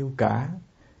không bao nhiêu cả,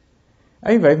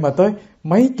 ấy vậy mà tới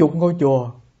mấy chục ngôi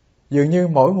chùa, dường như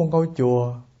mỗi một ngôi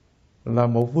chùa là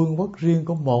một vương quốc riêng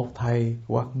của một thầy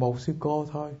hoặc một sư cô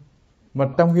thôi. Mà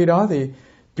trong khi đó thì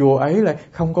chùa ấy lại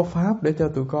không có pháp để cho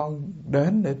tụi con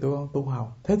đến để tụi con tu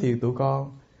học. Thế thì tụi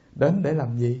con đến để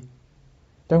làm gì?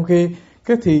 Trong khi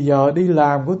cái thì giờ đi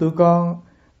làm của tụi con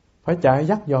phải chạy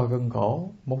dắt giò gần cổ,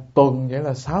 một tuần vậy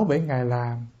là 6-7 ngày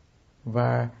làm.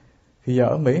 Và thì giờ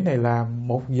ở Mỹ này làm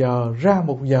 1 giờ ra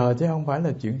 1 giờ chứ không phải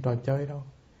là chuyện trò chơi đâu.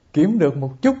 Kiếm được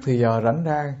một chút thì giờ rảnh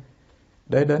rang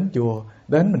để đến chùa,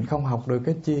 đến mình không học được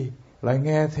cái chi, lại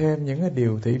nghe thêm những cái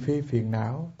điều thị phi phiền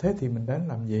não. Thế thì mình đến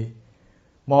làm gì?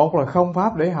 Một là không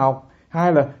pháp để học,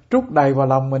 hai là trút đầy vào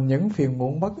lòng mình những phiền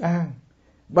muộn bất an,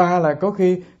 ba là có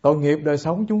khi tội nghiệp đời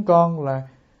sống chúng con là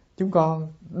chúng con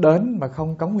đến mà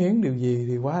không cống hiến điều gì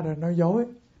thì quá ra nói dối.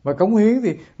 Mà cống hiến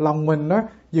thì lòng mình nó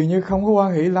dường như không có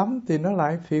hoan hỷ lắm thì nó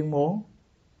lại phiền muộn.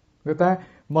 Người ta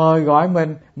mời gọi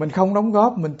mình không đóng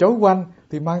góp, mình chối quanh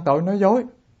thì mang tội nói dối.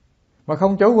 Mà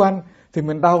không chối quanh thì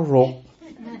mình đau ruột.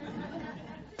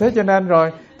 Thế cho nên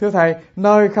rồi, thưa thầy,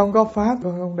 nơi không có pháp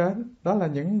con không đến. Đó là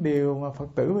những điều mà Phật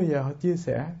tử bây giờ họ chia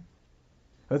sẻ.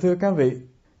 Rồi thưa các vị,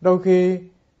 đôi khi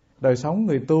đời sống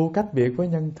người tu cách biệt với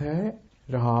nhân thế,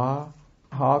 rồi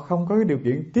họ không có cái điều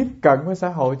kiện tiếp cận với xã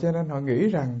hội, cho nên họ nghĩ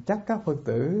rằng chắc các Phật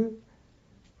tử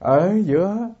ở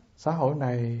giữa xã hội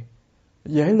này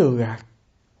dễ lừa gạt.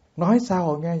 Nói sao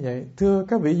họ nghe vậy? Thưa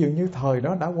các vị, dường như thời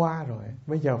đó đã qua rồi.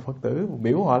 Bây giờ Phật tử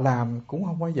biểu họ làm cũng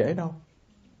không có dễ đâu.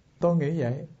 Tôi nghĩ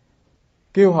vậy.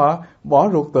 Kêu họ bỏ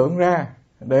ruột tượng ra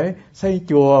để xây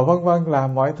chùa vân vân,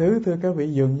 làm mọi thứ, thưa các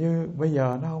vị, dường như bây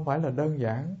giờ nó không phải là đơn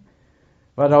giản.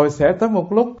 Và rồi sẽ tới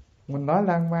một lúc, mình nói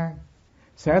lan man,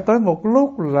 sẽ tới một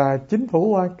lúc là chính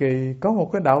phủ Hoa Kỳ có một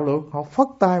cái đạo luật, họ phất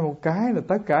tay một cái là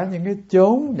tất cả những cái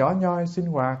chốn nhỏ nhoi sinh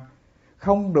hoạt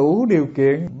không đủ điều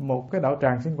kiện một cái đạo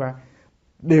tràng sinh hoạt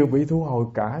đều bị thu hồi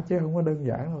cả, chứ không có đơn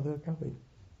giản đâu thưa các vị.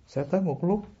 Sẽ tới một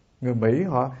lúc người Mỹ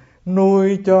họ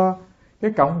nuôi cho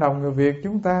cái cộng đồng người Việt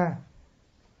chúng ta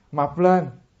mập lên,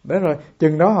 để rồi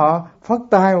chừng đó họ phất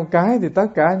tay một cái thì tất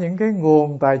cả những cái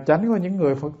nguồn tài chánh của những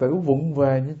người Phật tử vụng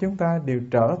về như chúng ta đều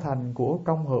trở thành của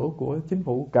công hữu của chính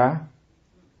phủ cả.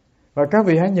 Và các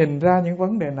vị hãy nhìn ra những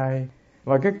vấn đề này.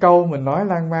 Và cái câu mình nói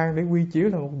lan man để quy chiếu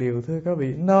là một điều, thưa các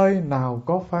vị, nơi nào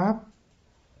có pháp,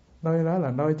 nơi đó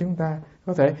là nơi chúng ta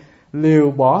có thể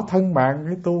liều bỏ thân mạng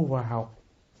để tu và học.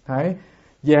 Hãy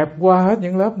dẹp qua hết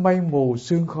những lớp mây mù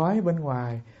sương khói bên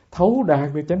ngoài, thấu đạt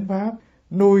được chánh pháp,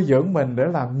 nuôi dưỡng mình để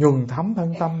làm nhuần thấm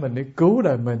thân tâm mình, để cứu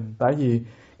đời mình. Tại vì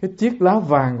cái chiếc lá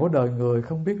vàng của đời người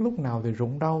không biết lúc nào thì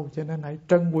rụng đâu, cho nên hãy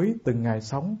trân quý từng ngày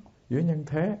sống giữa nhân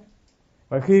thế.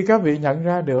 Và khi các vị nhận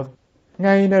ra được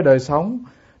ngay nơi đời sống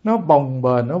nó bồng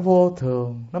bềnh, nó vô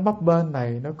thường, nó bấp bênh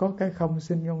này, nó có cái không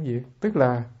sinh không diệt, tức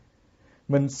là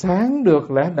mình sáng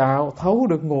được lẽ đạo, thấu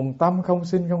được nguồn tâm không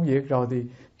sinh không diệt rồi, thì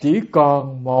chỉ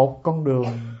còn một con đường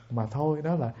mà thôi,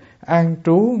 đó là an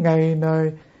trú ngay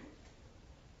nơi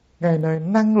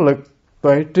năng lực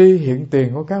tuệ tri hiện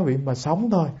tiền của các vị mà sống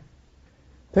thôi.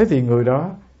 Thế thì người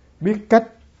đó biết cách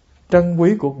trân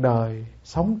quý cuộc đời,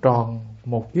 sống tròn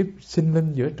một kiếp sinh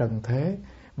linh giữa trần thế.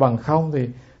 Bằng không thì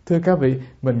thưa các vị,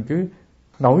 mình cứ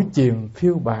nổi chìm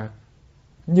phiêu bạt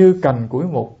như cành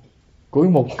củi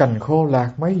mục cành khô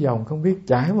lạc mấy dòng không biết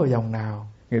chảy vào dòng nào.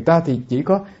 Người ta thì chỉ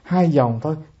có 2 dòng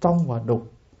thôi, trong và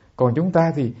đục. Còn chúng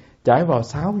ta thì chảy vào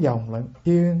 6 dòng lận: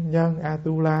 thiên nhân,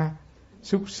 Atula,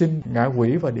 súc sinh, ngạ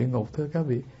quỷ và địa ngục, thưa các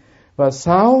vị. Và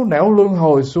 6 nẻo luân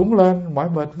hồi xuống lên mỏi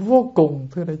mệt vô cùng,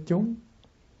 thưa đại chúng.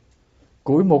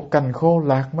 Củi một cành khô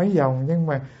lạc mấy dòng, nhưng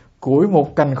mà củi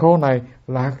một cành khô này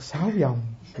lạc 6 vòng,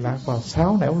 lạc vào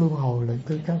 6 nẻo luân hồi lận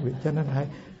thưa các vị. Cho nên hãy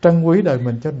trân quý đời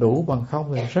mình cho đủ, bằng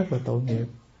không thì rất là tội nghiệp.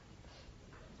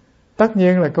 Tất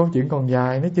nhiên là câu chuyện còn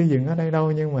dài, nó chưa dừng ở đây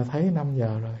đâu, nhưng mà thấy 5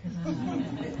 giờ rồi,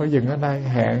 thôi dừng ở đây,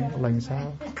 hẹn lần sau.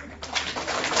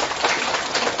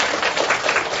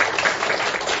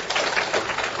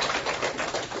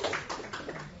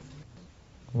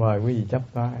 Mời quý vị chắp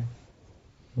tay.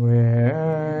 Nguyện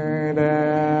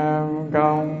đem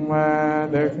công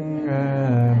đức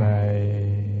này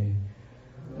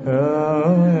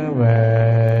hướng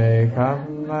về khắp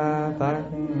tất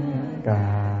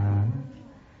cả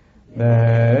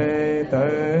đệ tử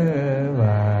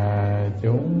và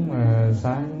chúng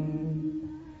sanh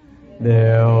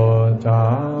đều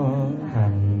cho